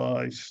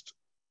generalized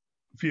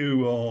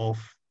view of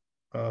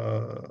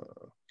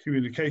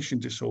communication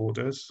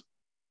disorders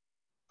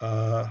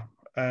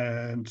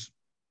and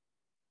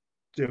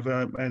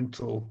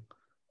developmental,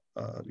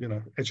 you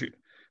know,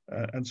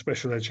 and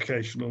special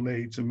educational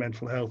needs and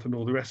mental health and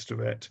all the rest of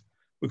it.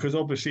 Because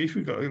obviously if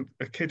you've got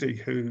a kiddie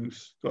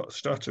who's got a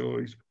stutter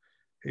or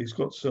he's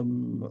got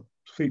some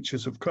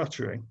features of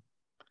cluttering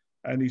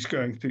and he's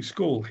going through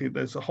school,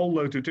 there's a whole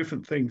load of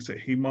different things that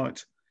he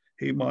might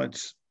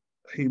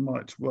he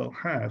might well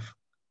have.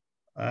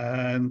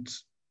 And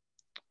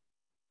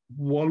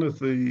one of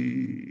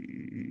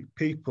the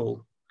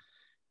people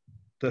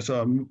that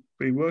I've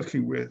been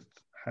working with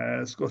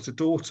has got a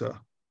daughter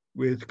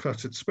with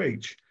cluttered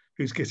speech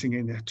who's getting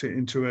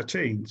into her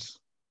teens.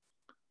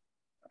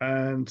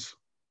 And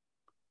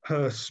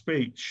her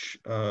speech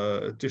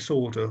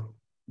disorder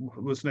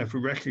was never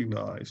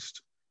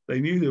recognised. They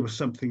knew there was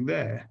something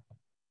there,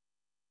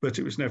 but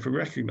it was never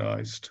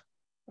recognised.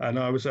 And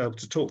I was able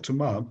to talk to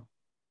Mum,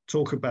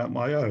 talk about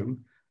my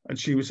own, and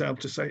she was able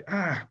to say,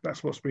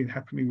 that's what's been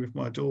happening with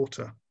my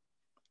daughter,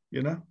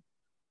 you know?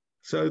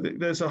 So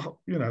there's a,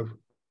 you know,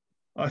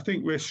 I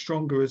think we're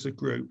stronger as a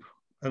group,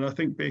 and I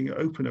think being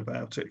open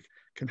about it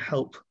can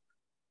help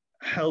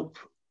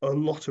a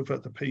lot of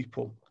other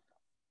people.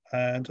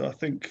 And I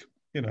think,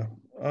 you know,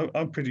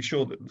 I'm pretty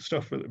sure that the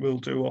stuff that we'll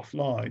do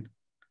offline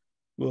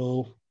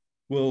will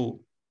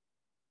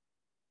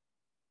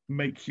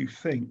make you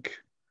think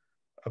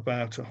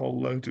about a whole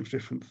load of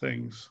different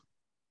things.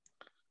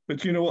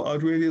 But you know what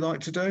I'd really like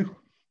to do?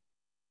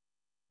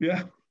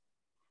 Yeah,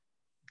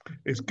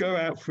 is go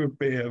out for a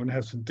beer and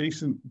have some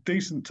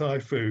decent Thai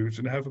food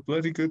and have a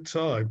bloody good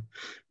time,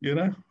 you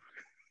know?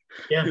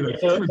 Yeah. You know,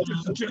 So,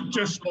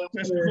 just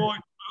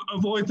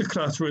avoid the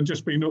clutter and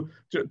just be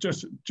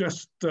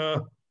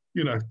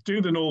you know,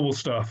 do the normal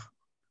stuff.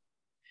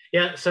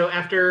 yeah. So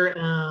after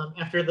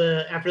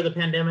the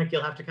pandemic,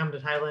 you'll have to come to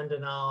Thailand,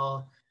 and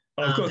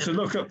I've got to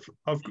look up.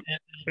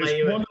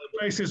 It's one of the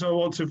places I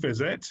want to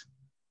visit.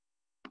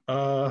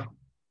 Cool.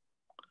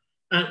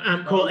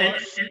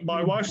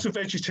 My wife's a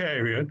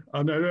vegetarian,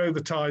 and I know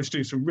the Thais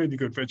do some really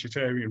good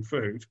vegetarian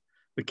food,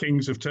 the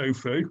kings of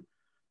tofu.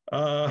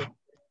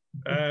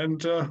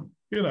 And,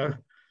 you know,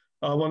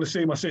 I want to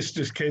see my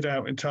sister's kid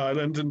out in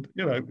Thailand, and,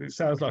 you know, it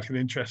sounds like an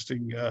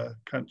interesting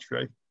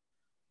country.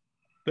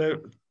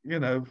 You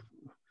know,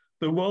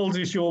 the world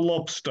is your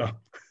lobster,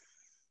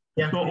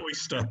 yeah. not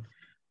oyster.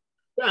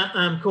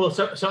 Cool.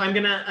 So I'm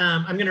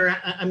gonna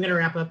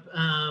wrap up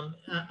now.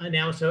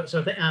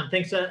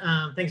 Thanks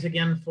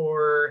again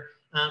for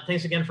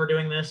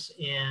doing this,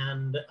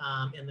 and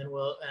then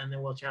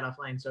we'll chat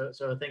offline.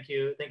 So thank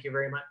you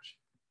very much.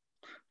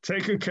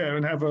 Take good care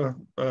and have a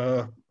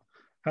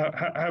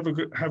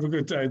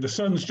good day. The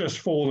sun's just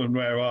fallen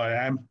where I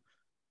am,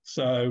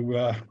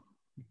 so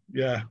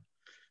yeah,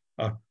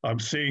 I'm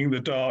seeing the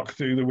dark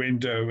through the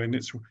window, and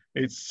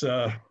it's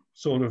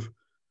sort of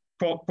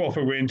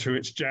proper winter.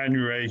 It's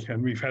January,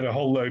 and we've had a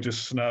whole load of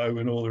snow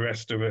and all the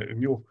rest of it.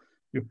 And you're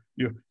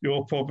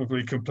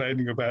probably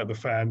complaining about the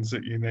fans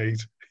that you need.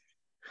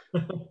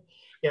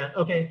 Yeah.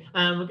 Okay.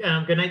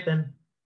 Good night then.